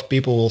 a lot of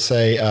people will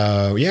say,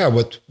 yeah,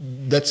 but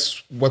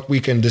that's what we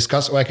can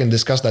discuss. I can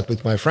discuss that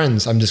with my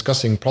friends. I'm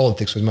discussing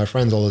politics with my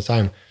friends all the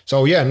time.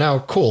 So yeah, now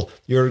cool.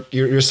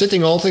 You're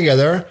sitting all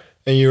together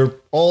and you're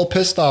all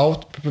pissed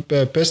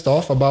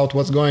off about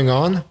what's going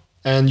on.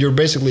 And you're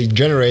basically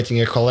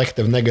generating a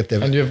collective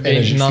negative and you have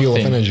energy, gained field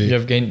of nothing. energy. You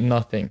have gained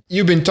nothing.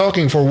 You've been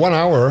talking for 1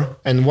 hour,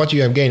 and what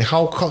you have gained,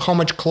 how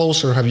much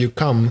closer have you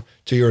come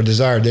to your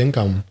desired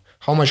income?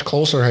 How much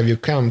closer have you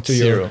come to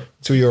Zero.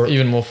 your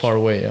Even more far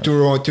away, yeah.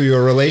 to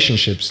your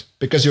relationships?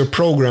 Because you're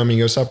programming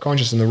your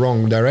subconscious in the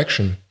wrong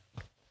direction.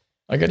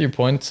 I get your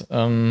point.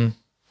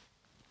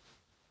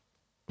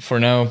 For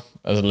now,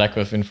 as a lack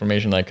of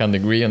information, I can't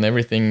agree on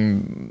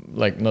everything.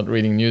 Like not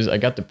reading news, I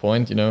got the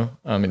point. It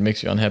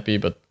makes you unhappy,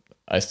 but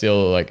I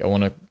still I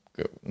want to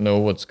know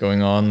what's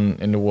going on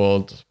in the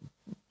world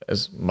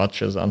as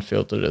much as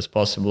unfiltered as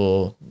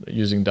possible,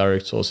 using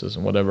direct sources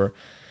and whatever.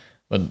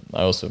 But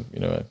I also,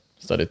 I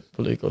studied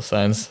political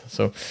science.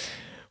 So,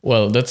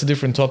 well, that's a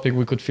different topic.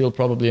 We could fill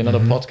probably another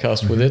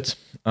podcast with it.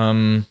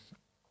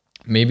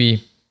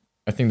 Maybe,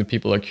 I think the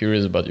people are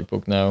curious about your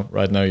book now.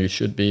 Right now, you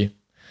should be.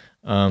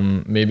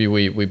 Maybe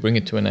we bring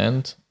it to an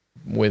end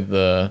with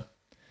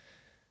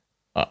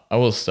I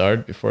will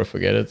start before I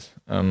forget it.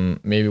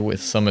 Maybe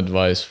with some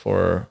advice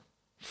for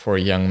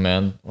young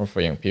men or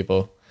for young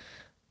people.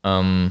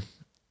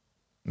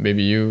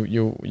 Maybe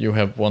you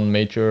have one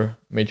major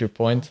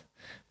point.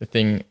 The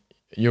thing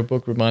your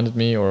book reminded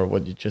me, or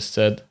what you just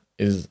said,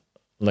 is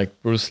like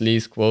Bruce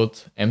Lee's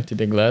quote, "Empty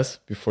the glass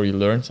before you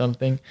learn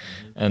something."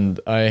 And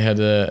I had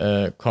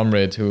a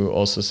comrade who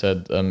also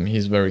said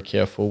he's very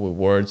careful with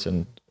words,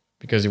 and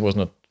because he was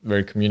not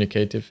very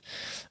communicative,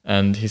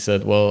 and he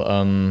said, well,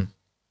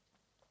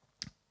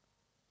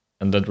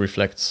 and that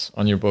reflects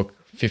on your book,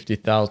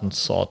 50,000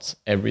 thoughts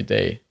every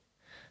day,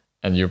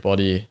 and your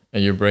body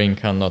and your brain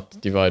cannot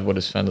divide what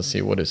is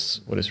fantasy, what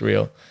is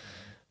real.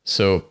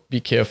 So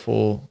be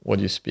careful what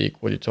you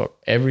speak, what you talk.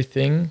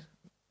 Everything,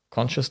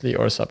 consciously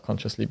or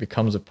subconsciously,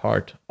 becomes a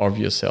part of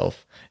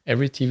yourself.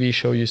 Every TV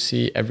show you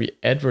see, every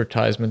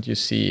advertisement you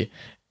see,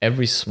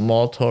 every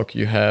small talk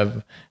you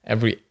have,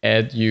 every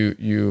ad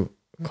you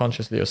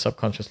consciously or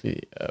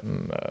subconsciously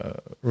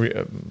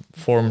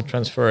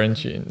transfer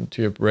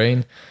into your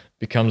brain,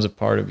 becomes a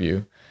part of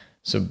you.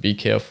 So be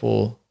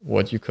careful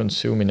what you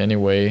consume in any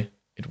way.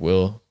 It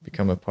will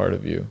become a part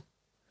of you.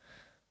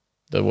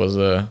 That was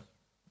a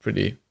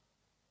pretty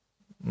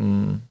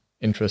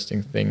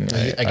interesting thing.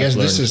 I guess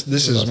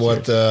this is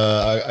what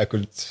I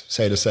could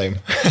say the same.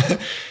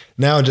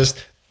 Now,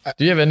 just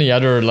do you have any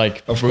other of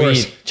breathe?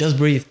 Course. Just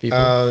breathe,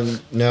 people.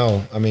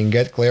 No, I mean,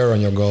 get clear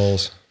on your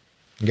goals.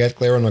 Get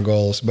clear on the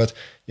goals. But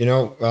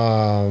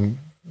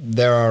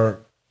there are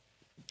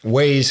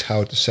ways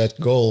how to set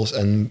goals,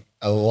 and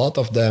a lot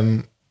of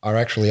them are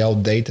actually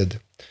outdated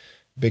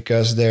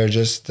because they're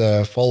just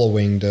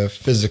following the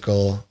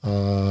physical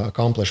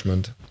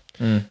accomplishment.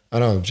 I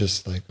don't know,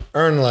 just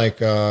earn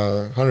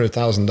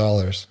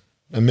 $100,000,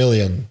 $1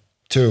 million,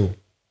 $2 million.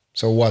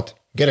 So what?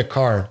 Get a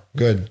car,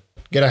 good.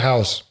 Get a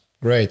house,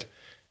 great.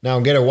 Now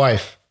get a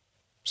wife.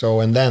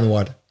 So, and then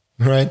what?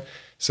 Right?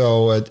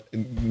 So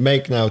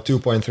make now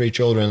 2.3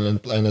 children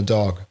and a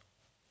dog.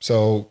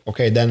 So,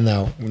 okay, then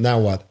now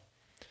what?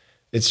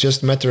 It's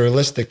just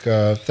materialistic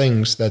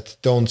things that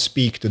don't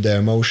speak to their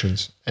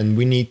emotions. And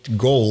we need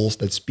goals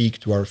that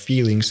speak to our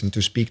feelings and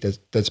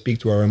that speak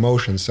to our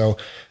emotions. So,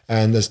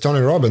 and as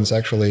Tony Robbins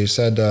actually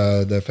said,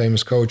 the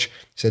famous coach,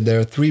 said there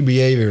are three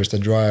things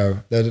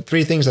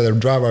that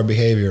drive our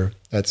behavior.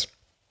 That's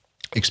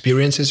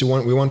experiences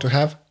we want to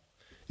have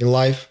in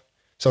life.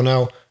 So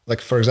now,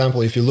 for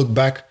example, if you look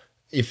back,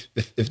 if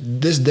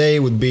this day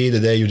would be the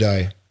day you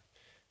die,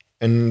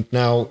 and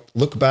now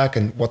look back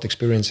and what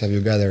experience have you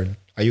gathered?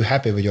 Are you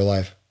happy with your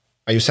life?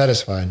 Are you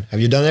satisfied?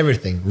 Have you done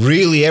everything?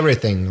 Really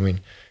everything? I mean,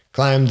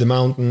 climbed the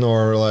mountain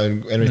or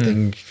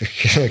anything,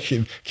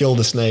 kill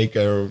the snake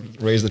or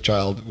raise the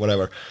child,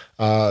 whatever.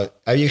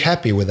 Are you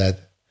happy with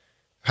that?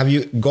 Have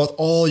you got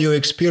all your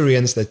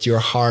experience that your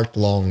heart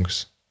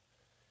longs,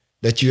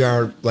 that you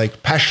are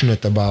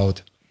passionate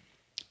about?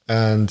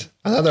 And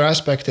another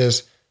aspect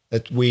is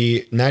that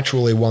we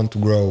naturally want to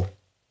grow.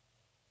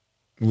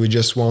 We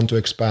just want to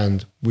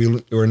expand.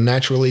 We're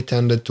naturally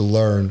tended to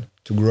learn,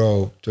 to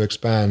grow, to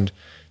expand,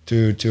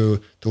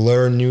 to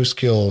learn new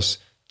skills,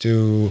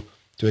 to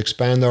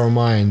expand our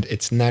mind.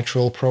 It's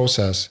natural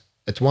process.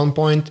 At one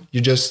point,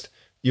 you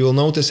will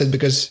notice it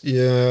because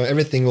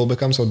everything will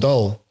become so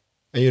dull,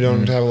 and you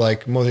don't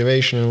have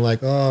motivation and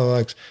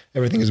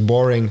everything is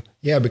boring.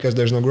 Yeah, because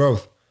there's no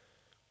growth,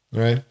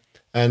 right?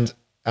 And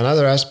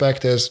another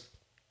aspect is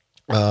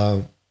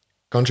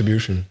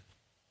contribution.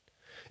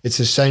 It's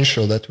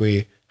essential that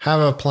we have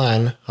a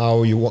plan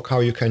how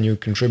you can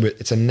contribute.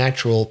 It's a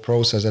natural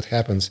process that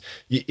happens.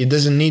 It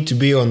doesn't need to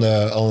be on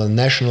a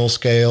national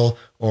scale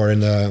or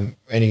in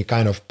any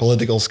kind of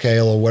political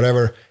scale or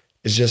whatever.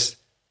 It's just,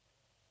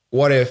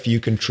 what if you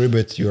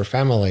contribute to your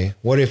family?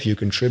 What if you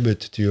contribute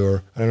to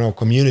your, I don't know,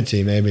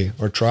 community maybe,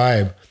 or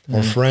tribe,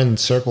 or friend,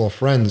 circle of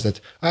friends, that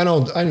I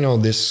know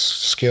this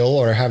skill,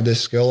 or I have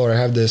this skill, or I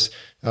have this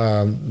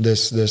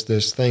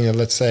this thing, and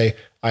let's say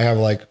I have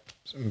like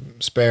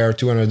spare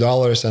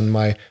 $200, and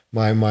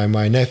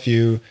my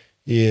nephew,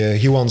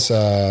 he wants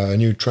a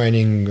new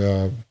training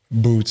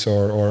boots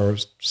or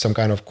some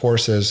kind of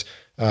courses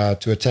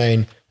to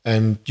attain,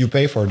 and you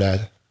pay for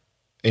that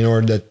in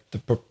order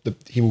that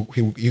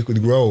he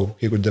could grow,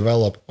 he could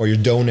develop, or you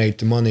donate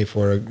the money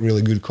for a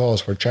really good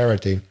cause, for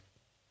charity,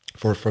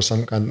 for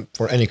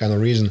any kind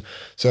of reason.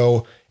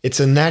 So it's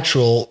a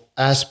natural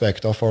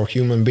aspect of our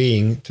human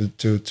being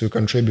to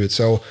contribute.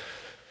 So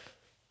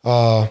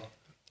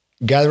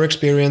gather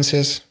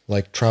experiences,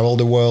 like travel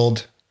the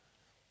world,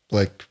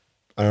 like,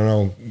 I don't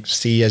know,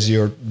 see as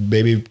your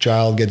baby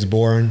child gets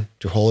born,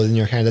 to hold it in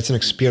your hand. That's an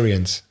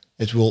experience.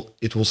 It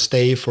will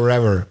stay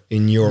forever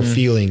in your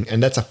feeling,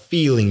 and that's a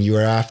feeling you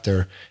are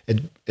after.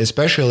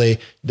 Especially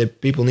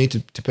that people need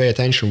to pay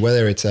attention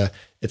whether it's a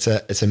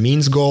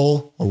means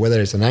goal or whether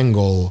it's an end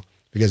goal,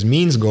 because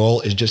means goal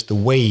is just the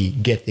way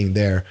getting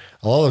there.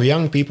 A lot of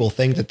young people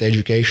think that the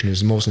education is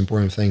the most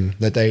important thing.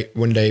 That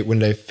when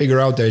they figure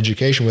out their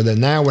education, whether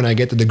now when I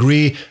get the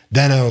degree,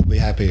 then I will be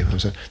happy.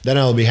 Then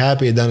I will be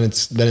happy. Then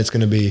it's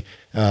gonna be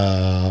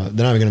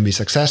then I'm gonna be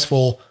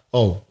successful.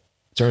 Oh,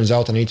 turns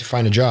out I need to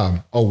find a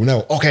job. Oh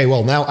no. Okay,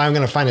 well now I'm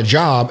gonna find a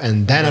job,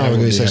 and then I'm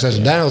gonna be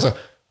successful. Then also,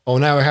 oh,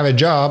 now I have a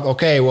job.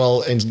 Okay,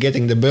 well, it's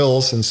getting the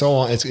bills and so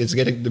on. It's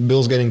getting the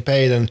bills getting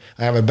paid, and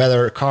I have a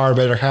better car,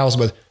 better house.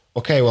 But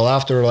okay, well,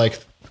 after like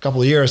a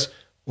couple of years,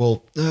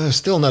 well,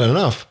 still not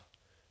enough.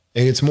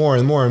 It's more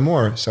and more and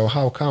more. So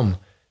how come?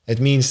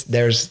 It means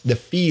there's the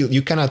feel.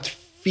 You cannot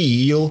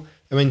feel.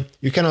 I mean,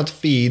 you cannot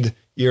feed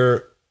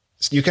your.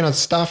 You cannot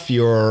stuff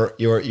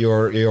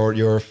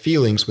your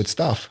feelings with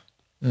stuff.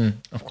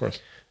 Of course.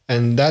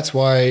 And that's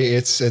why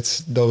it's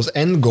those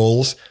end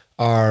goals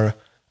are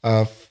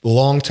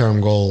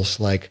long-term goals,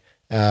 like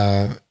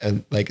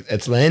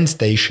it's the end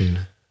station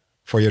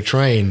for your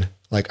train.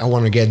 Like, I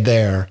want to get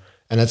there,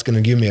 and that's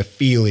going to give me a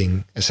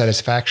feeling, a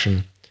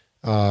satisfaction.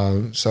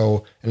 And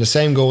the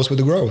same goes with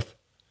the growth.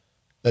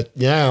 That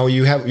now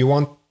you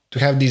want to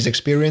have these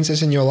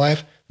experiences in your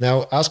life.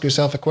 Now ask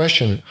yourself a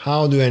question: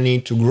 how do I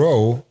need to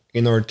grow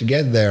in order to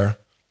get there?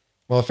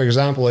 Well, for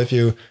example,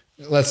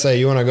 let's say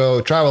you want to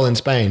go travel in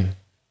Spain,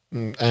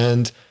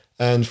 and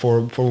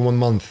for 1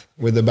 month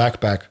with a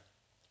backpack.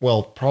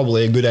 Well,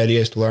 probably a good idea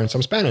is to learn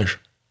some Spanish,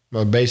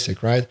 well,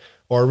 basic, right?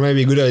 Or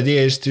maybe a good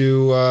idea is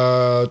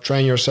to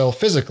train yourself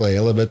physically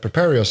a little bit,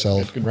 prepare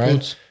yourself, right?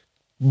 Boots.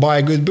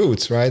 Buy good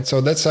boots, right?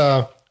 So that's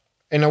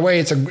in a way,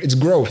 it's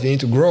growth. You need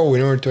to grow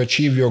in order to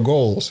achieve your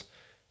goals.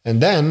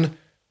 And then,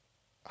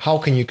 how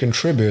can you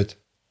contribute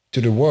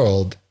to the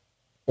world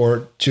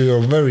or to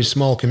your very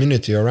small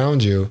community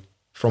around you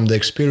from the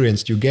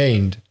experience you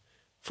gained,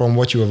 from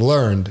what you have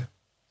learned,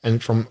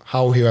 and from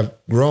how you have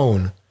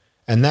grown?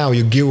 And now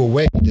you give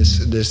away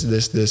this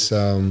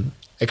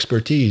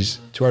expertise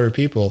to other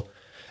people,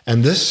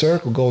 and this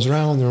circle goes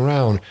round and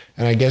round.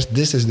 And I guess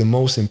this is the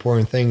most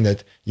important thing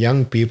that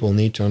young people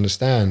need to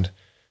understand: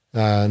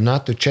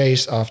 not to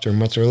chase after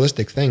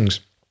materialistic things,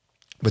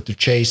 but to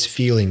chase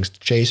feelings, to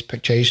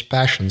chase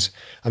passions.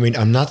 I mean,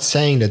 I'm not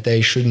saying that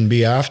they shouldn't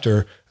be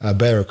after a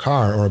better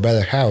car or a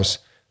better house.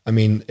 I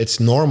mean, it's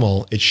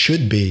normal. It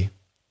should be,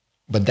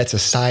 but that's a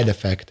side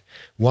effect.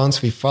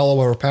 Once we follow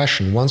our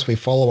passion, once we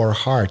follow our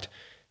heart,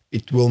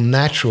 it will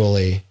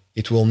naturally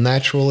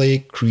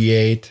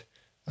create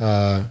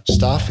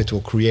stuff. It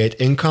will create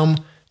income.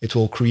 It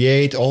will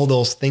create all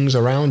those things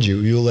around you.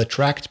 You'll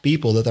attract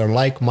people that are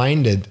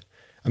like-minded.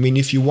 I mean,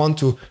 if you want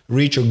to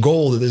reach a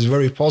goal that is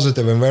very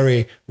positive and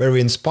very,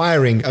 very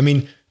inspiring, I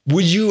mean,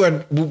 will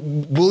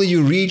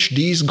you reach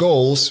these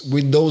goals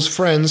with those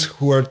friends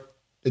who are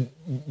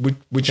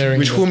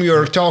with whom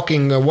you're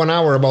talking 1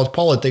 hour about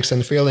politics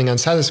and feeling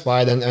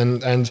unsatisfied,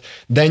 and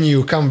then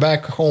you come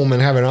back home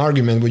and have an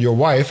argument with your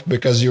wife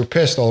because you're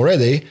pissed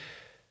already?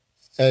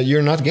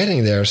 You're not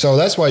getting there. So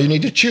that's why you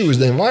need to choose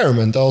the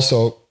environment.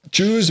 Also,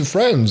 choose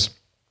friends,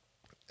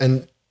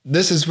 and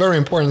this is a very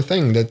important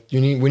thing that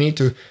we need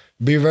to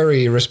be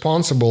very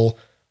responsible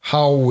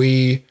how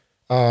we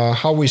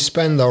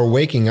spend our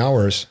waking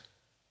hours,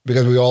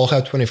 because we all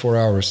have 24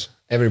 hours.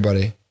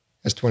 Everybody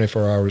has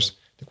 24 hours.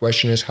 The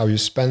question is how you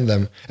spend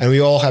them. And we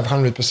all have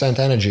 100%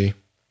 energy.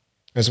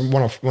 There's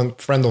one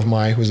friend of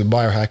mine who's a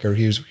biohacker.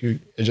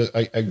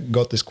 I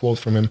got this quote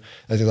from him.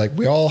 That he's like,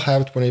 we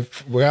have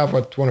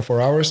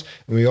 24 hours,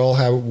 and we all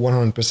have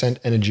 100%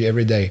 energy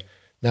every day.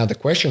 Now the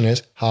question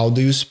is, how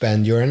do you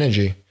spend your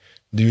energy?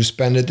 Do you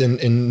spend it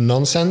in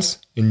nonsense,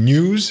 in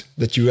news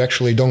that you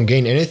actually don't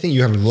gain anything?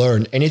 You haven't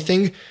learned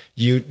anything.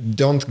 You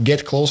don't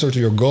get closer to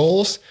your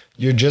goals.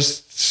 You're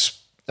just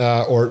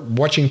or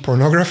watching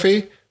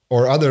pornography,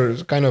 or other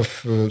kind of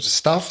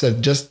stuff that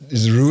just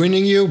is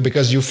ruining you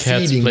because you're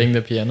Cats feeding. playing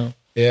the piano.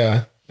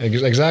 Yeah,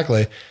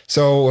 exactly.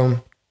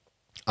 So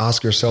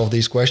ask yourself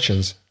these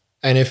questions.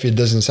 And if it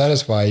doesn't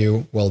satisfy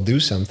you, well, do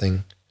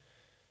something.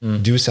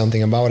 Do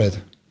something about it.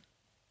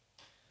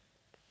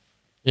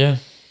 Yeah,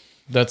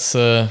 that's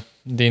the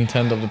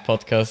intent of the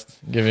podcast,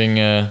 giving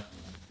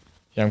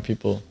young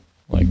people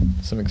like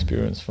some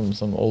experience from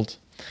some old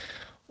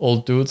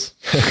dudes.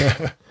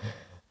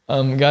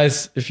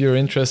 Guys, if you're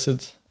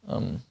interested,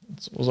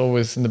 it was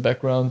always in the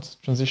background.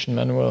 Transition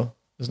Manual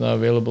is now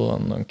available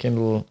on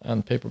Kindle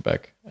and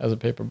paperback as a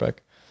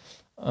paperback.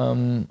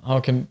 How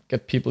can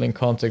get people in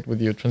contact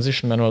with you?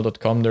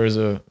 Transitionmanual.com. There is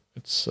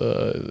it's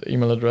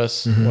email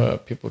address where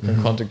people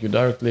can contact you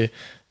directly.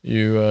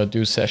 You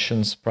do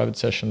sessions, private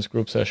sessions,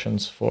 group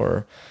sessions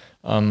for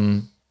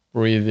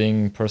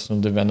breathing,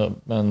 personal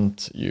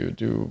development. You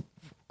do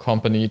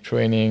company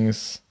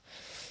trainings,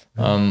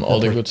 all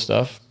the good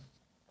stuff.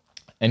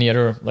 Any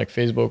other, like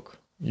Facebook?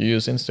 You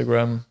use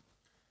Instagram?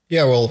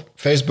 Yeah, well,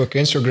 Facebook,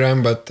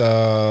 Instagram, but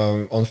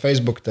on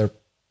Facebook they're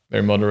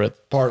very moderate.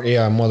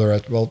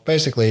 Moderate. Well,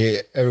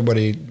 basically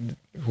everybody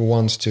who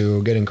wants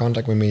to get in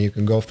contact with me, you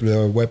can go through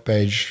the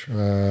webpage.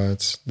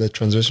 It's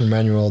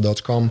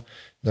thetransitionmanual.com.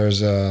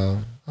 There's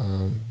a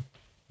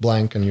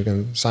blank, and you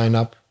can sign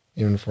up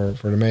even for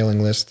the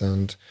mailing list.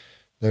 And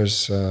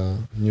there's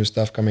new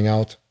stuff coming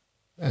out,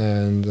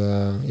 and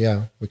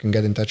we can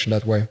get in touch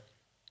that way.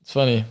 It's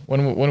funny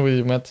when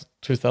we met,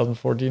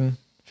 2014,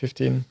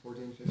 15,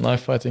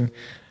 knife fighting.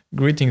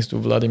 Greetings to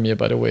Vladimir,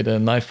 by the way, the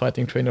knife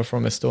fighting trainer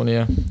from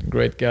Estonia.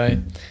 Great guy.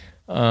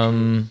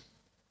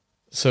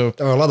 So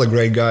there are a lot of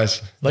great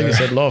guys. Like you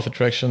said, law of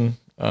attraction.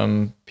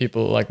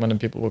 People, like-minded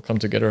people will come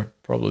together.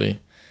 Probably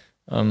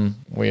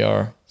we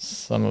are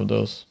some of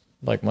those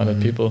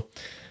like-minded people.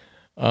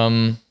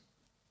 It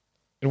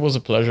was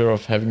a pleasure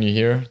of having you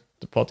here.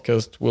 The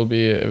podcast will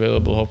be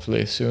available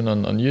hopefully soon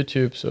on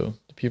YouTube. So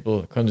the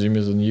people,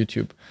 consumers on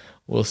YouTube,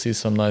 will see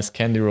some nice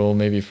candy roll,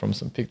 maybe from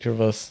some picture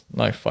of us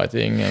knife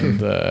fighting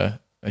and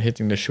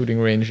hitting the shooting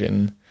range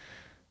in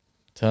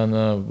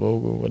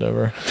Tanabogu,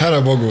 whatever.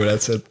 Tanabogu,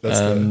 that's it.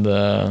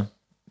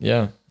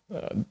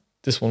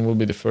 This one will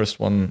be the first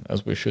one,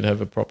 as we should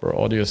have a proper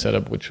audio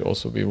setup, which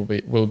also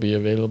will be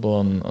available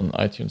on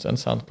iTunes and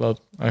SoundCloud.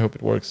 I hope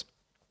it works.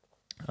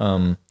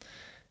 It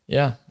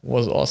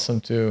was awesome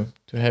to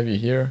have you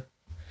here.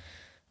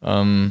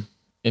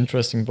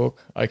 Interesting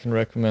book. I can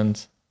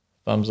recommend.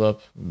 Thumbs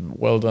up.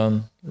 Well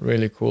done.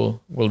 Really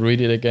cool. We'll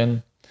read it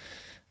again.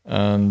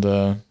 And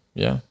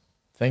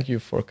thank you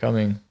for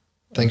coming.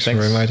 Thanks for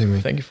inviting me.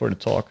 Thank you for the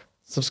talk.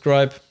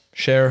 Subscribe,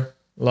 share,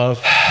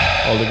 love,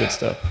 all the good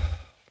stuff.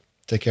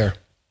 Take care.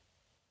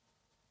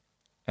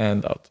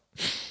 And out.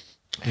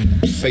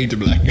 And fade to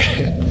black.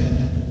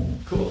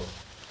 Cool.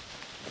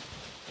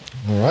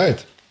 All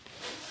right.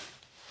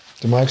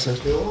 The mics are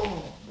still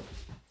on.